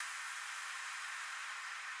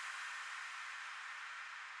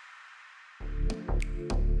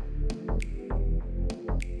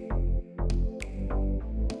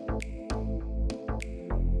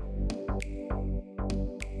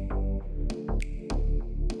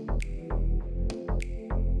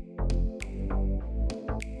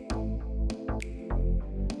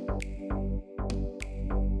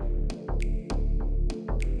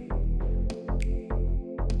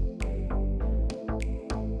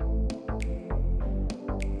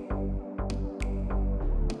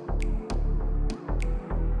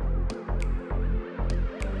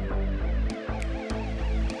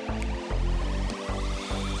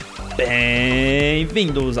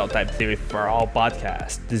Bem-vindos ao Type Theory for All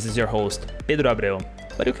podcast. This is your host, Pedro Abreu,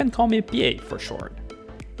 but you can call me PA for short.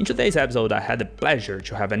 In today's episode, I had the pleasure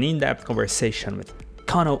to have an in-depth conversation with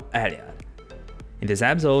Conall Elliott. In this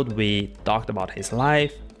episode, we talked about his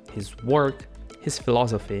life, his work, his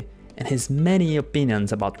philosophy, and his many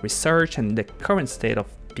opinions about research and the current state of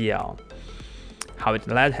PL. How it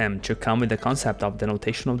led him to come with the concept of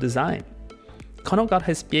denotational design. Conall got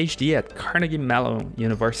his PhD at Carnegie Mellon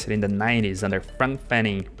University in the 90s under Frank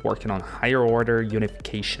Fanning, working on higher order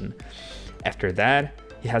unification. After that,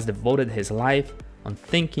 he has devoted his life on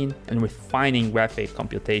thinking and refining graphic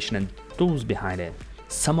computation and tools behind it.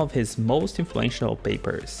 Some of his most influential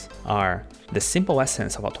papers are The Simple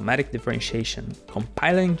Essence of Automatic Differentiation,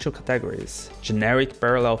 Compiling to Categories, Generic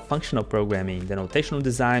Parallel Functional Programming, Denotational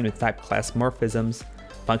Design with Type Class Morphisms,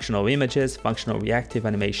 Functional Images, Functional Reactive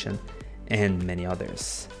Animation, and many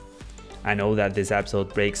others. I know that this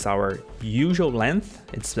episode breaks our usual length.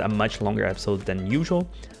 It's a much longer episode than usual,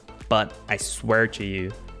 but I swear to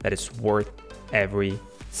you that it's worth every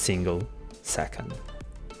single second.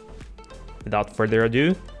 Without further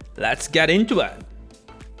ado, let's get into it.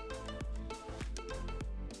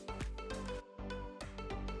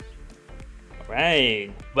 All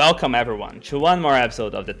right, welcome everyone to one more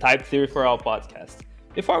episode of the Type Theory for All podcast.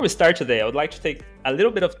 Before we start today, I would like to take a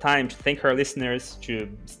little bit of time to thank our listeners to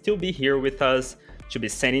still be here with us, to be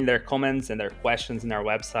sending their comments and their questions in our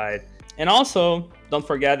website. And also, don't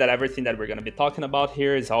forget that everything that we're going to be talking about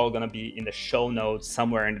here is all going to be in the show notes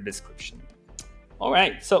somewhere in the description. All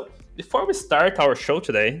right, so before we start our show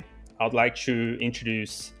today, I would like to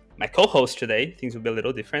introduce my co-host today. Things will be a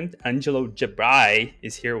little different. Angelo Jabrai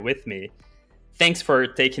is here with me. Thanks for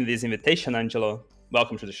taking this invitation, Angelo.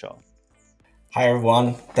 Welcome to the show. Hi,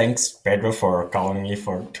 everyone. Thanks, Pedro, for calling me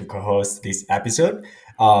to co-host this episode.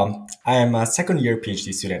 I am a second-year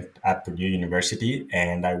PhD student at Purdue University,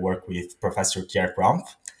 and I work with Professor Geert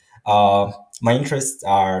Rumpf. My interests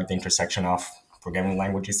are the intersection of programming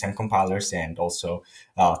languages and compilers, and also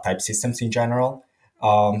type systems in general.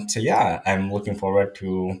 I'm looking forward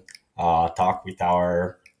to talk with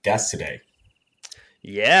our guest today.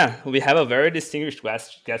 Yeah, we have a very distinguished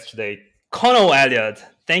guest today, Conall Elliott.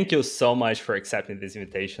 Thank you so much for accepting this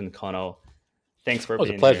invitation, Conall. Thanks for being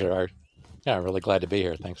here. It was a pleasure. I'm really glad to be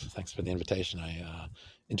here. Thanks for the invitation. I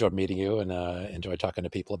enjoyed meeting you and enjoyed talking to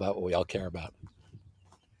people about what we all care about.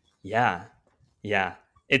 Yeah.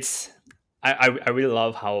 I really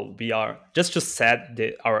love how we are. Just to set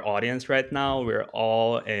our audience right now, we're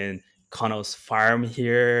all in Conall's farm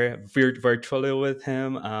here, virtually with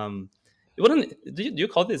him. Do you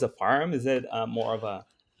call this a farm? Is it more of a...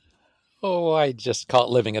 Oh, I just call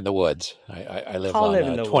it living in the woods. I live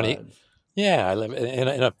on 20. Woods. Yeah, I live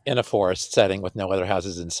in a forest setting with no other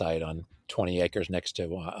houses in sight on 20 acres next to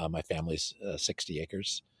my family's 60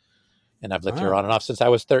 acres. And I've lived here on and off since I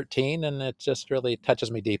was 13, and it just really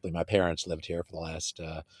touches me deeply. My parents lived here for the last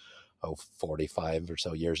 45 or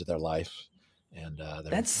so years of their life, and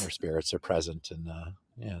their spirits are present, and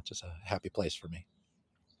it's just a happy place for me.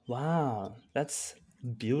 Wow, that's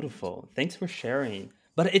beautiful. Thanks for sharing.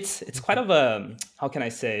 But it's quite of a, how can I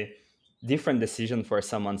say, different decision for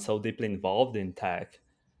someone so deeply involved in tech.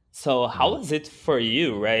 So how was it for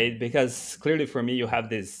you, right? Because clearly for me, you have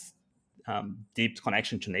this deep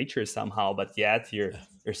connection to nature somehow, but yet you're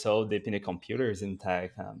so deep in the computers in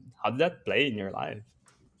tech. How did that play in your life?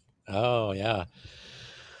 Oh, yeah.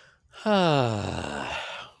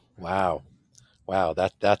 Wow.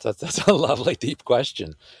 That's a lovely, deep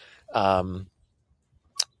question.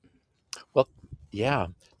 Yeah.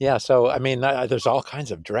 So, I mean, there's all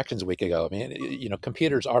kinds of directions we could go. I mean,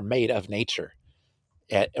 computers are made of nature,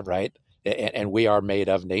 right? And we are made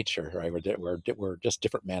of nature, right? We're just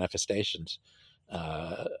different manifestations,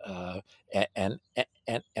 and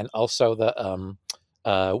also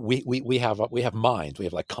we have minds. We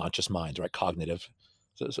have like conscious minds, right? Cognitive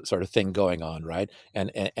sort of thing going on, right?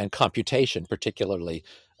 And computation, particularly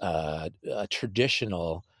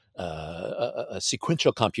traditional. A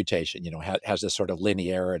sequential computation, has this sort of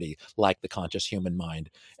linearity like the conscious human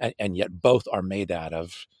mind, and yet both are made out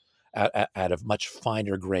of much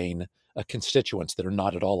finer grain constituents that are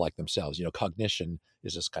not at all like themselves. Cognition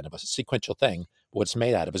is this kind of a sequential thing. What it's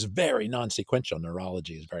made out of is very non-sequential.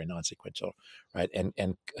 Neurology is very non-sequential, right?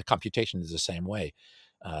 And computation is the same way.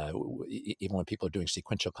 Even when people are doing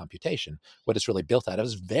sequential computation, what it's really built out of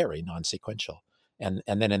is very non-sequential. And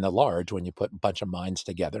then in the large, when you put a bunch of minds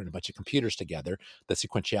together and a bunch of computers together, the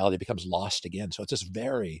sequentiality becomes lost again. So it's this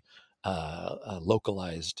very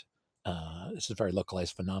localized. This is a very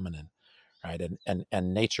localized phenomenon, right?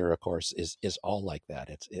 And nature, of course, is all like that.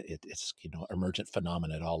 It's emergent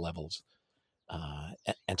phenomena at all levels.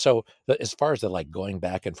 And so, as far as the like going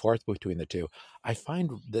back and forth between the two, I find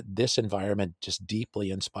that this environment just deeply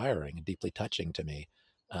inspiring and deeply touching to me,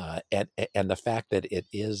 and the fact that it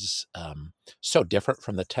is so different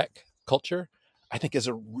from the tech culture, I think, is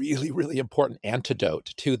a really, really important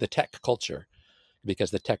antidote to the tech culture,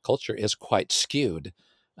 because the tech culture is quite skewed,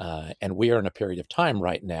 and we are in a period of time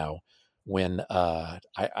right now when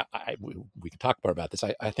we can talk more about this.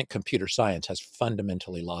 I think computer science has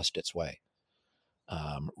fundamentally lost its way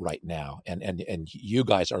right now, and you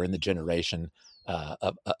guys are in the generation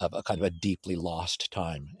of a kind of a deeply lost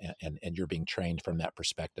time, and you're being trained from that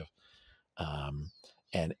perspective. Um,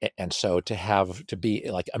 and so to be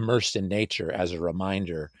like immersed in nature as a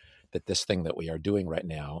reminder that this thing that we are doing right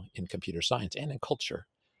now in computer science and in culture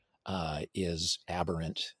is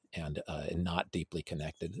aberrant and not deeply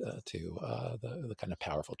connected to the kind of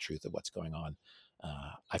powerful truth of what's going on,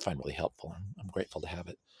 I find really helpful. I'm grateful to have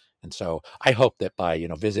it. And so I hope that by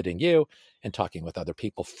visiting you and talking with other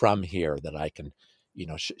people from here, that I can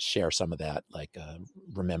share some of that, like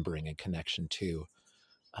remembering and connection to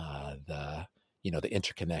the the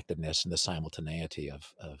interconnectedness and the simultaneity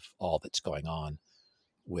of all that's going on,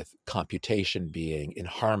 with computation being in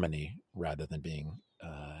harmony rather than being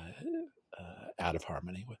out of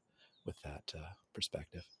harmony with that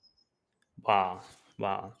perspective. Wow,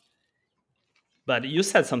 wow. But you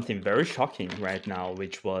said something very shocking right now,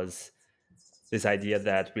 which was this idea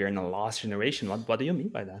that we're in a lost generation. What do you mean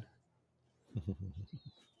by that?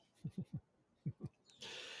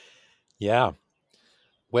 Yeah.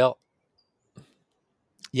 Well,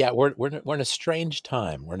 yeah, we're in a strange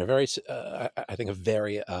time. We're in a very, I think, a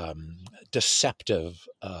very deceptive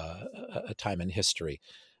time in history,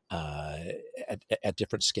 uh, at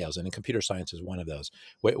different scales, and in computer science is one of those,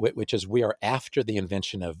 which is we are after the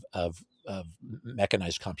invention of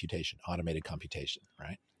mechanized computation, automated computation,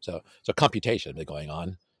 right? So computation has been going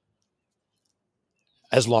on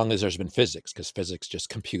as long as there's been physics, because physics just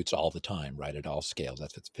computes all the time, right, at all scales.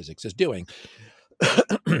 That's what physics is doing.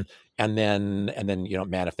 and then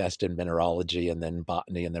manifest in mineralogy, and then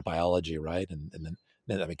botany, and then biology, right? And then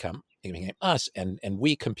that became us, and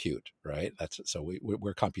we compute, right?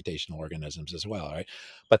 We're computational organisms as well, right?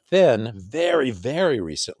 But then very, very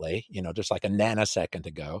recently, just like a nanosecond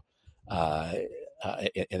ago,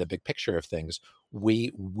 in the big picture of things,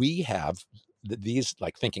 we have these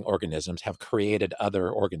like thinking organisms have created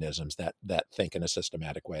other organisms that think in a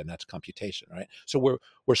systematic way, and that's computation, right? So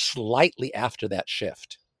we're slightly after that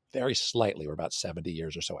shift, very slightly. We're about 70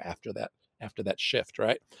 years or so after that shift,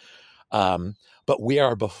 right? But we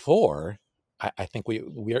are before. I think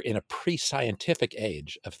we are in a pre-scientific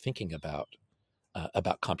age of thinking about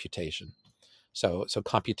computation. So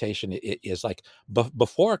computation is like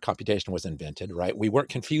before computation was invented, right? We weren't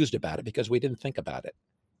confused about it because we didn't think about it.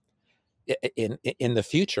 In the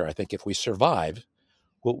future, I think if we survive,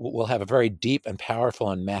 we'll have a very deep and powerful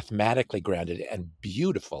and mathematically grounded and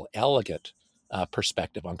beautiful, elegant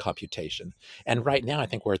perspective on computation. And right now, I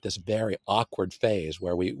think we're at this very awkward phase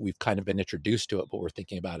where we've kind of been introduced to it, but we're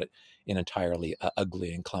thinking about it in entirely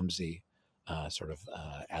ugly and clumsy sort of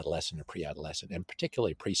adolescent or pre-adolescent, and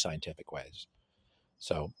particularly pre-scientific ways.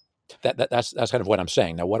 So that's kind of what I'm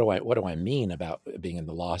saying. Now, what do I mean about being in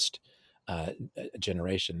the lost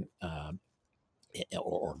generation,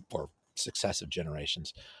 or successive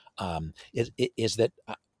generations? Is that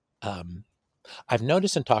I've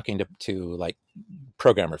noticed in talking to like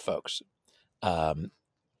programmer folks, and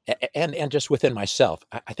just within myself,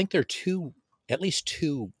 I think there are at least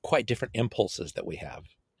two quite different impulses that we have.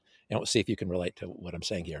 And we'll see if you can relate to what I'm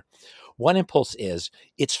saying here. One impulse is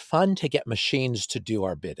it's fun to get machines to do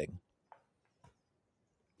our bidding.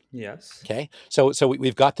 Yes. Okay. So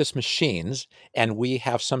we've got this machines, and we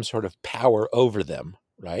have some sort of power over them,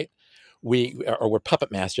 right? We're puppet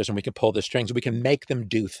masters, and we can pull the strings. We can make them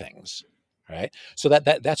do things, right? So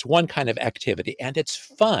that's one kind of activity, and it's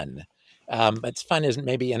fun. It's fun is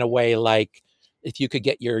maybe in a way like if you could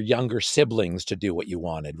get your younger siblings to do what you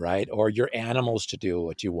wanted, right? Or your animals to do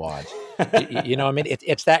what you want. I mean,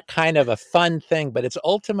 it's that kind of a fun thing, but it's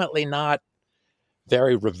ultimately not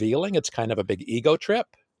very revealing. It's kind of a big ego trip,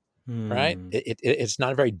 right? It's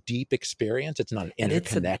not a very deep experience. It's not an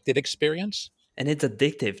interconnected experience. And it's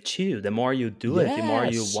addictive too. The more you do it, the more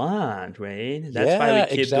you want, right? That's Yeah, why we keep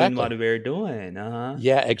doing exactly. what we're doing.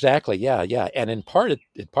 Yeah, exactly. Yeah. And in part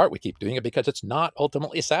we keep doing it because it's not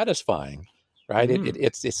ultimately satisfying, right?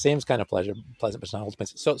 It seems kind of pleasant, but it's not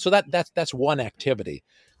ultimately. So that's one activity,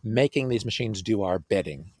 making these machines do our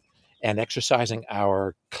bidding, and exercising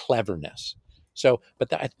our cleverness. So,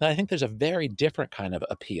 but I think there's a very different kind of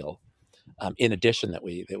appeal, in addition, that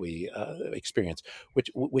we experience,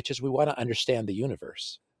 which is we want to understand the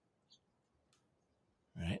universe,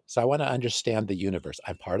 right? So I want to understand the universe.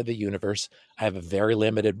 I'm part of the universe. I have a very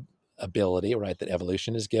limited ability, right, that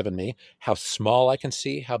evolution has given me. How small I can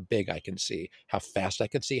see, how big I can see, how fast I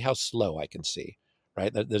can see, how slow I can see,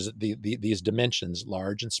 right? There's these dimensions,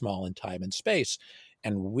 large and small, in time and space,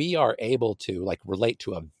 and we are able to like relate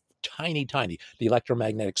to a tiny the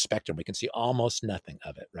electromagnetic spectrum. We can see almost nothing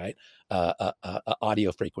of it, right?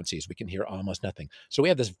 Audio frequencies, we can hear almost nothing. So we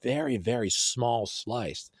have this very, very small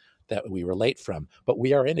slice that we relate from, but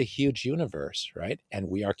we are in a huge universe, right? And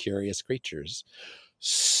we are curious creatures.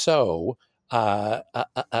 So, we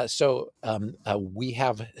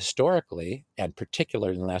have historically, and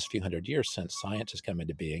particularly in the last few hundred years since science has come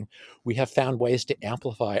into being, we have found ways to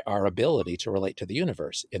amplify our ability to relate to the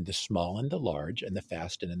universe in the small and the large, and the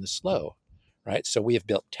fast and in the slow, right? So we have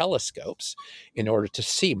built telescopes in order to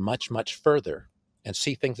see much, much further, and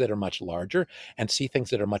see things that are much larger, and see things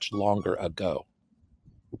that are much longer ago.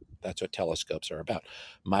 That's what telescopes are about.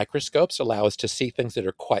 Microscopes allow us to see things that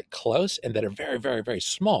are quite close and that are very, very, very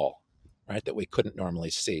small, right? That we couldn't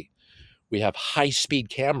normally see. We have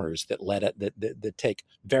high-speed cameras that take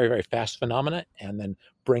very, very fast phenomena and then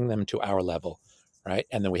bring them to our level, right?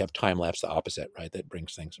 And then we have time lapse, the opposite, right? That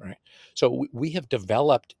brings things, right? So we have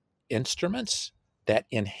developed instruments that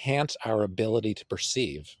enhance our ability to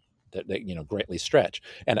perceive, that greatly stretch.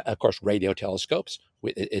 And of course, radio telescopes,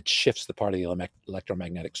 it shifts the part of the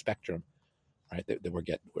electromagnetic spectrum, right, that we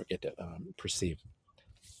get to perceive.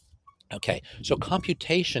 Okay, so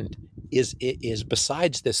computation is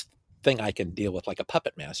besides this thing I can deal with like a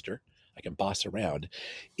puppet master, I can boss around.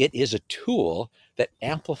 It is a tool that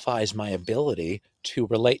amplifies my ability to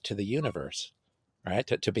relate to the universe, right?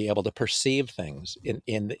 To be able to perceive things in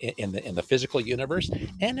the physical universe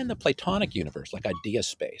and in the Platonic universe, like idea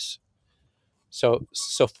space. So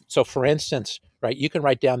for instance, right, you can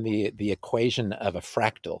write down the equation of a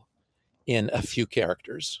fractal in a few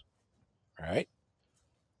characters, right?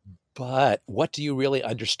 But what do you really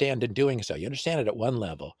understand in doing so? You understand it at one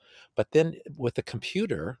level, but then with the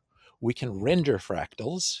computer, we can render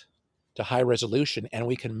fractals to high resolution, and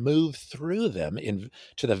we can move through them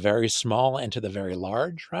to the very small and to the very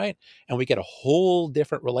large, right? And we get a whole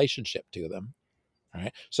different relationship to them,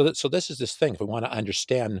 right? So this is this thing. If we want to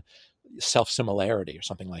understand self-similarity or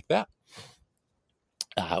something like that,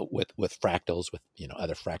 with fractals, with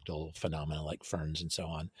other fractal phenomena like ferns and so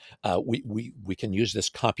on, we can use this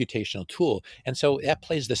computational tool, and so that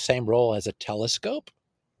plays the same role as a telescope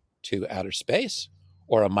to outer space,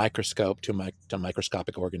 or a microscope to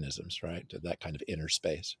microscopic organisms, right? To that kind of inner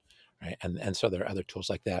space, right? And so there are other tools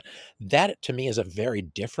like that. That to me is a very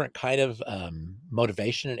different kind of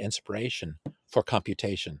motivation and inspiration for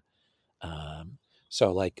computation.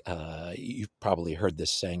 So like you've probably heard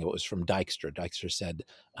this saying. It was from Dijkstra. Dijkstra said,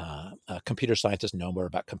 computer scientists know more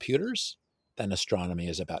about computers than astronomy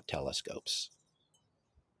is about telescopes.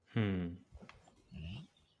 It's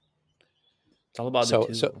all about the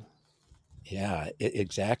tool. So yeah,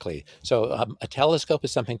 exactly. So a telescope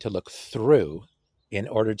is something to look through in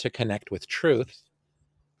order to connect with truth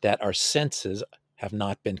that our senses have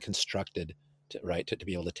not been constructed to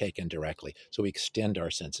be able to take in directly. So we extend our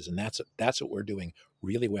senses, and that's what we're doing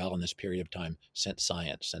really well in this period of time since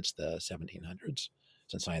the 1700s.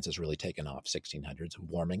 Since science has really taken off, 1600s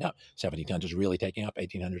warming up, 1700s really taking up,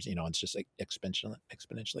 1800s, it's just like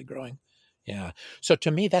exponentially growing. Yeah. So to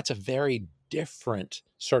me, that's a very different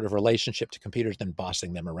sort of relationship to computers than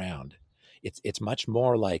bossing them around. It's much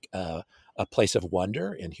more like a place of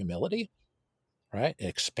wonder and humility, right?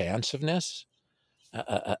 Expansiveness,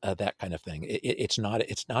 that kind of thing. It's not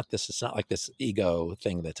like this ego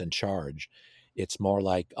thing that's in charge. It's more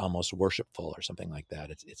like almost worshipful or something like that.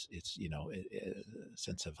 It's a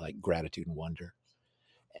sense of like gratitude and wonder.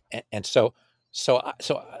 And so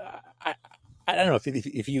I don't know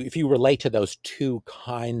if you relate to those two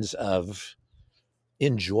kinds of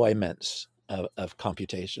enjoyments of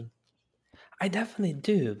computation. I definitely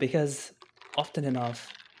do, because often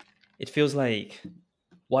enough, it feels like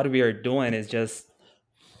what we are doing is just,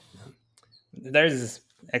 there's this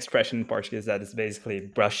expression in Portuguese that is basically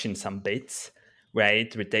brushing some bits,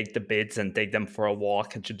 right? We take the bits and take them for a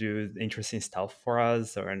walk and to do interesting stuff for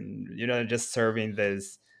us, or just serving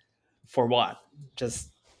this for what?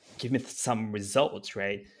 Just give me some results,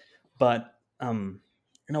 right? But in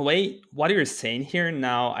a way, what you're saying here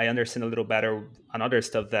now, I understand a little better another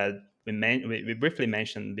stuff that we briefly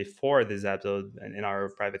mentioned before this episode and in our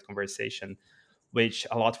private conversation, which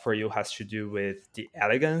a lot for you has to do with the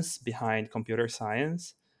elegance behind computer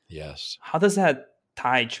science. Yes. How does that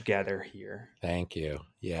tie together here? Thank you.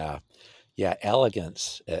 Yeah. Yeah.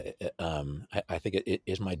 Elegance, I think it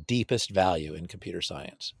is my deepest value in computer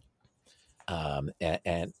science. And,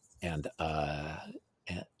 and, and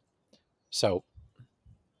so,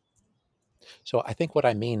 so I think what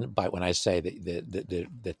I mean by when I say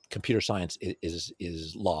that computer science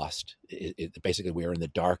is lost, basically we are in the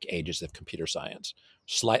dark ages of computer science,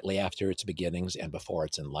 slightly after its beginnings and before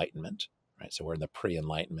its enlightenment, right? So we're in the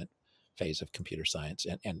pre-enlightenment phase of computer science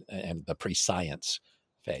and the pre-science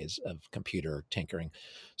phase of computer tinkering.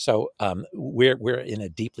 So we're in a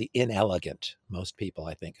deeply inelegant, most people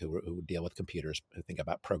I think who deal with computers, who think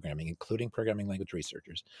about programming, including programming language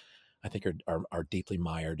researchers, I think are deeply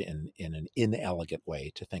mired in an inelegant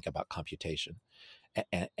way to think about computation,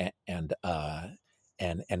 and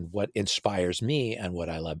and what inspires me and what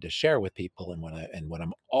I love to share with people and what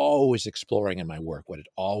I'm always exploring in my work, what it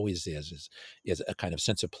always is a kind of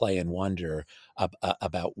sense of play and wonder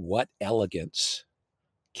about what elegance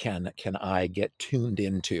can I get tuned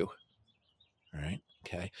into, right?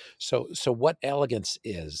 Okay, so what elegance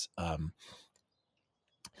is.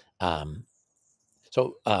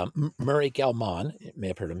 So Murray Gell-Mann, you may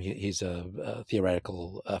have heard him. He's a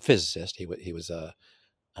theoretical physicist.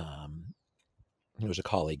 Um, he was a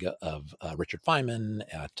colleague of Richard Feynman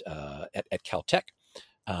at Caltech,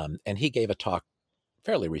 and he gave a talk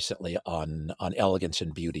fairly recently on elegance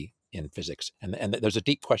and beauty in physics. And there's a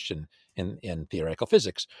deep question in theoretical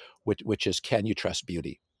physics, which is, can you trust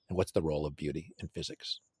beauty, and what's the role of beauty in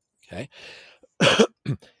physics? Okay.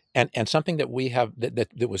 And something that we have that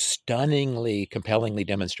was stunningly, compellingly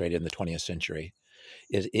demonstrated in the 20th century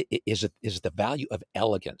is the value of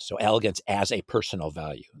elegance. So elegance as a personal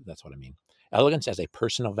value. That's what I mean. Elegance as a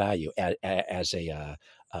personal value, as a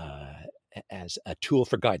tool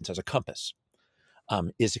for guidance, as a compass,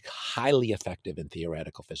 is highly effective in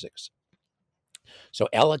theoretical physics. So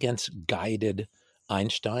elegance guided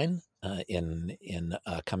Einstein in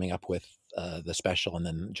coming up with the special and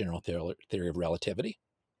then general theory of relativity.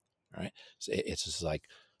 Right? So it's just like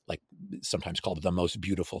sometimes called the most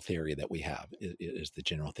beautiful theory that we have is the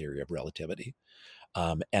general theory of relativity.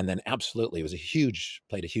 And then absolutely it was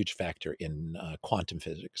played a huge factor in quantum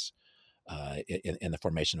physics, in the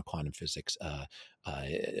formation of quantum physics.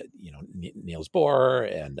 Niels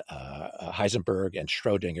Bohr and Heisenberg and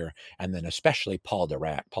Schrodinger, and then especially Paul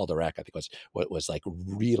Dirac. Paul Dirac, I think, was like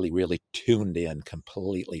really, really tuned in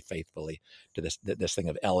completely faithfully to this thing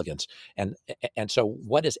of elegance. And so,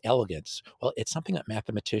 what is elegance? Well, it's something that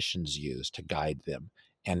mathematicians use to guide them.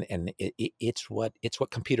 And it's what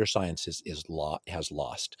computer science has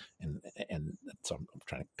lost, and so I'm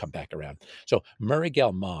trying to come back around. So Murray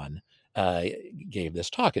Gell-Mann gave this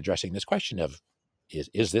talk addressing this question of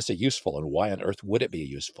is this a useful, and why on earth would it be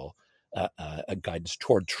useful, a guidance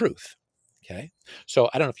toward truth? Okay, so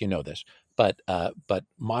I don't know if you know this, but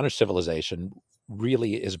modern civilization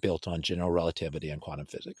really is built on general relativity and quantum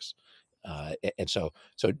physics. And so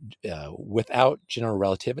without general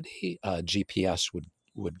relativity, GPS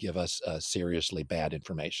would give us seriously bad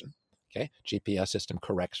information. Okay, GPS system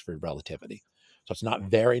corrects for relativity, so it's not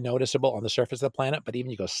very noticeable on the surface of the planet. But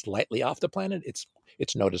even you go slightly off the planet,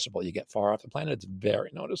 it's noticeable. You get far off the planet, it's very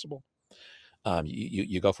noticeable.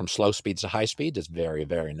 You go from slow speeds to high speeds, it's very,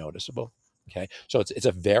 very noticeable. Okay, so it's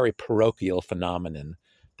a very parochial phenomenon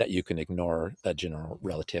that you can ignore general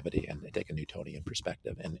relativity and take a Newtonian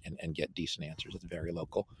perspective and get decent answers. It's very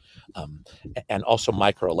local. And also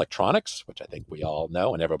microelectronics, which I think we all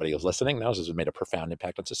know, and everybody who's listening knows has made a profound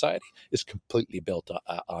impact on society, is completely built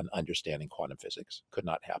on understanding quantum physics. Could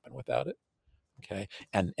not happen without it. Okay,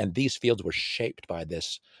 and these fields were shaped by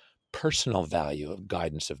this personal value of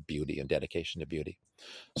guidance of beauty and dedication to beauty.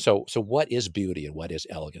 So what is beauty and what is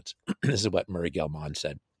elegance? This is what Murray Gell-Mann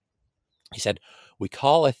said. He said, we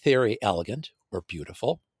call a theory elegant or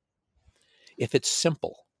beautiful if it's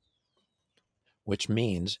simple, which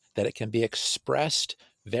means that it can be expressed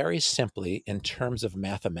very simply in terms of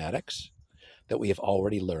mathematics that we have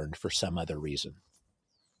already learned for some other reason.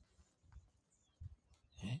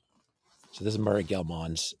 Okay? So this is Murray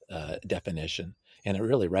Gell-Mann's definition, and it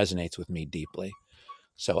really resonates with me deeply.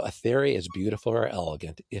 So a theory is beautiful or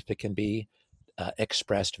elegant if it can be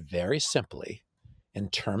expressed very simply in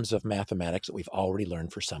terms of mathematics that we've already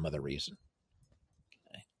learned for some other reason.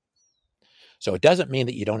 Okay. So it doesn't mean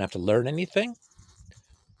that you don't have to learn anything,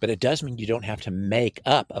 but it does mean you don't have to make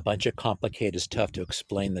up a bunch of complicated stuff to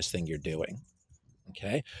explain this thing you're doing.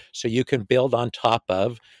 Okay, so you can build on top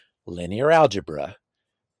of linear algebra,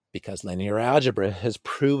 because linear algebra has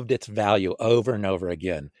proved its value over and over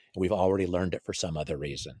again. And we've already learned it for some other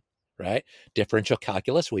reason, right? Differential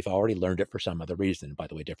calculus, we've already learned it for some other reason. By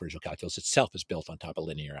the way, differential calculus itself is built on top of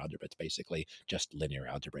linear algebra. It's basically just linear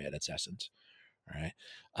algebra at its essence, right?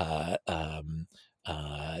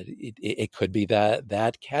 It could be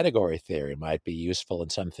that category theory might be useful in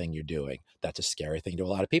something you're doing. That's a scary thing to a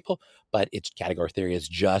lot of people, but category theory is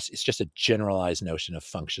just a generalized notion of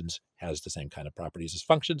functions, has the same kind of properties as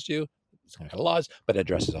functions do, some kind of laws, but it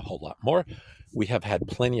addresses a whole lot more. We have had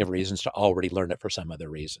plenty of reasons to already learn it for some other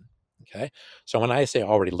reason. Okay, so when I say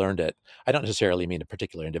already learned it, I don't necessarily mean a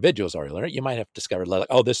particular individual's already learned it. You might have discovered, like,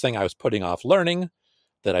 oh, this thing I was putting off learning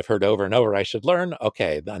that I've heard over and over I should learn.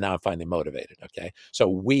 Okay, now I'm finally motivated. Okay, so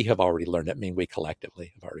we have already learned it. I mean, we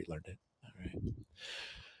collectively have already learned it. All right.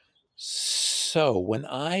 So when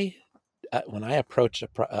I approach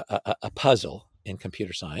a puzzle in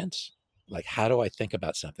computer science, like how do I think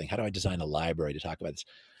about something? How do I design a library to talk about this?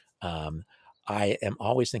 I am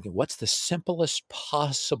always thinking, what's the simplest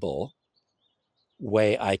possible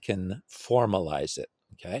way I can formalize it?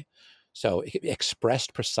 Okay, so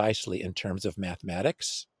expressed precisely in terms of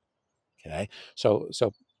mathematics. Okay, so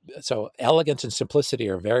elegance and simplicity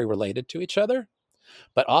are very related to each other,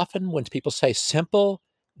 but often when people say simple,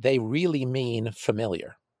 they really mean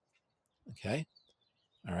familiar. Okay,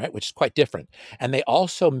 all right, which is quite different, and they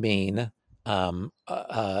also mean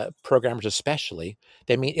programmers especially,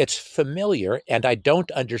 they mean it's familiar and I don't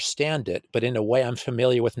understand it, but in a way I'm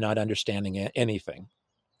familiar with not understanding anything.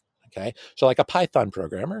 Okay, so like a Python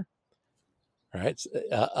programmer, right,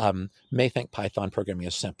 may think Python programming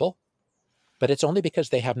is simple, but it's only because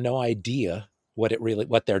they have no idea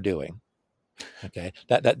what they're doing. Okay,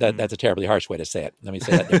 that's a terribly harsh way to say it. Let me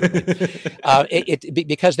say that differently.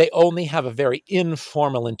 Because they only have a very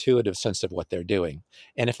informal, intuitive sense of what they're doing.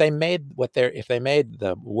 And if they made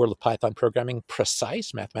the world of Python programming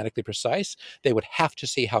precise, mathematically precise, they would have to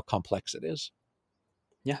see how complex it is.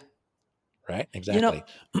 Yeah. Right. Exactly.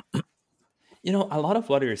 A lot of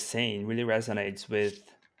what you're saying really resonates with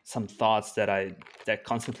some thoughts that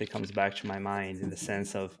constantly comes back to my mind, in the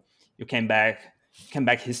sense of you came back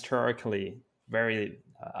historically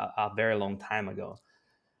a very long time ago.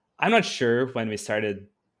 I'm not sure when we started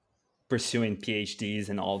pursuing PhDs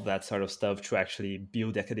and all that sort of stuff to actually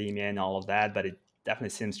build academia and all of that, but it definitely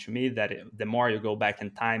seems to me that the more you go back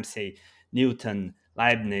in time, say Newton,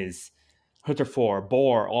 Leibniz, Rutherford,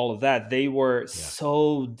 Bohr, all of that, they were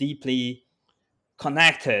so deeply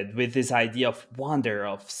connected with this idea of wonder,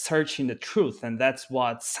 of searching the truth, and that's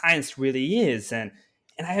what science really is. And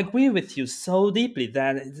I agree with you so deeply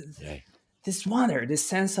that this wonder, this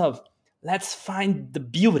sense of let's find the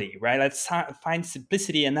beauty, right? Let's find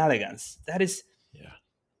simplicity and elegance. That is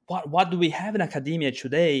what do we have in academia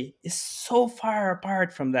today is so far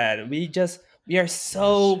apart from that. We are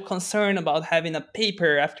so concerned about having a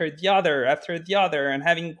paper after the other, and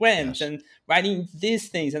having grants and writing these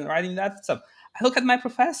things and writing that stuff. I look at my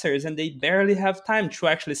professors and they barely have time to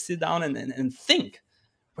actually sit down and think,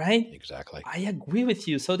 right? Exactly. I agree with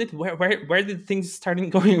you. So where did things starting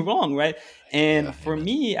going wrong, right? And for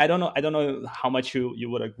me, I don't know how much you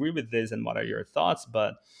would agree with this and what are your thoughts,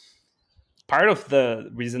 but part of the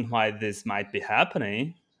reason why this might be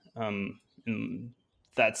happening,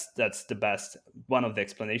 that's the best, one of the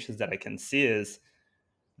explanations that I can see is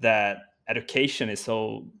that education is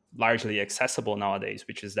so largely accessible nowadays,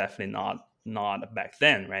 which is definitely not back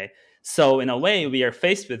then, right? So in a way, we are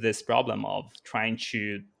faced with this problem of trying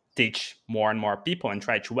to teach more and more people and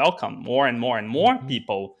try to welcome more and more and more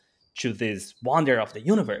people to this wonder of the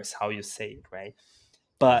universe, how you say it, right?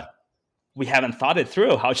 But we haven't thought it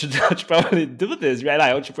through how to probably do this, right?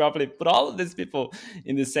 How to probably put all of these people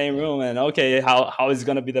in the same room, and how is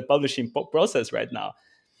going to be the publishing process right now?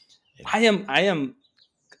 I am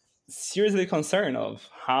seriously concerned of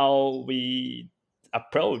how we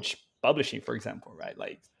approach publishing, for example, right?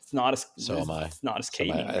 Like it's not as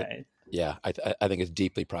scathing, right? Yeah, I think it's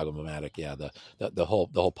deeply problematic. Yeah, the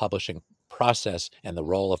whole publishing process and the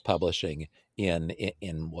role of publishing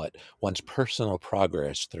in what one's personal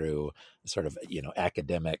progress through sort of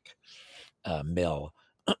academic mill.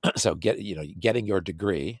 So getting your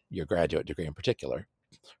degree, your graduate degree in particular,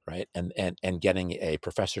 right, and getting a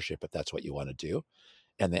professorship if that's what you want to do.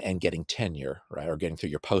 And getting tenure, right, or getting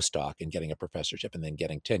through your postdoc and getting a professorship and then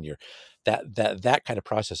getting tenure, that kind of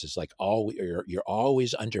process is like you're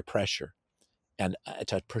always under pressure and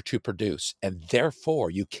to produce, and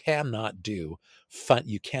therefore you cannot do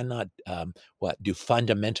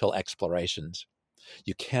fundamental explorations.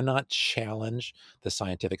 You cannot challenge the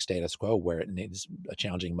scientific status quo where it needs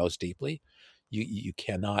challenging most deeply. You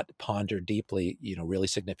cannot ponder deeply, really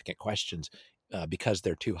significant questions because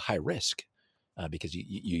they're too high risk. because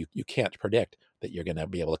you can't predict that you're going to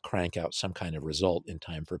be able to crank out some kind of result in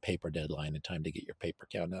time for a paper deadline, in time to get your paper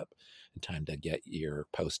count up, in time to get your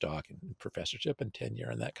postdoc and professorship and tenure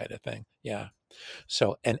and that kind of thing. Yeah.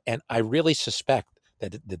 So, and I really suspect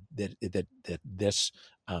that this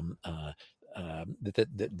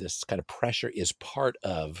this kind of pressure is part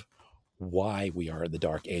of why we are in the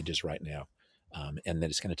dark ages right now, and that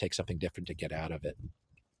it's going to take something different to get out of it.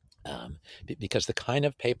 Because the kind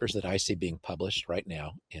of papers that I see being published right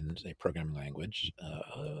now in, say, programming language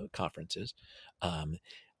conferences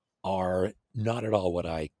are not at all what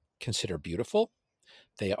I consider beautiful.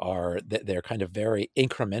 They're kind of very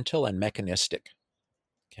incremental and mechanistic.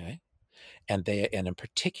 Okay, and in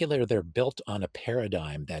particular, they're built on a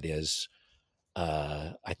paradigm that is,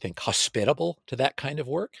 I think, hospitable to that kind of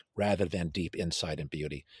work rather than deep insight and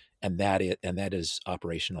beauty, and that is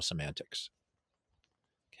operational semantics.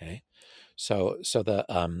 Okay, so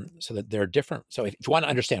that there are different. So if you want to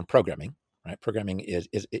understand programming, right? Programming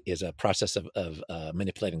is a process of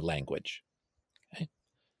manipulating language. Okay,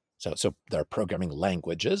 so there are programming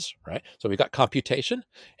languages, right? So we've got computation,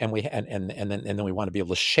 and then we want to be able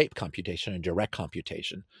to shape computation and direct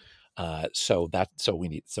computation. So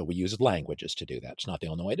we use languages to do that. It's not the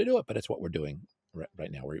only way to do it, but it's what we're doing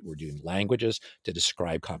right now. We're doing languages to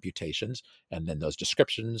describe computations, and then those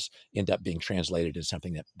descriptions end up being translated into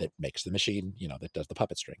something that makes the machine, that does the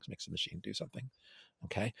puppet strings, makes the machine do something.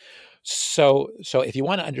 Okay, so if you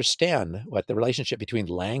want to understand what the relationship between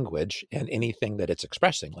language and anything that it's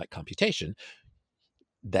expressing, like computation,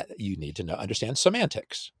 that you need to understand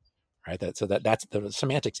semantics, right? That's the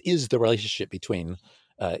semantics is the relationship between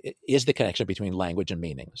is the connection between language and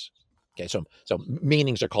meanings. Okay, so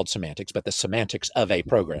meanings are called semantics, but the semantics of a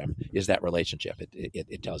program is that relationship.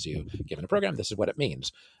 It tells you, given a program, this is what it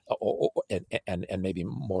means, and maybe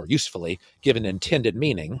more usefully, given intended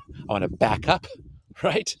meaning, I want to back up,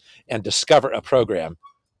 right, and discover a program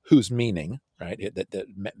whose meaning, right, that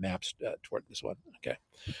maps toward this one. Okay,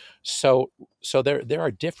 so there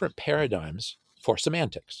are different paradigms for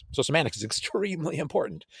semantics. So semantics is extremely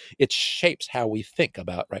important. It shapes how we think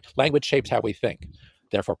about, right? Language shapes how we think.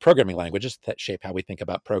 Therefore, programming languages that shape how we think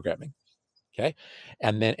about programming. Okay,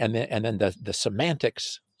 and then the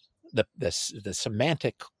semantics, the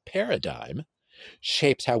semantic paradigm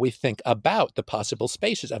shapes how we think about the possible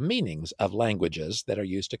spaces of meanings of languages that are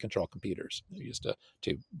used to control computers. They're used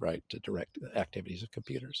to direct activities of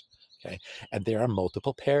computers. Okay, and there are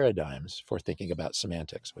multiple paradigms for thinking about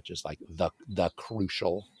semantics, which is like the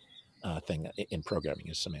crucial thing in programming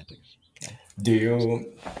is semantics. Okay.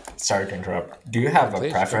 Sorry to interrupt, do you have a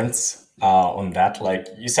preference on that? Like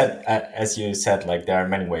you said, as you said, like there are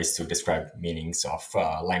many ways to describe meanings of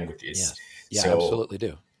languages. Yeah, so, absolutely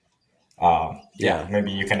do.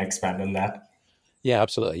 Maybe you can expand on that. Yeah,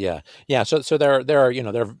 absolutely. Yeah. So there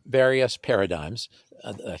are various paradigms.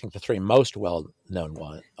 I think the three most well-known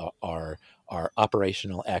ones are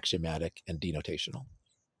operational, axiomatic, and denotational.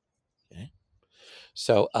 Okay.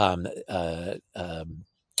 So I'll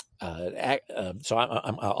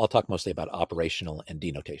talk mostly about operational and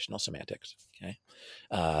denotational semantics. Okay,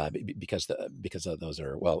 because those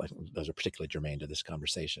are particularly germane to this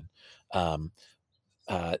conversation. In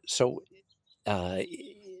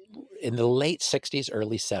the late 60s,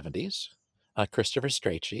 early 70s, Christopher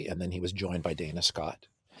Strachey, and then he was joined by Dana Scott,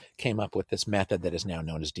 came up with this method that is now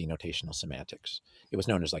known as denotational semantics. It was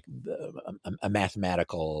known as like a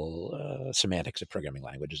mathematical semantics of programming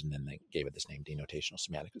languages, and then they gave it this name, denotational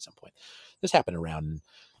semantics, at some point. This happened around,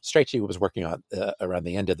 Strachey was working on around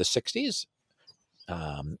the end of the 60s,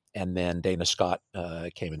 and then Dana Scott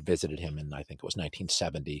came and visited him in, I think it was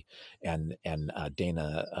 1970, and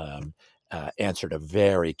Dana answered a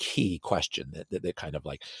very key question that kind of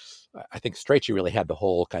like, I think Strachey really had the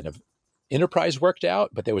whole kind of enterprise worked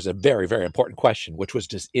out, but there was a very, very important question, which was,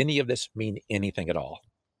 does any of this mean anything at all?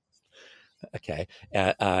 Okay,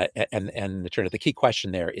 and the key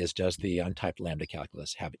question there is, does the untyped lambda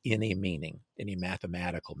calculus have any meaning, any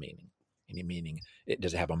mathematical meaning, any meaning?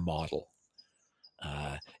 Does it have a model?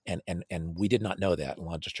 And we did not know that.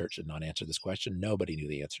 Logos Church did not answer this question. Nobody knew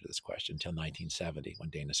the answer to this question until 1970 when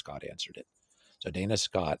Dana Scott answered it. So Dana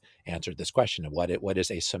Scott answered this question of what is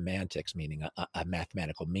a semantics meaning, a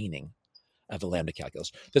mathematical meaning of the lambda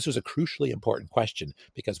calculus. This was a crucially important question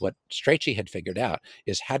because what Strachey had figured out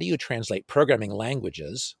is, how do you translate programming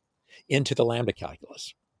languages into the lambda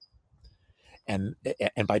calculus? And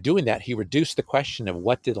by doing that, he reduced the question of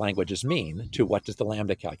what did languages mean to what does the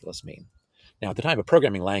lambda calculus mean? Now, at the time, a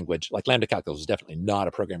programming language, like lambda calculus, was definitely not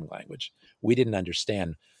a programming language. We didn't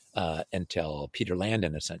understand until Peter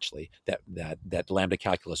Landon, essentially, that lambda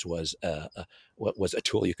calculus was a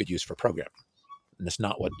tool you could use for programming. And it's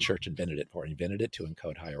not what Church invented it for. He invented it to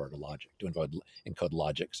encode higher order logic, to encode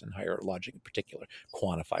logics and higher order logic in particular,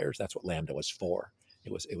 quantifiers. That's what lambda was for.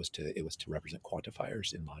 It was to represent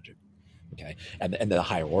quantifiers in logic. Okay, and the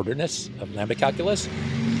higher orderness of lambda calculus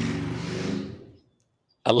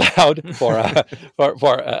allowed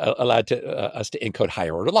allowed to us to encode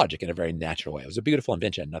higher order logic in a very natural way. It was a beautiful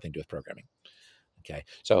invention, nothing to do with programming. Okay,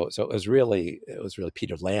 so it was really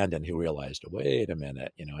Peter Landin who realized, wait a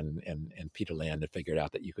minute, and Peter Landin figured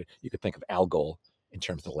out that you could think of Algol in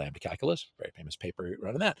terms of the lambda calculus, very famous paper he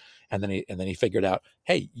wrote on that, and then he figured out,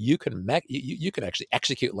 hey, you can actually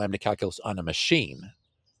execute lambda calculus on a machine.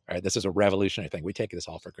 All right, this is a revolutionary thing. We take this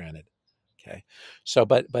all for granted. Okay, so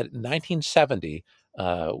but in 1970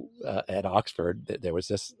 at Oxford, there was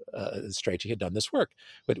this Strachey had done this work,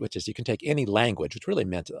 which is you can take any language, which really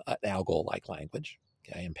meant an Algol-like language,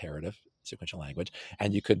 okay, imperative sequential language,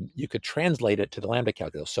 and you could translate it to the lambda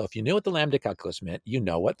calculus. So if you knew what the lambda calculus meant, you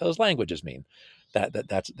know what those languages mean.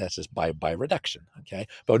 That's just by reduction, okay.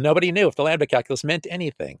 But nobody knew if the lambda calculus meant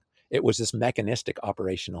anything. It was this mechanistic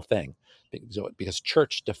operational thing, because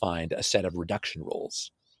Church defined a set of reduction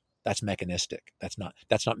rules. That's mechanistic. That's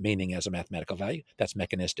not meaning as a mathematical value. That's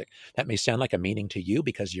mechanistic. That may sound like a meaning to you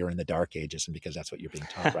because you're in the dark ages and because that's what you're being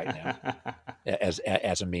taught right now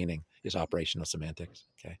as a meaning is operational semantics.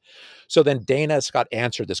 Okay. So then Dana Scott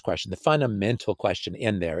answered this question. The fundamental question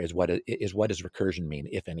in there is what does recursion mean,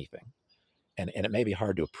 if anything? And it may be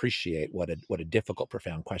hard to appreciate what a difficult,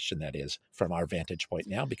 profound question that is from our vantage point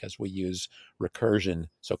now, because we use recursion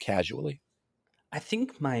so casually. I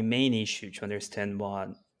think my main issue to understand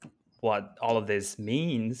what all of this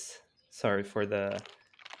means. Sorry for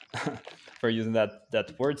for using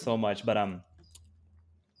that word so much, but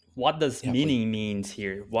what does meaning means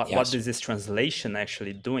here? What is this translation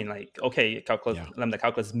actually doing? Like, okay, lambda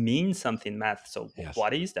calculus means something math. So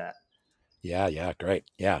what is that? Yeah, great.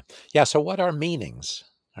 Yeah. So what are meanings?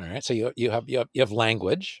 All right. So you have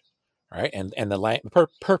language, all right, and the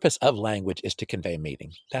purpose of language is to convey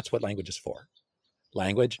meaning. That's what language is for.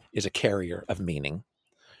 Language is a carrier of meaning.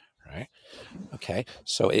 Right. Okay.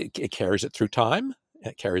 So it carries it through time.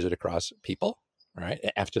 It carries it across people. Right.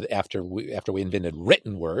 After we invented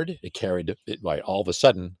written word, it carried it. Right. All of a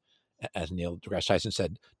sudden, as Neil deGrasse Tyson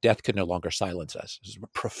said, death could no longer silence us. This is a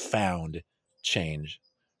profound change,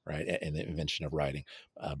 right, in the invention of writing.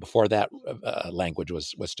 Before that, language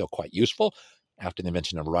was still quite useful. After the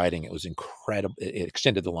invention of writing, it was incredible. It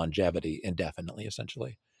extended the longevity indefinitely,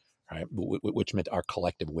 essentially. Right, which meant our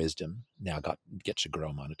collective wisdom now gets to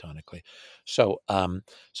grow monotonically. So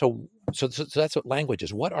that's what language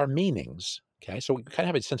is. What are meanings? Okay, so we kind of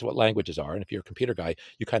have a sense of what languages are, and if you're a computer guy,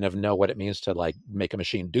 you kind of know what it means to like make a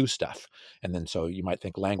machine do stuff. And then so you might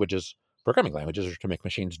think programming languages are to make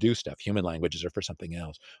machines do stuff. Human languages are for something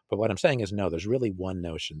else. But what I'm saying is no. There's really one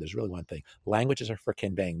notion. There's really one thing. Languages are for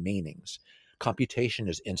conveying meanings. Computation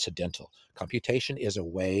is incidental. Computation is a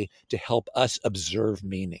way to help us observe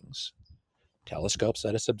meanings. Telescopes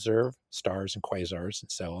let us observe stars and quasars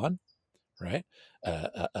and so on, right?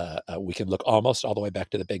 We can look almost all the way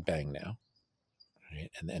back to the Big Bang now,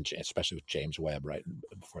 right? And then especially with James Webb, right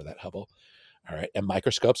before that, Hubble. All right, and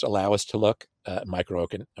microscopes allow us to look at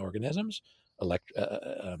microorganisms,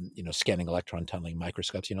 scanning electron tunneling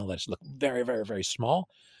microscopes. Let us look very, very, very small.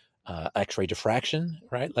 X-ray diffraction,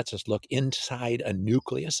 right, lets us look inside a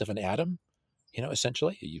nucleus of an atom.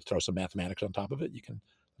 Essentially, you throw some mathematics on top of it, you can.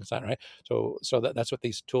 That's not right. So that's what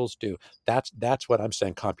these tools do. That's what I'm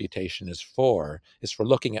saying. Computation is for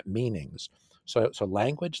looking at meanings. So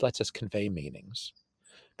language lets us convey meanings.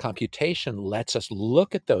 Computation lets us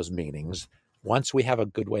look at those meanings once we have a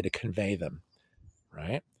good way to convey them.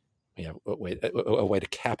 Right. We have a way to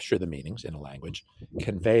capture the meanings in a language,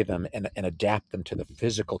 convey them, and adapt them to the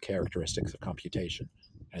physical characteristics of computation.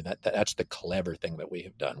 And that's the clever thing that we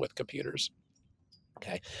have done with computers.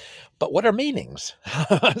 Okay, but what are meanings?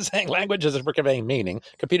 I'm saying languages are for conveying meaning.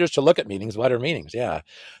 Computers to look at meanings. What are meanings? Yeah.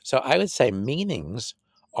 So I would say meanings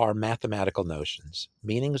are mathematical notions.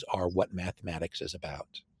 Meanings are what mathematics is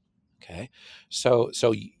about. Okay, so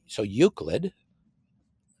Euclid.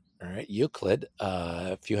 All right, Euclid,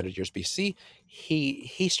 a few hundred years BC,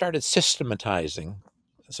 he started systematizing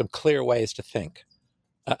some clear ways to think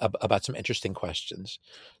about some interesting questions.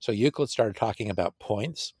 So Euclid started talking about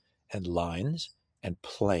points and lines and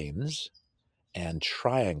planes and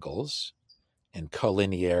triangles and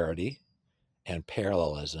collinearity and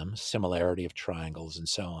parallelism, similarity of triangles, and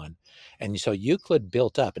so on. And so Euclid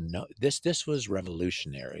built up, and this was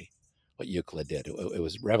revolutionary. What Euclid did, it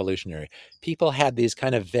was revolutionary. People had these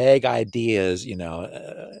kind of vague ideas,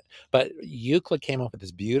 but Euclid came up with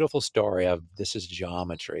this beautiful story of this is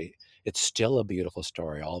geometry, It's still a beautiful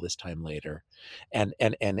story all this time later. And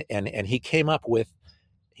he came up with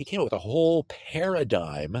a whole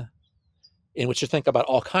paradigm in which to think about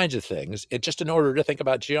all kinds of things, just in order to think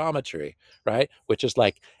about geometry, right? Which is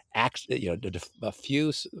like, a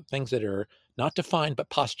few things that are not defined but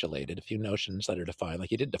postulated, a few notions that are defined. Like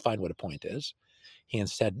he didn't define what a point is. He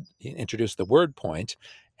instead introduced the word point,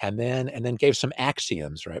 and then gave some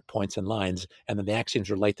axioms, right? Points and lines, and then the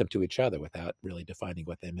axioms relate them to each other without really defining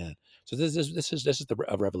what they meant. So this is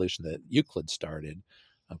a revolution that Euclid started.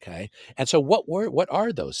 Okay, and so what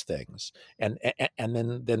are those things? And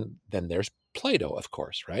then there's Plato, of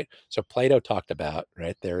course, right? So Plato talked about,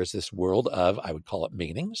 right, there is this world of, I would call it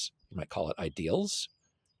meanings, you might call it ideals,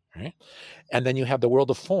 right? And then you have the world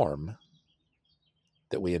of form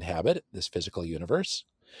that we inhabit, this physical universe.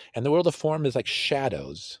 And the world of form is like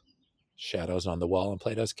shadows on the wall in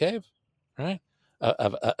Plato's cave, right?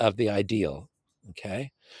 Of the ideal.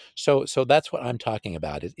 Okay. So that's what I'm talking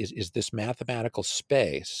about is this mathematical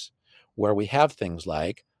space where we have things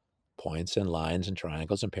like points and lines and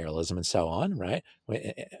triangles and parallelism and so on, right?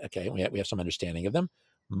 We have some understanding of them.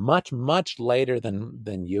 Much, much later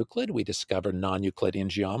than Euclid, we discover non-Euclidean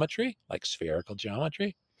geometry, like spherical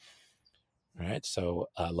geometry, right? So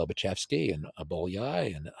Lobachevsky and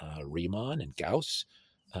Bolyai and Riemann and Gauss,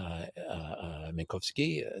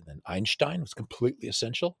 Minkowski, and then Einstein was completely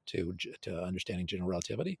essential to understanding general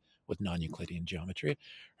relativity with non-Euclidean geometry,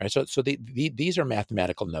 right? So these are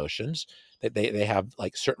mathematical notions that they have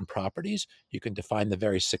like certain properties. You can define them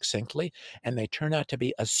very succinctly, and they turn out to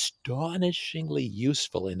be astonishingly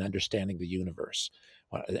useful in understanding the universe,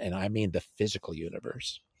 and I mean the physical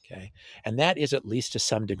universe. Okay, and that is, at least to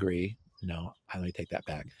some degree, no, let me take that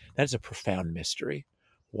back. That is a profound mystery.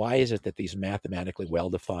 Why is it that these mathematically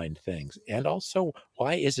well-defined things, and also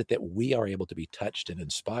why is it that we are able to be touched and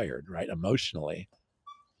inspired, right, emotionally,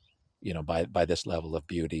 by this level of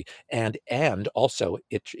beauty, and also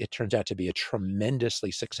it turns out to be a tremendously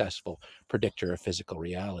successful predictor of physical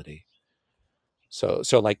reality. So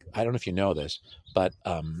like, I don't know if you know this, but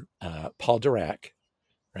Paul Dirac,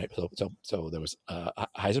 right? So there was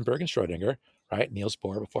Heisenberg and Schrodinger, right? Niels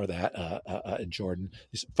Bohr before that, Jordan.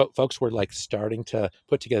 These folks were like starting to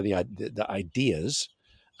put together the ideas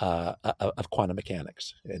of quantum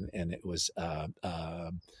mechanics, and it was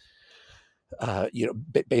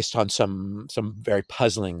based on some very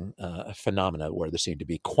puzzling phenomena where there seemed to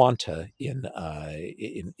be quanta in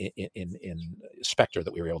spectra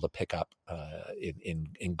that we were able to pick up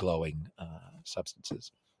in glowing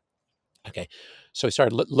substances. Okay, so we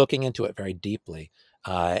started looking into it very deeply,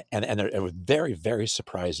 and there were very, very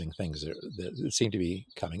surprising things that seem to be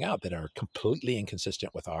coming out that are completely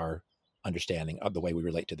inconsistent with our understanding of the way we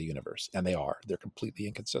relate to the universe, and they're completely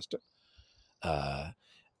inconsistent.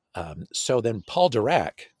 So then Paul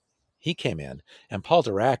Dirac, he came in, and Paul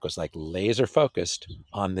Dirac was like laser focused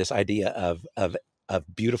on this idea of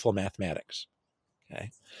beautiful mathematics.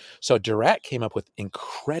 Okay, so Dirac came up with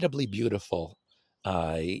incredibly beautiful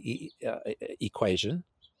equation,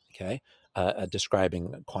 okay,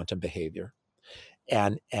 describing quantum behavior,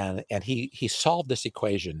 and he solved this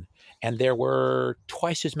equation, and there were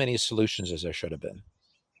twice as many solutions as there should have been.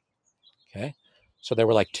 Okay, so there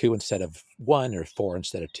were like 2 instead of 1, or 4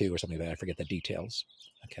 instead of 2, or something like that. I forget the details.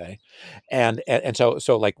 Okay, and so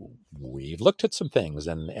like, we've looked at some things,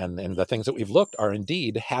 and the things that we've looked are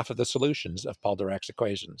indeed half of the solutions of Paul Dirac's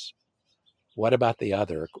equations. What about the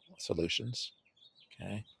other solutions?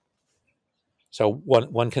 Okay. So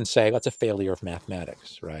one can say that's a failure of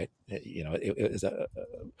mathematics, right? It is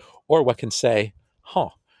or what can say,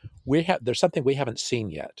 there's something we haven't seen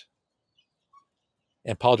yet.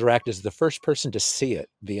 And Paul Dirac is the first person to see it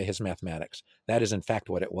via his mathematics. That is in fact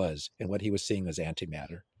what it was, and what he was seeing was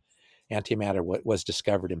antimatter. Antimatter was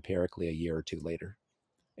discovered empirically a year or 2 later,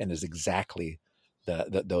 and is exactly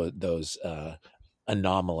those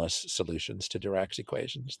anomalous solutions to Dirac's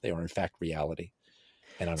equations. They are in fact reality.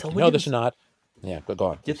 And I don't know if you know this or not. Yeah, go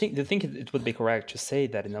on. Do you think it would be correct to say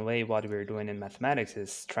that in a way what we're doing in mathematics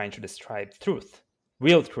is trying to describe truth,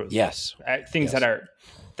 real truth? Yes. Things that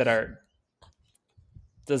are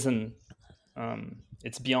doesn't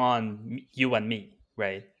it's beyond you and me,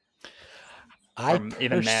 right?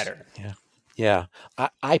 Even matter. Yeah.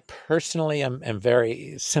 I personally am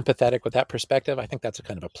very sympathetic with that perspective. I think that's a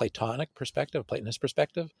kind of a Platonic perspective, Platonist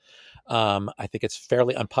perspective. I think it's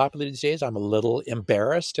fairly unpopular these days. I'm a little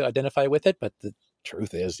embarrassed to identify with it, but the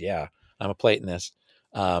truth is, yeah, I'm a Platonist.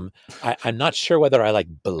 I'm not sure whether I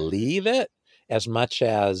believe it as much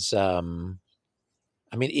as,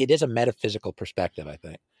 it is a metaphysical perspective, I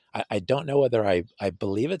think. I don't know whether I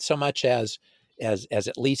believe it so much as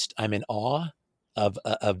at least I'm in awe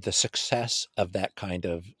of the success of that kind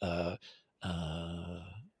of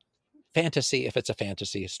fantasy, if it's a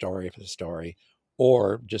fantasy, story, if it's a story,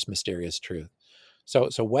 or just mysterious truth.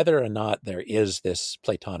 So whether or not there is this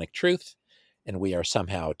Platonic truth and we are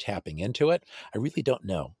somehow tapping into it, I really don't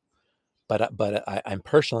know. But I'm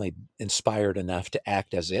personally inspired enough to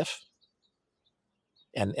act as if,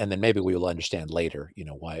 and then maybe we will understand later,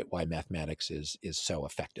 why mathematics is so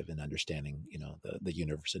effective in understanding, the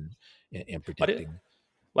universe and in predicting.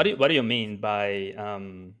 What do you mean by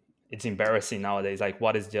it's embarrassing nowadays? Like,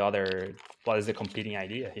 what is the competing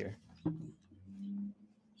idea here?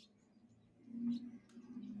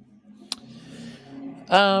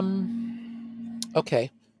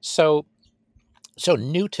 Okay, so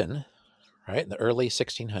Newton, right, in the early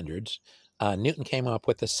 1600s, Newton came up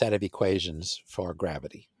with a set of equations for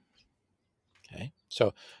gravity. Okay,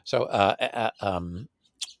 so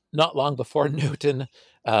not long before Newton,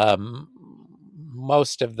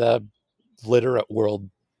 most of the literate world,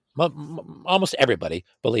 almost everybody,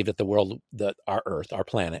 believed that the world, that our Earth, our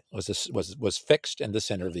planet, was fixed in the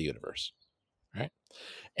center of the universe, right?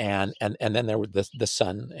 And then there were the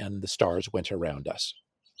sun and the stars went around us.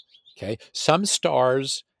 Okay, some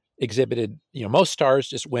stars exhibited, most stars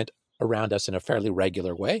just went around us in a fairly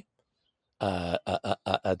regular way.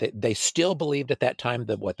 They still believed at that time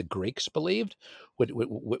that what the Greeks believed,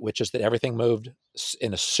 which is that everything moved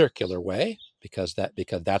in a circular way, because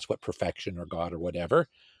that's what perfection or God or whatever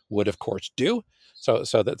would, of course, do. So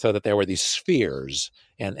that there were these spheres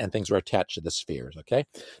and things were attached to the spheres. Okay,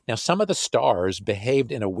 now some of the stars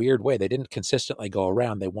behaved in a weird way. They didn't consistently go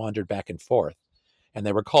around. They wandered back and forth, and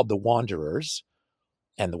they were called the wanderers.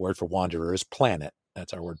 And the word for wanderer is planet.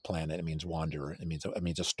 That's our word, planet. It means wanderer. It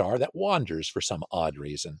means a star that wanders for some odd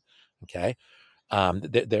reason. Okay,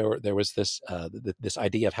 there was this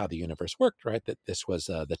idea of how the universe worked, right? That this was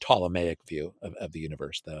the Ptolemaic view of the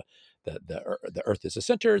universe. The Earth is the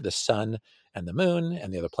center, the sun and the moon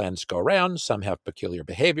and the other planets go around. Some have peculiar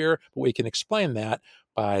behavior, but we can explain that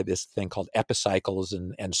by this thing called epicycles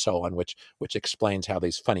and so on, which explains how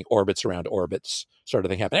these funny orbits around orbits sort of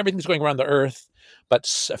thing happen. Everything's going around the Earth, but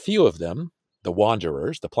a few of them, the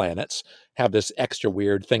wanderers, the planets, have this extra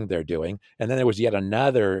weird thing they're doing. And then there was yet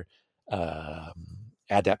another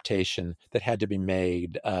adaptation that had to be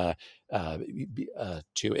made to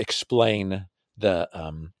explain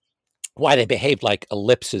the why they behaved like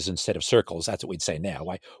ellipses instead of circles. That's what we'd say now.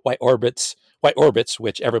 Why orbits,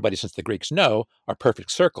 which everybody since the Greeks know are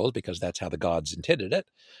perfect circles because that's how the gods intended it,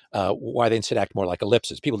 why they instead act more like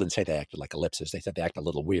ellipses. People didn't say they acted like ellipses. They said they act a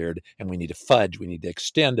little weird and we need to fudge, we need to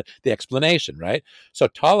extend the explanation, right? So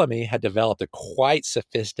Ptolemy had developed a quite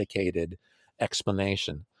sophisticated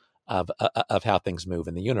explanation of how things move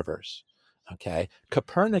in the universe. Okay,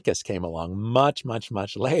 Copernicus came along much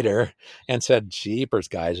later and said, "Jeepers,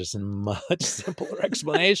 guys, there's a much simpler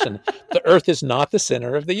explanation. The Earth is not the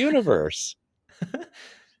center of the universe.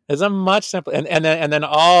 It's a much simpler, and then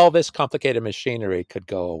all this complicated machinery could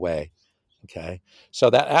go away." Okay, so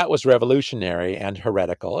that was revolutionary and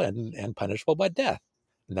heretical and punishable by death.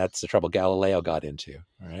 And that's the trouble Galileo got into.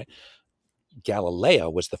 All right. Galileo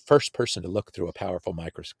was the first person to look through a powerful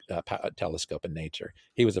telescope in nature.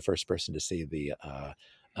 He was the first person to see the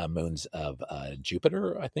moons of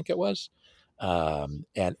Jupiter, I think it was. And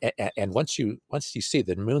once you see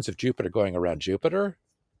the moons of Jupiter going around Jupiter,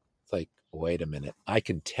 it's like, wait a minute, I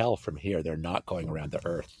can tell from here they're not going around the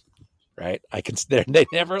Earth, right? They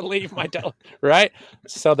never leave my right?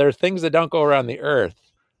 So there are things that don't go around the Earth,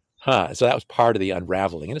 huh? So that was part of the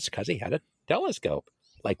unraveling, and it's because he had a telescope.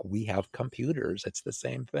 Like we have computers, it's the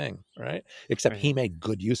same thing, right? Except he made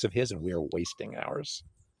good use of his, and we are wasting ours.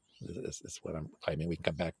 This is what I'm claiming. We can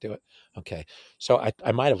come back to it. Okay, so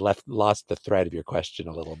I might have lost the thread of your question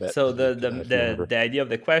a little bit. So the idea of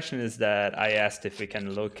the question is that I asked if we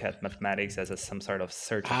can look at mathematics as some sort of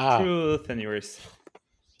search of truth, and you were.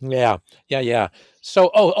 Yeah.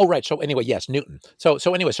 So right. So anyway, yes, Newton. So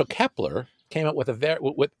Kepler came up with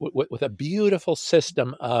a beautiful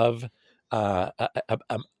system of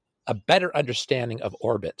a better understanding of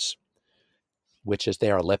orbits, which is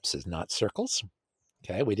they are ellipses, not circles.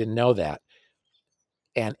 Okay, we didn't know that,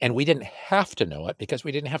 and we didn't have to know it because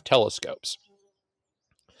we didn't have telescopes,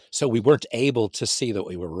 so we weren't able to see that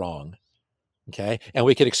we were wrong. Okay, and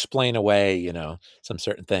we could explain away, some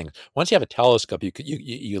certain things. Once you have a telescope,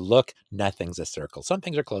 you look. Nothing's a circle. Some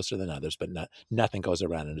things are closer than others, but nothing goes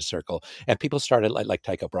around in a circle. And people started like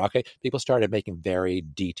Tycho Brahe. People started making very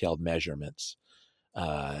detailed measurements.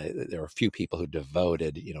 There were a few people who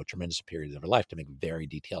devoted, tremendous periods of their life to make very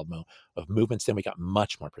detailed movements. Then we got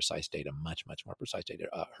much more precise data, much more precise data.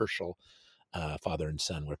 Herschel Father and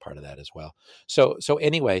son were part of that as well. So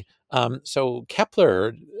anyway, so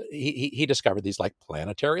Kepler, he discovered these like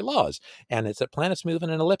planetary laws, and it's that planets move in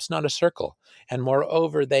an ellipse, not a circle. And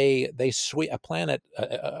moreover, they sweep a planet,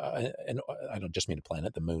 and I don't just mean a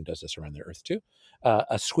planet. The moon does this around the Earth too.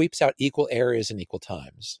 Sweeps out equal areas in equal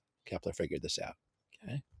times. Kepler figured this out.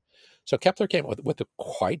 Okay, so Kepler came up with a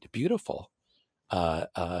quite beautiful. I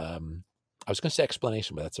was going to say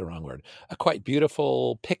explanation, but that's the wrong word. A quite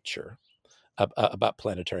beautiful picture about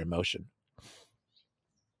planetary motion,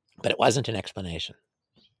 but it wasn't an explanation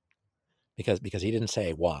because he didn't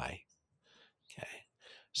say why. Okay,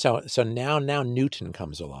 so now Newton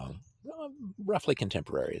comes along, roughly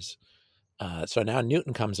contemporaries. So now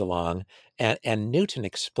Newton comes along, and Newton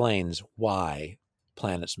explains why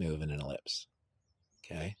planets move in an ellipse.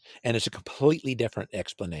 Okay, and it's a completely different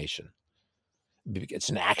explanation.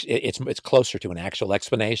 It's closer to an actual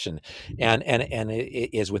explanation, and it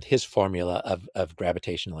is with his formula of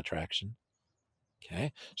gravitational attraction.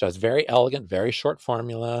 Okay, so it's very elegant, very short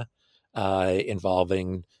formula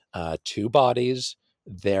involving two bodies,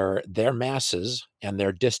 their masses and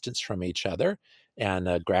their distance from each other, and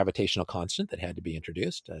a gravitational constant that had to be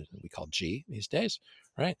introduced. We call G these days,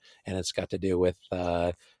 right? And it's got to do with.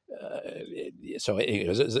 So it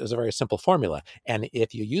was a very simple formula, and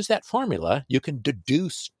if you use that formula, you can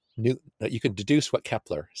deduce what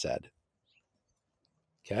Kepler said.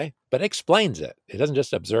 Okay, but it explains it. It doesn't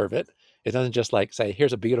just observe it. It doesn't just like say,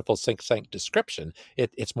 here's a beautiful succinct description.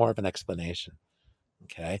 It's more of an explanation.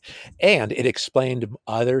 Okay, and it explained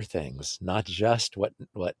other things, not just what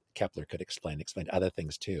Kepler could explain. Explained other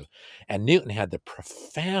things too, and Newton had the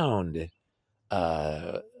profound.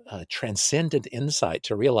 Transcendent insight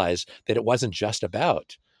to realize that it wasn't just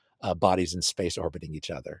about bodies in space orbiting each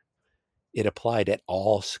other. It applied at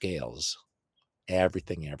all scales,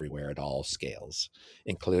 everything, everywhere, at all scales,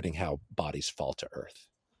 including how bodies fall to Earth.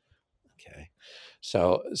 Okay,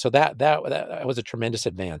 so that was a tremendous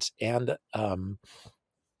advance, and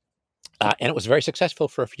it was very successful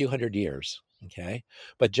for a few hundred years. Okay,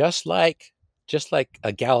 but just like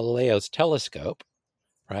Galileo's telescope,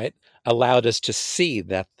 right, allowed us to see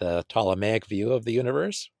that the Ptolemaic view of the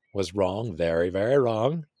universe was wrong, very, very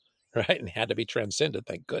wrong, right, and had to be transcended,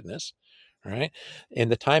 thank goodness, right? In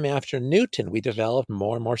the time after Newton, we developed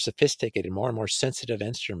more and more sophisticated, more and more sensitive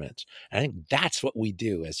instruments. I think that's what we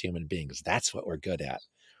do as human beings. That's what we're good at.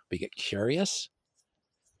 We get curious.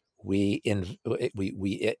 We reach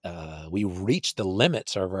the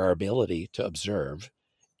limits of our ability to observe,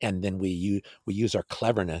 and then we use our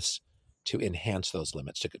cleverness to enhance those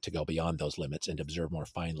limits, to go beyond those limits and observe more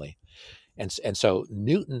finely. And so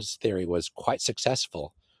Newton's theory was quite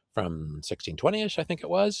successful from 1620-ish, I think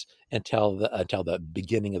it was, until the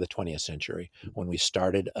beginning of the 20th century, when we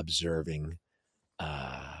started observing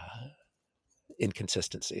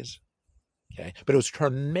inconsistencies. Okay, but it was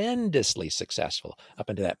tremendously successful up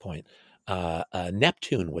until that point.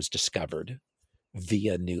 Neptune was discovered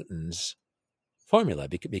via Newton's formula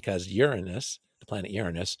because Uranus, the planet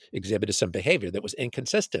Uranus, exhibited some behavior that was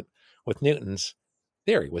inconsistent with Newton's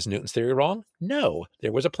theory. Was Newton's theory wrong? No,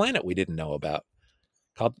 there was a planet we didn't know about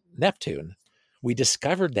called Neptune. We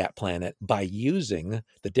discovered that planet by using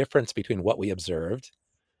the difference between what we observed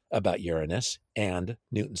about Uranus and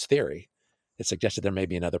Newton's theory. It suggested there may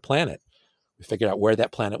be another planet. We figured out where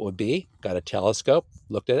that planet would be, got a telescope,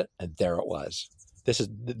 looked at it, and there it was. This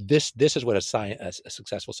is what a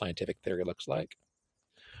successful scientific theory looks like.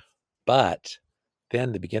 But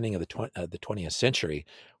then the beginning of the 20th century,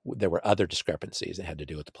 there were other discrepancies that had to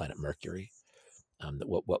do with the planet Mercury,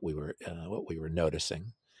 what we were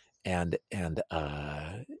noticing, and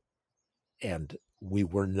we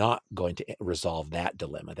were not going to resolve that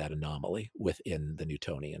dilemma, that anomaly, within the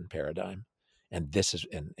Newtonian paradigm. And this is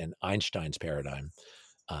and Einstein's paradigm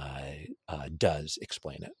does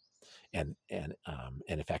explain it. And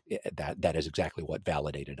in fact, that is exactly what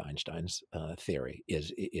validated Einstein's theory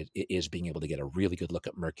is being able to get a really good look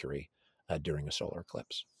at Mercury during a solar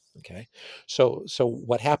eclipse. Okay, so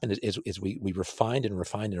what happened is we refined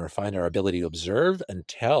our ability to observe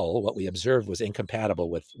until what we observed was incompatible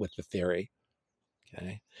with the theory.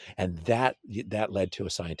 Okay, and that led to a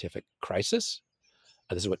scientific crisis.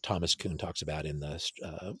 This is what Thomas Kuhn talks about in the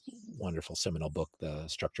wonderful seminal book, The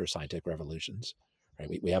Structure of Scientific Revolutions.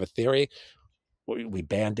 Right? We have a theory. We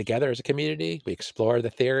band together as a community. We explore the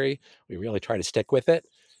theory. We really try to stick with it.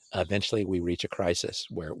 Eventually, we reach a crisis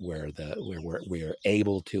where we are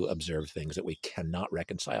able to observe things that we cannot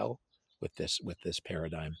reconcile with this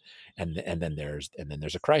paradigm, and then there's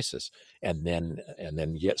a crisis, and then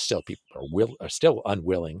yet still people are still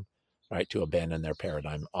unwilling, right, to abandon their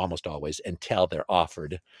paradigm almost always until they're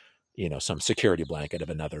offered some security blanket of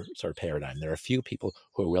another sort of paradigm. There are a few people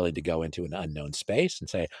who are willing to go into an unknown space and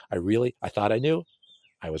say, I thought I knew,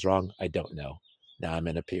 I was wrong, I don't know. Now I'm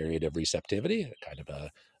in a period of receptivity, a kind of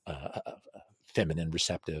a feminine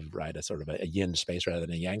receptive, right? A sort of a yin space rather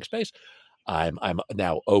than a yang space. I'm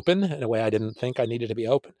now open in a way I didn't think I needed to be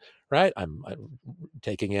open, right? I'm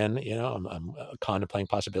taking in, I'm contemplating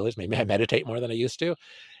possibilities. Maybe I meditate more than I used to.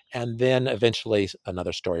 And then eventually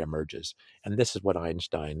another story emerges. And this is what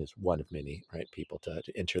Einstein is one of many, right, people to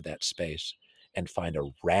enter that space and find a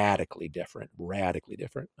radically different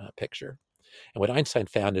picture. And what Einstein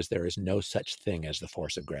found is there is no such thing as the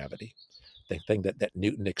force of gravity. The thing that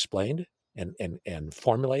Newton explained and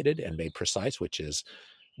formulated and made precise, which is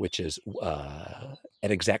an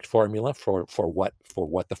exact formula for what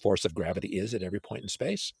the force of gravity is at every point in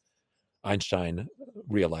space. Einstein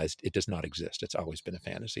realized it does not exist. It's always been a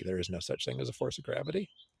fantasy. There is no such thing as a force of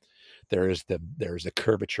gravity. There is the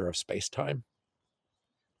curvature of space-time.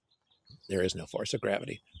 There is no force of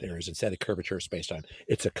gravity. There is instead a curvature of space-time.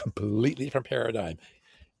 It's a completely different paradigm.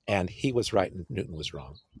 And he was right and Newton was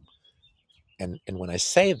wrong. And when I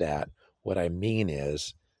say that, what I mean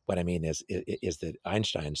is that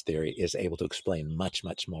Einstein's theory is able to explain much,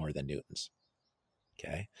 much more than Newton's.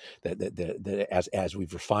 Okay, as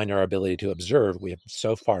we've refined our ability to observe, we have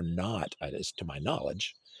so far not, as to my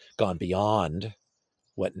knowledge, gone beyond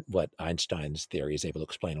what Einstein's theory is able to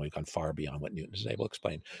explain. We've gone far beyond what Newton is able to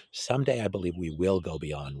explain. Someday, I believe we will go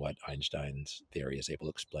beyond what Einstein's theory is able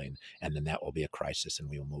to explain, and then that will be a crisis, and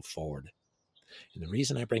we will move forward. And the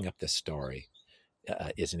reason I bring up this story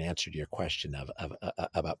is an answer to your question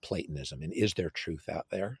about Platonism, and is there truth out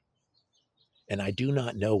there? And I do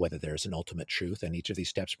not know whether there is an ultimate truth, and each of these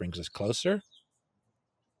steps brings us closer.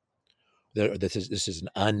 This is an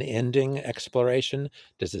unending exploration.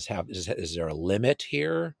 Is there a limit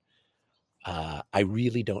here? I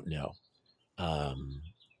really don't know. I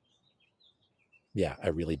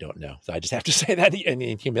really don't know. So I just have to say that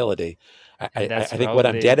in humility. I think what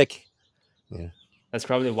I'm dedicating. Yeah. That's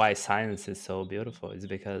probably why science is so beautiful. Is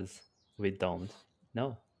because we don't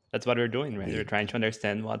know. That's what we're doing, right? We're trying to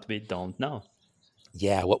understand what we don't know.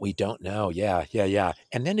 Yeah, what we don't know. Yeah.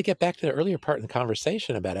 And then to get back to the earlier part in the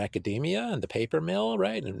conversation about academia and the paper mill,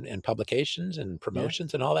 right? And publications and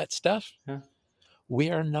promotions and all that stuff. Yeah. We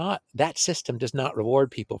are not, that system does not reward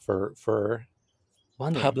people for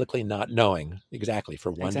wondering. Publicly not knowing. Exactly.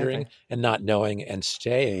 For wondering and not knowing and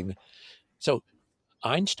staying. So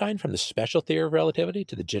Einstein, from the special theory of relativity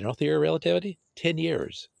to the general theory of relativity, 10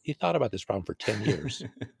 years. He thought about this problem for 10 years.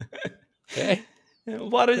 Okay.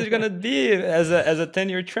 What is it going to be as a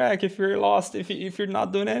 10-year track if you're lost, if you're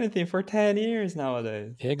not doing anything for 10 years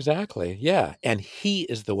nowadays? Exactly. Yeah. And he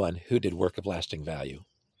is the one who did work of lasting value,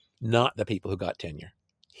 not the people who got tenure.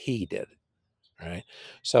 He did. Right.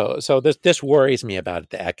 So this worries me about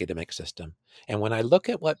the academic system. And when I look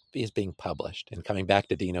at what is being published, and coming back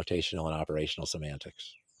to denotational and operational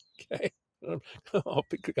semantics, okay, I'll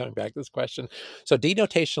be coming back to this question. So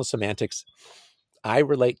denotational semantics, I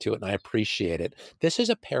relate to it and I appreciate it. This is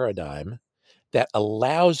a paradigm that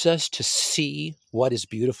allows us to see what is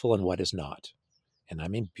beautiful and what is not. And I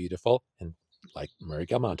mean beautiful, and like Murray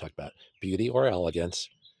Gell-Mann talked about, beauty or elegance.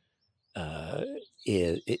 So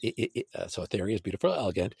a theory is beautiful or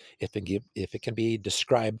elegant if it can be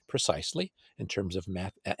described precisely in terms of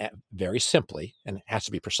math, very simply, and it has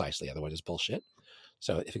to be precisely, otherwise it's bullshit.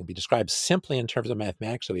 So if it can be described simply in terms of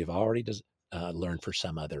mathematics, so we've already learned for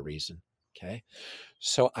some other reason. Okay,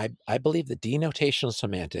 so I believe that denotational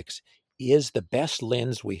semantics is the best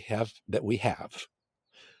lens we have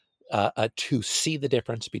to see the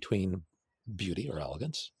difference between beauty or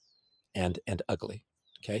elegance and ugly.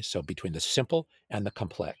 Okay, so between the simple and the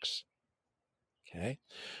complex. Okay,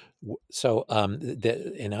 so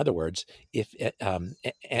in other words,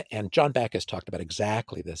 and John Backus talked about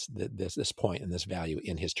exactly this point and this value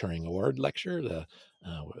in his Turing Award lecture, the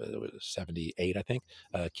 78, I think.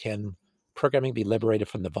 Can programming be liberated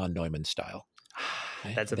from the von Neumann style?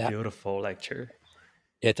 Okay? That's a beautiful lecture.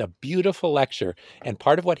 It's a beautiful lecture, and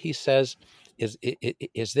part of what he says is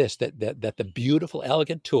this: that the beautiful,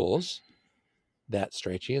 elegant tools that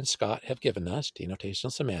Strachey and Scott have given us,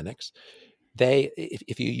 denotational semantics,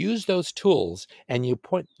 if you use those tools and you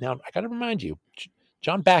point, now I got to remind you,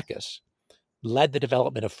 John Backus led the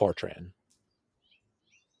development of Fortran.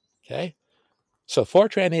 Okay, so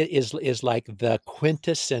Fortran is like the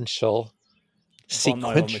quintessential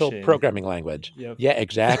sequential programming language. Yep. Yeah,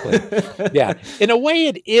 exactly. Yeah, in a way,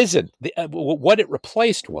 it isn't. What it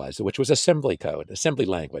replaced which was assembly code, assembly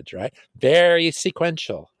language, right? Very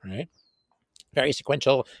sequential, right? very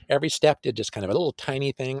sequential. Every step did just kind of a little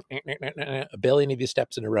tiny thing, a billion of these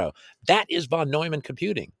steps in a row. That is von Neumann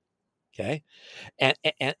computing. Okay. And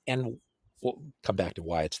we'll come back to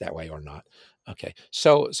why it's that way or not. Okay.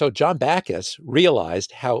 So John Backus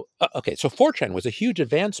realized how, so Fortran was a huge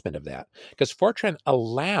advancement of that because Fortran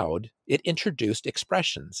it introduced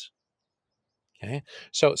expressions. Okay.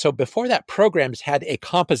 So before that, programs had a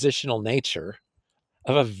compositional nature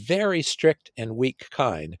of a very strict and weak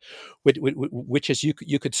kind, which is you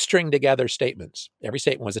could string together statements. Every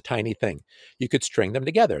statement was a tiny thing. You could string them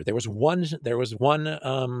together. There was one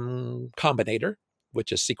combinator,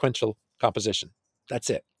 which is sequential composition. That's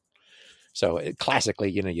it. So classically,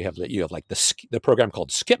 you have like the program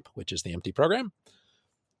called skip, which is the empty program.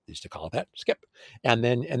 They used to call it that, skip. And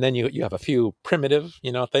then you have a few primitive,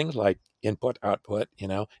 things like input, output,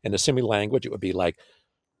 in assembly language, it would be like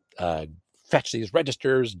fetch these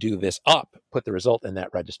registers, do this up, put the result in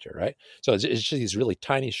that register, right? So it's just these really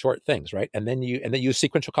tiny, short things, right? And then you use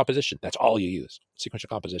sequential composition. That's all you use, sequential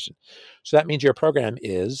composition. So that means your program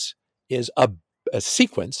is a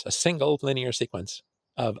sequence, a single linear sequence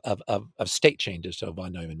of state changes to a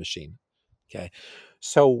von Neumann machine. Okay.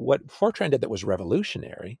 So what Fortran did that was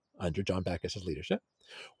revolutionary under John Backus's leadership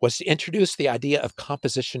was to introduce the idea of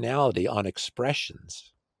compositionality on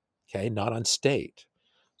expressions, okay, not on state.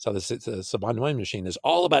 So the von Neumann machine is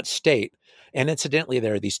all about state. And incidentally,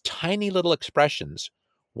 there are these tiny little expressions,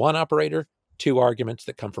 one operator, two arguments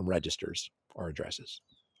that come from registers or addresses.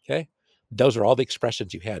 Okay. Those are all the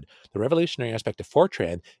expressions you had. The revolutionary aspect of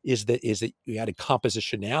Fortran is that you added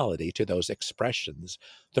compositionality to those expressions,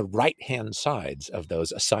 the right-hand sides of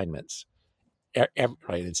those assignments.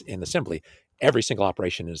 Right, in assembly, every single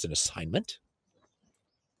operation is an assignment.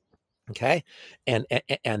 Okay. And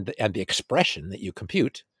the expression that you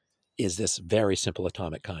compute is this very simple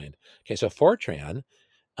atomic kind. Okay, so Fortran,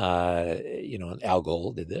 and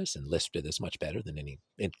Algol did this, and Lisp did this much better than any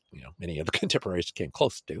of the contemporaries came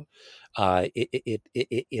close to. The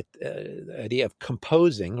idea of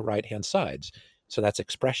composing right-hand sides. So that's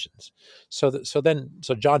expressions. So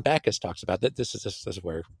John Backus talks about that. This is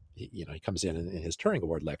where he comes in his Turing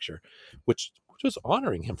Award lecture, which was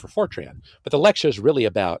honoring him for Fortran. But the lecture is really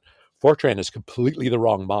about Fortran is completely the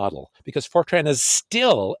wrong model because Fortran is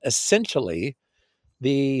still essentially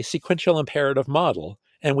the sequential imperative model,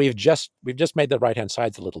 and we've just made the right-hand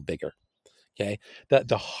sides a little bigger. Okay,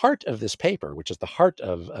 the heart of this paper, which is the heart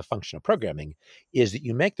of functional programming, is that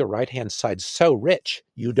you make the right-hand side so rich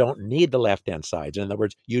you don't need the left-hand sides. In other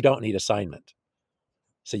words, you don't need assignment.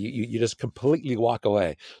 So you just completely walk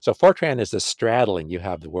away. So Fortran is this straddling. You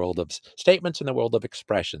have the world of statements and the world of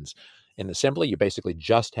expressions. In assembly, you basically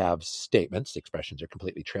just have statements. Expressions are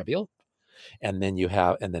completely trivial. And then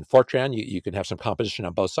Fortran, you can have some composition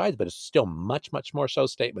on both sides, but it's still much, much more so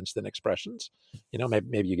statements than expressions.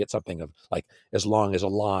 Maybe you get something of like as long as a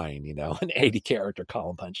line, an 80 character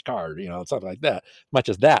column punch card, something like that, much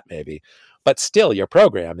as that maybe. But still, your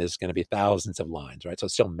program is going to be thousands of lines, right? So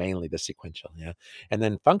it's still mainly the sequential, yeah. And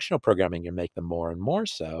then functional programming, you make them more and more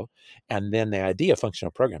so. And then the idea of functional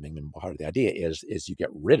programming, and part of the idea is you get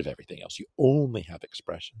rid of everything else. You only have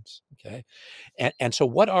expressions, okay? And so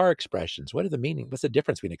what are expressions? What are the meaning? What's the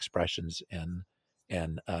difference between expressions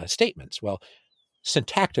and statements? Well,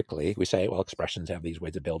 syntactically, we say, well, expressions have these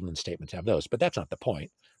ways of building and statements have those, but that's not the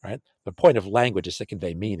point, right? The point of language is to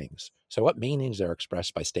convey meanings. So what meanings are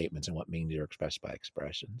expressed by statements and what meanings are expressed by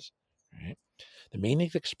expressions, right? The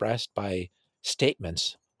meanings expressed by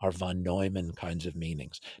statements are von Neumann kinds of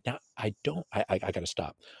meanings. Now, I got to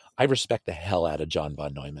stop. I respect the hell out of John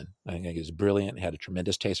von Neumann. I think he was brilliant, had a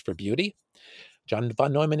tremendous taste for beauty. John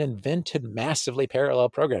von Neumann invented massively parallel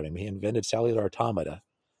programming. He invented cellular automata,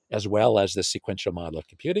 as well as the sequential model of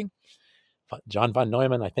computing. John von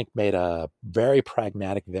Neumann, I think, made a very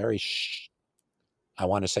pragmatic, I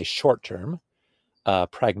want to say short-term,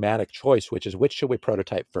 pragmatic choice, which is which should we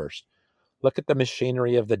prototype first? Look at the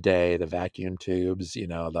machinery of the day, the vacuum tubes,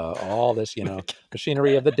 all this,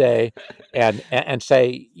 machinery of the day, and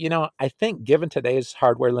say, I think given today's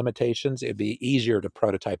hardware limitations, it'd be easier to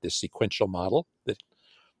prototype this sequential model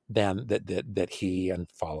that he and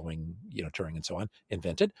following, Turing and so on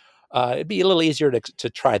invented. It'd be a little easier to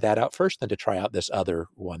try that out first than to try out this other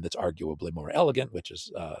one that's arguably more elegant, which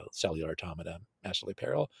is cellular automata, massively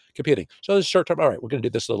parallel computing. So this is short term. All right, we're going to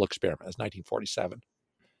do this little experiment. It's 1947.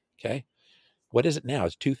 Okay. What is it now?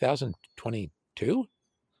 It's 2022.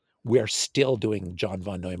 We are still doing John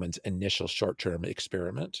von Neumann's initial short-term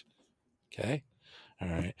experiment. Okay. All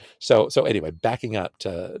right. So anyway, backing up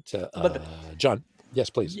to John. Yes,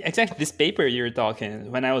 please. Exactly. This paper you're talking,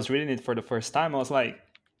 when I was reading it for the first time, I was like,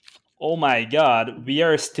 oh my God, we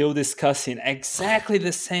are still discussing exactly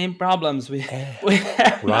the same problems we have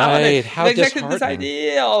Right. nowadays. How Exactly this disheartening.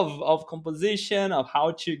 idea of composition, of how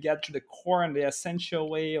to get to the core and the essential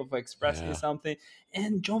way of expressing Yeah. something.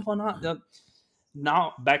 And John von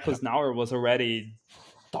now Backus Nauer was already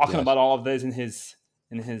talking Yes. about all of this in his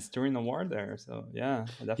during the war there. So yeah, I Yeah,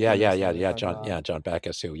 definitely yeah, understand yeah, what you're yeah. talking about. John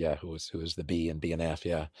Backus, who was the B and BNF.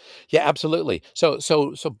 Yeah, yeah, absolutely. So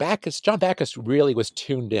John Backus really was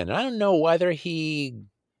tuned in. I don't know whether he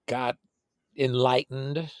got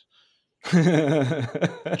enlightened,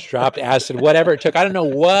 dropped acid, whatever it took. I don't know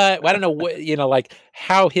what, like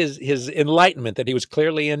how his enlightenment that he was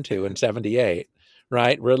clearly into in '78,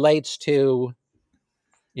 right, relates to,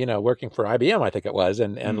 working for IBM, I think it was,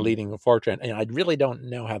 and leading Fortran. And I really don't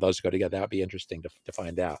know how those go together. That would be interesting to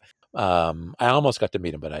find out. I almost got to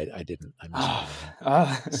meet him, but I didn't. I missed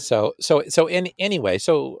him. Anyway,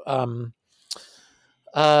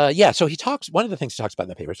 yeah. So he talks. One of the things he talks about in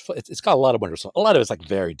the paper, it's got a lot of wonderful. A lot of it's like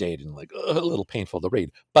very dated and like a little painful to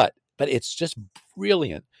read, but it's just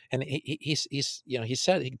brilliant. And he's he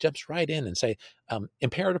said, he jumps right in and say,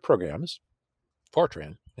 imperative programs,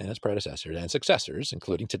 Fortran and its predecessors and successors,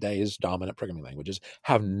 including today's dominant programming languages,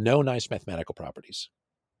 have no nice mathematical properties.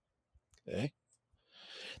 Okay,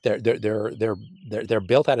 they're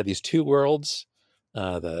built out of these two worlds,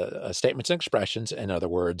 the statements and expressions. In other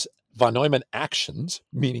words, von Neumann actions,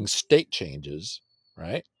 meaning state changes,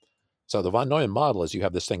 right? So the von Neumann model is you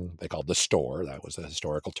have this thing they call the store. That was a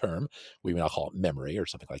historical term. We now call it memory or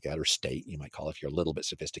something like that, or state. You might call it if you're a little bit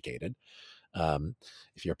sophisticated.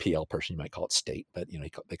 If you're a PL person, you might call it state, but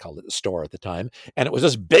they called it the store at the time. And it was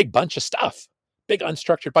this big bunch of stuff, big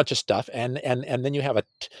unstructured bunch of stuff. And then you have a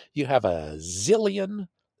zillion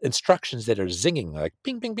instructions that are zinging, like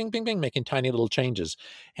ping, ping, ping, ping, ping, making tiny little changes.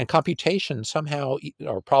 And computation somehow,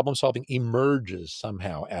 or problem solving, emerges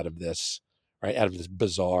somehow out of this, right? Out of this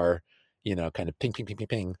bizarre, kind of ping, ping, ping, ping,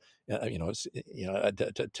 ping,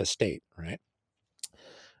 to state, right?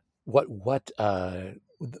 What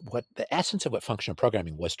the essence of what functional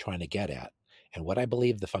programming was trying to get at, and what I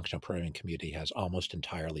believe the functional programming community has almost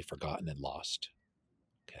entirely forgotten and lost.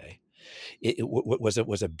 Okay, it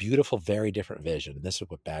was a beautiful, very different vision. And this is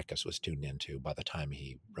what Backus was tuned into by the time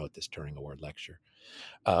he wrote this Turing Award lecture,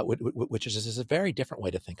 which is a very different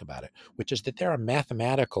way to think about it. Which is that there are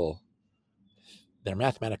mathematical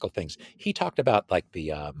things. He talked about like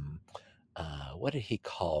the what did he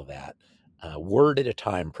call that? Word at a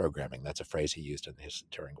time programming. That's a phrase he used in his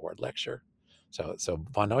Turing Award lecture. So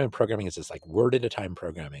von Neumann programming is this like word at a time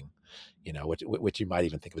programming, which you might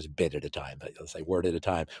even think was bit at a time, but let's say word at a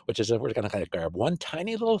time, which is we're going to kind of grab one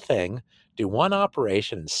tiny little thing, do one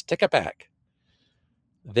operation, and stick it back.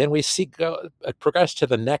 Then we progress to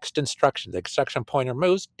the next instruction. The instruction pointer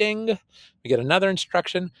moves, ding. We get another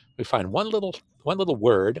instruction. We find one little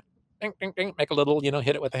word. Ding, ding, ding, make a little,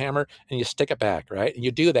 hit it with a hammer, and you stick it back, right? And you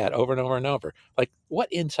do that over and over and over. Like, what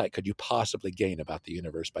insight could you possibly gain about the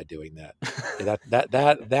universe by doing that?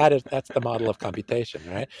 That's the model of computation,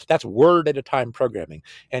 right? That's word at a time programming.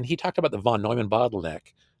 And he talked about the von Neumann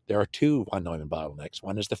bottleneck. There are two von Neumann bottlenecks.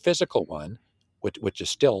 One is the physical one, which is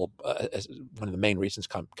still one of the main reasons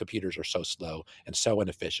computers are so slow and so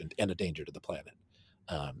inefficient and a danger to the planet.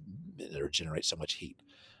 They generate so much heat.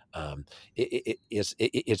 It is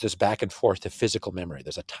this back and forth to physical memory.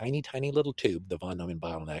 There's a tiny, tiny little tube, the von Neumann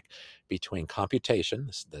bottleneck, between computation,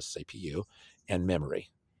 the CPU, and memory.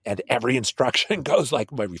 And every instruction goes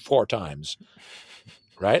like maybe 4 times,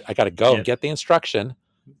 right? I got to go and get the instruction,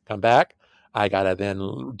 come back. I got to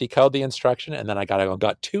then decode the instruction, and then I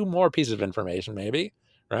got 2 more pieces of information maybe,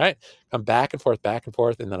 right? Come back and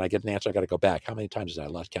forth, and then I get an answer. I got to go back. How many times did I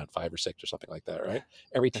lost count? 5 or 6 or something like that, right?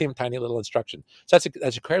 Every tiny little instruction. So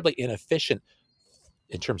that's incredibly inefficient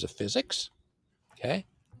in terms of physics, okay?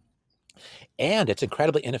 And it's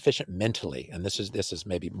incredibly inefficient mentally. And this is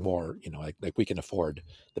maybe more, like we can afford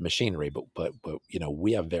the machinery, but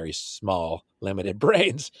we have very small, limited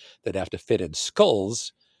brains that have to fit in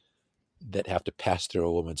skulls that have to pass through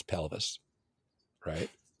a woman's pelvis, right?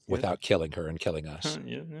 Without killing her and killing us,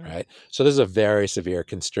 right? So this is a very severe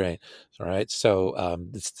constraint, all right? So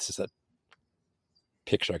this is a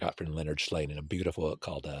picture I got from Leonard Shlain in a beautiful book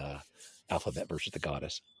called Alphabet versus the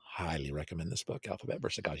Goddess. Highly recommend this book, Alphabet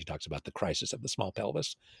versus the Goddess. He talks about the crisis of the small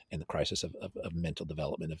pelvis and the crisis of mental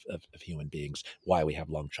development of human beings, why we have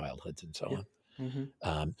long childhoods and so on.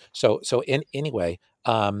 Mm-hmm. So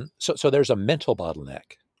there's a mental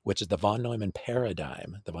bottleneck, which is the von Neumann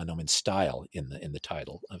paradigm, the von Neumann style in the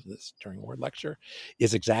title of this Turing Award lecture,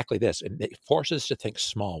 is exactly this. And it forces us to think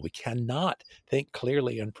small. We cannot think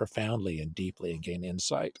clearly and profoundly and deeply and gain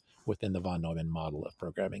insight within the von Neumann model of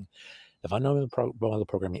programming. The von Neumann model of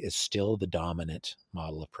programming is still the dominant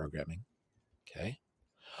model of programming. Okay,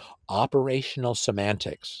 operational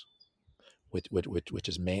semantics, which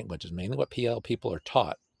is mainly what PL people are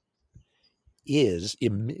taught,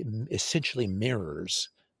 essentially mirrors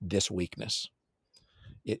this weakness.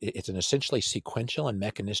 It's an essentially sequential and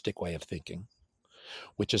mechanistic way of thinking,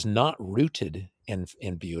 which is not rooted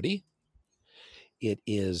in beauty.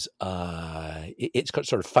 It's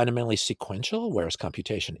sort of fundamentally sequential, whereas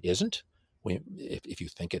computation isn't. If you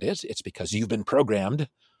think it is, it's because you've been programmed,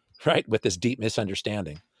 right, with this deep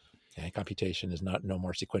misunderstanding. Okay, computation is no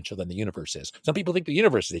more sequential than the universe is. Some people think the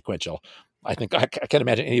universe is sequential. I can't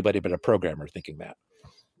imagine anybody but a programmer thinking that.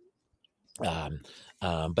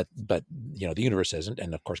 But the universe isn't,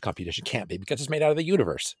 and of course computation can't be because it's made out of the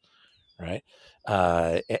universe, right?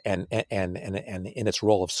 And in its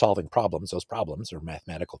role of solving problems, those problems are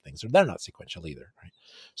mathematical things, they're not sequential either, right?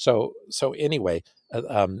 So anyway,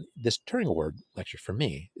 this Turing Award lecture for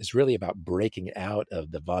me is really about breaking out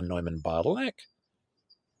of the von Neumann bottleneck,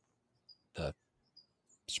 the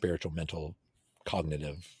spiritual, mental,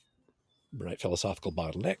 cognitive, right, philosophical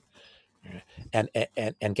bottleneck,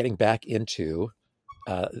 and getting back into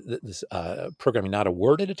this programming not a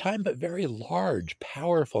word at a time, but very large,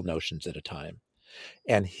 powerful notions at a time.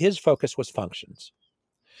 And his focus was functions.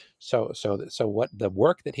 So what the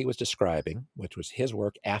work that he was describing, which was his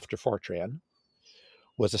work after Fortran,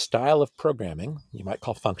 was a style of programming you might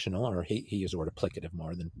call functional, or he used the word applicative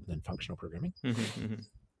more than functional programming.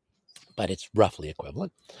 But it's roughly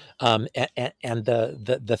equivalent. And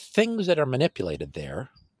the things that are manipulated there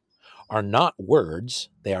are not words,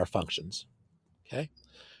 they are functions. Okay,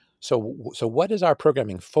 so what is our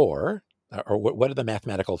programming for, or what are the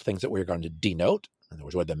mathematical things that we're going to denote? In other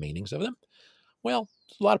words, what are the meanings of them? Well,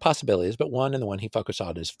 a lot of possibilities, but one, and the one he focused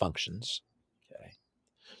on, is functions. Okay,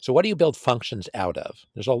 so what do you build functions out of?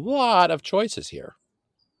 There's a lot of choices here.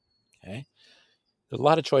 Okay, there's a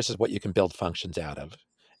lot of choices what you can build functions out of,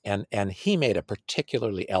 and he made a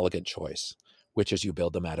particularly elegant choice, which is you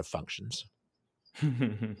build them out of functions.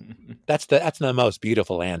 That's the most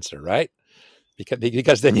beautiful answer, right?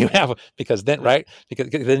 Because then you have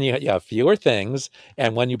fewer things,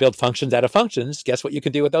 and when you build functions out of functions, guess what you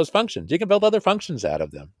can do with those functions? You can build other functions out of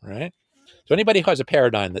them, right? So anybody who has a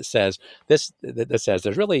paradigm that says that says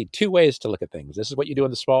there's really two ways to look at things. This is what you do in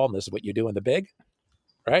the small, and this is what you do in the big,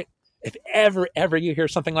 right? If ever you hear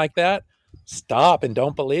something like that, stop and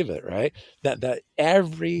don't believe it, right? That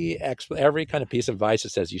every kind of piece of advice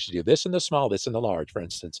that says you should do this in the small, this in the large. For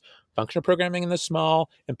instance, functional programming in the small,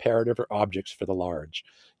 imperative or objects for the large.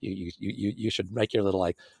 You should make your little,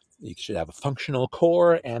 you should have a functional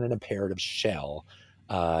core and an imperative shell.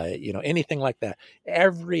 Anything like that.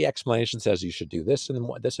 Every explanation says you should do this and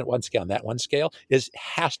this at one scale and that one scale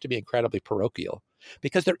has to be incredibly parochial,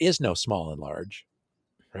 because there is no small and large,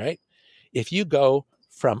 right? If you go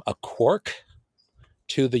from a quark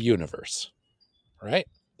to the universe, right?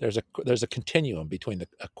 There's a continuum between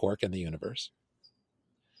a quark and the universe.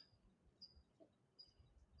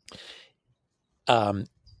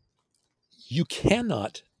 You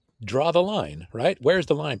cannot draw the line, right? Where's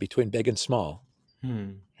the line between big and small?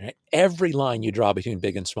 Right? Every line you draw between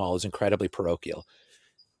big and small is incredibly parochial.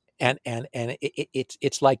 And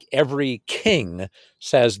it's like every king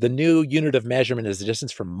says the new unit of measurement is the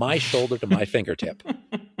distance from my shoulder to my fingertip,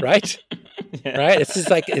 right? Yeah. Right?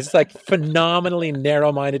 It's like phenomenally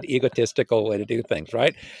narrow-minded, egotistical way to do things,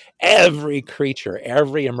 right? Every creature,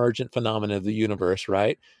 every emergent phenomenon of the universe,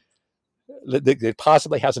 right, that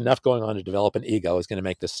possibly has enough going on to develop an ego is going to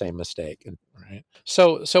make the same mistake, right?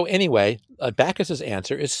 So anyway, Bacchus's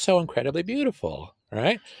answer is so incredibly beautiful,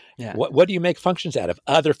 right? Yeah. What do you make functions out of?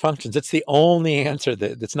 Other functions. It's the only answer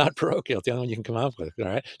that's not parochial. It's the only one you can come up with, all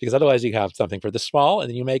right? Because otherwise you have something for the small, and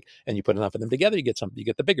then you put enough of them together, you get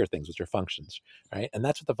the bigger things, which are functions, right? And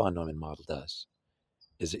that's what the von Neumann model does.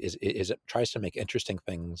 Is it tries to make interesting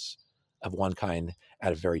things of one kind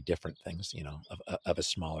out of very different things, of a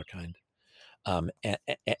smaller kind. And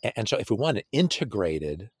so if we want an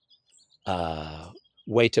integrated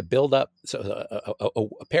way to build up, a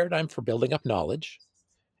paradigm for building up knowledge,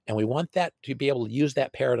 and we want that to be able to use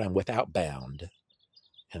that paradigm without bound.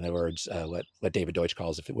 In other words, what David Deutsch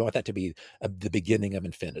calls, if we want that to be the beginning of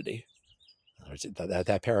infinity. In other words,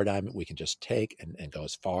 that paradigm we can just take and go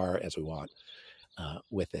as far as we want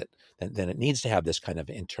with it. Then it needs to have this kind of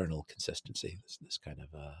internal consistency, this kind of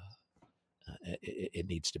it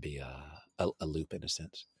needs to be a loop in a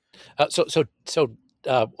sense.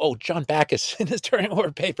 John Bacchus in his Turing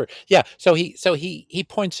Award paper. Yeah. So he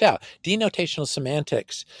points out denotational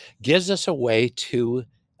semantics gives us a way to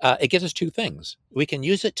it gives us two things. We can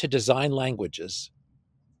use it to design languages.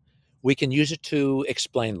 We can use it to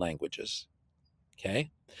explain languages.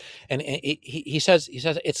 Okay. And he says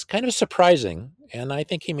it's kind of surprising, and I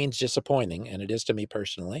think he means disappointing, and it is to me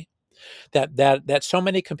personally, that so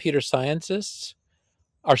many computer scientists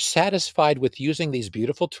are satisfied with using these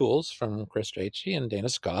beautiful tools from Chris Strachey and Dana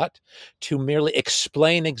Scott to merely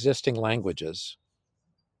explain existing languages,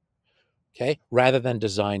 okay, rather than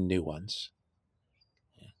design new ones.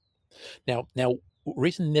 Now,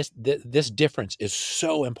 reason this difference is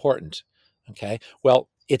so important, okay? Well,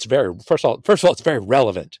 it's very first of all, it's very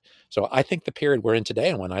relevant. So I think the period we're in today,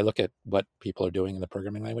 and when I look at what people are doing in the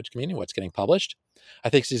programming language community, what's getting published, I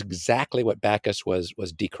think this is exactly what Backus was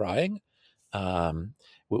decrying, um,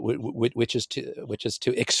 which is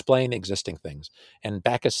to explain existing things. And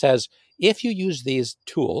Backus says if you use these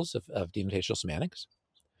tools of denotational semantics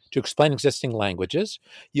to explain existing languages,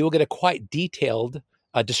 you will get a quite detailed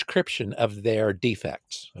description of their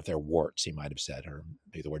defects, of their warts, he might have said, or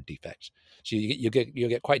maybe the word defects. So you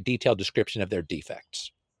get quite detailed description of their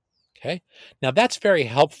defects. Okay, now that's very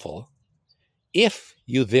helpful if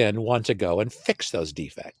you then want to go and fix those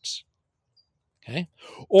defects. Okay,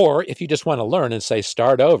 or if you just want to learn and say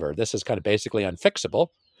start over, this is kind of basically unfixable.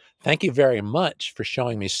 Thank you very much for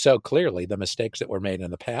showing me so clearly the mistakes that were made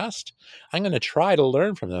in the past. I'm going to try to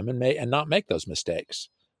learn from them and not make those mistakes.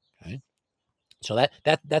 Okay. So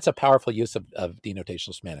that's a powerful use of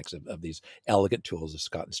denotational semantics, of these elegant tools of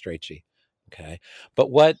Scott and Strachey. Okay. But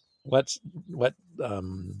what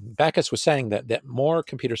Backus was saying that more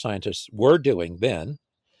computer scientists were doing then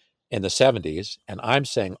in the 70s, and I'm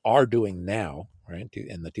saying are doing now, right,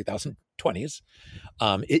 in the 2020s,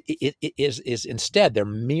 it is instead they're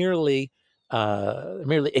merely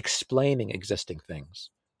explaining existing things.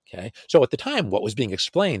 Okay, so at the time, what was being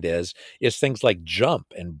explained is things like jump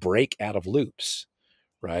and break out of loops,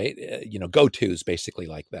 right? Go tos basically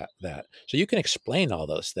like that. So you can explain all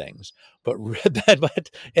those things, but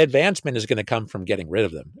advancement is going to come from getting rid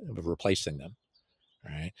of them, replacing them.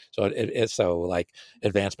 Right. So it's so like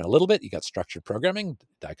advancement a little bit. You got structured programming.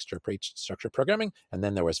 Dijkstra preached structured programming, and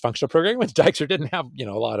then there was functional programming, which Dijkstra didn't have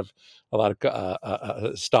a lot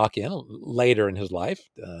of stock in later in his life.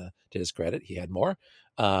 To his credit, he had more.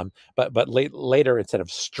 But later, instead of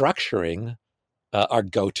structuring our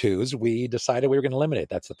go-tos, we decided we were going to eliminate.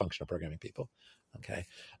 That's the functional programming people. Okay.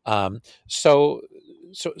 So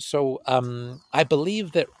I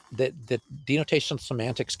believe that denotational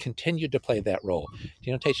semantics continued to play that role.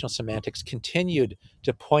 Denotational semantics continued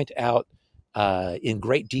to point out in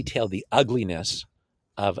great detail the ugliness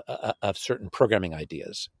of certain programming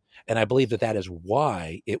ideas. And I believe that is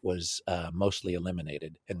why it was mostly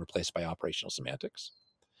eliminated and replaced by operational semantics.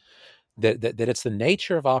 That it's the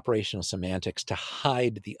nature of operational semantics to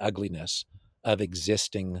hide the ugliness of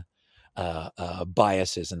existing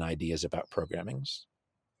biases and ideas about programming.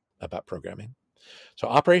 So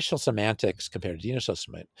operational semantics compared to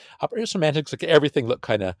denotational operational semantics, like everything looked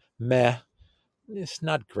kind of meh. It's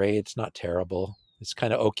not great. It's not terrible. It's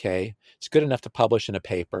kind of okay. It's good enough to publish in a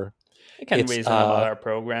paper. You can reason about our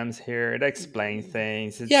programs here. It explains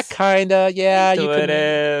things. It's kind of. Yeah.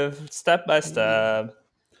 Intuitive, step by step.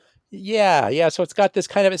 Yeah. So it's got this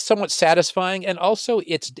kind of, it's somewhat satisfying. And also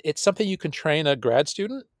it's something you can train a grad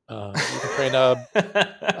student. You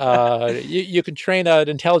can train an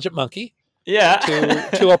intelligent monkey. Yeah.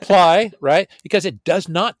 to apply, right? Because it does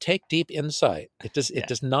not take deep insight. It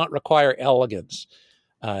does not require elegance.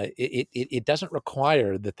 It doesn't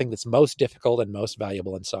require the thing that's most difficult and most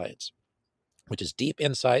valuable in science, which is deep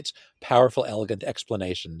insights, powerful, elegant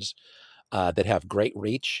explanations that have great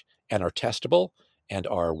reach and are testable and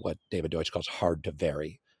are what David Deutsch calls hard to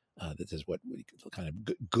vary. This is what we kind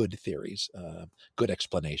of good theories, good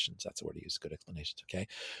explanations. That's the word he uses, good explanations. Okay,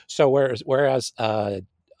 so whereas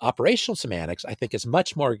operational semantics, I think, is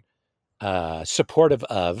much more supportive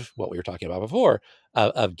of what we were talking about before,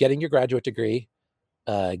 of getting your graduate degree,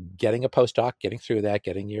 getting a postdoc, getting through that,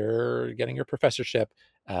 getting your professorship,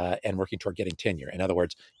 and working toward getting tenure. In other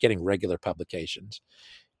words, getting regular publications,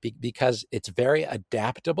 because it's very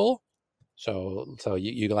adaptable. So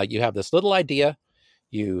you have this little idea.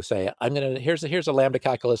 You say, here's a lambda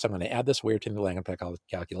calculus. I'm going to add this weird thing to the lambda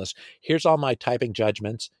calculus. Here's all my typing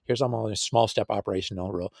judgments. Here's all my small step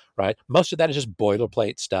operational rule, right? Most of that is just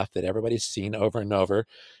boilerplate stuff that everybody's seen over and over,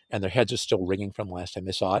 and their heads are still ringing from last time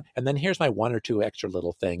they saw it. And then here's my one or two extra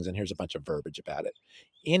little things, and here's a bunch of verbiage about it.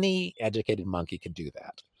 Any educated monkey can do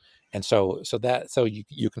that. And so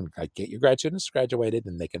you can get your grad students graduated,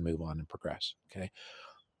 and they can move on and progress, okay?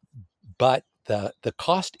 But the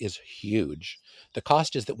cost is huge. The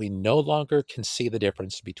cost is that we no longer can see the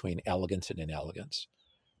difference between elegance and inelegance,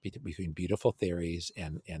 between beautiful theories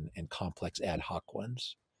and complex ad hoc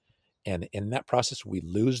ones. And in that process, we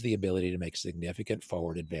lose the ability to make significant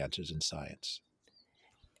forward advances in science.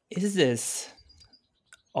 Is this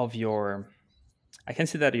of your, I can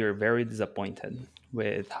see that you're very disappointed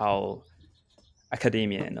with how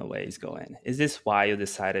academia in a way is going. Is this why you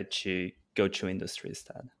decided to go to industry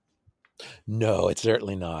instead? No, it's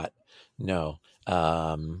certainly not. No.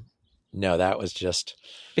 No, that was just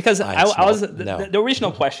because I was no. the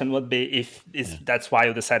original question would be if that's why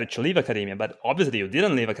you decided to leave academia, but obviously you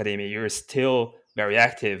didn't leave academia. You're still very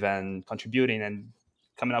active and contributing and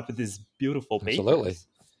coming up with these beautiful papers. Absolutely.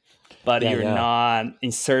 But you're not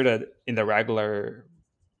inserted in the regular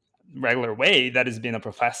way that is being a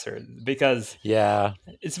professor, because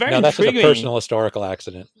it's very intriguing. That's a personal historical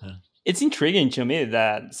accident. It's intriguing to me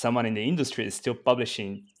that someone in the industry is still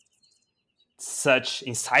publishing such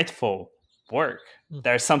insightful work.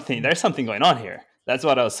 There's something going on here. That's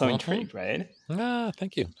what I was so intrigued, right?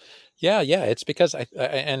 Thank you. Yeah. It's because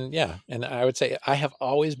and I would say I've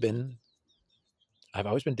always been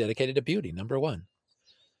dedicated to beauty. Number one.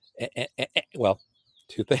 Well,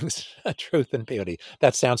 two things: truth and beauty.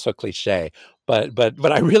 That sounds so cliche, but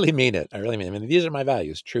I really mean it. I mean, these are my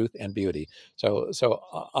values: truth and beauty. So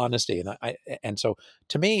honesty, and so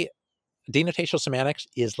to me, denotational semantics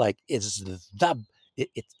is it's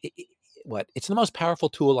the most powerful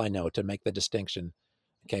tool I know to make the distinction,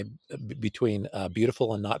 okay, between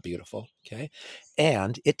beautiful and not beautiful, okay,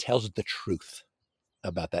 and it tells the truth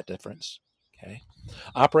about that difference, okay.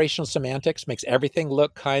 Operational semantics makes everything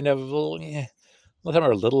look kind of, some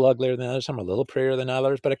are a little uglier than others, some are a little prettier than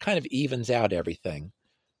others, but it kind of evens out everything,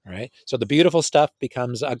 right? So the beautiful stuff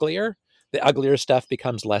becomes uglier, the uglier stuff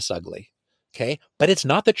becomes less ugly, okay, but it's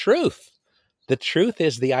not the truth. The truth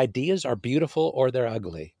is the ideas are beautiful or they're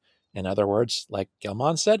ugly. In other words, like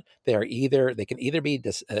Gelman said, they can either be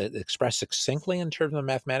expressed succinctly in terms of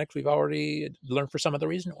mathematics we've already learned for some other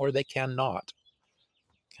reason, or they cannot.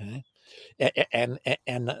 Okay, and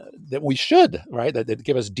that we should, right, that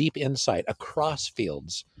give us deep insight across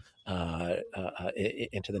fields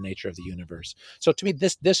into the nature of the universe. So to me,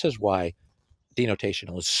 this is why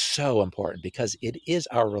denotational is so important, because it is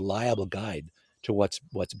our reliable guide to what's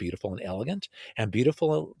beautiful and elegant. And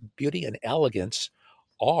beauty and elegance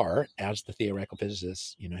are, as the theoretical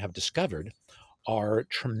physicists have discovered, are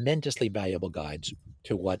tremendously valuable guides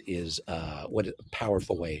to what is a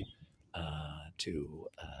powerful way to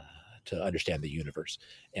understand the universe,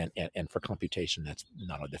 and for computation, that's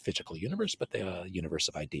not only the physical universe but the universe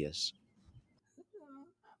of ideas.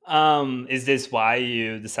 Is this why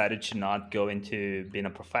you decided to not go into being a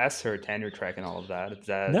professor, tenure track, and all of that? Is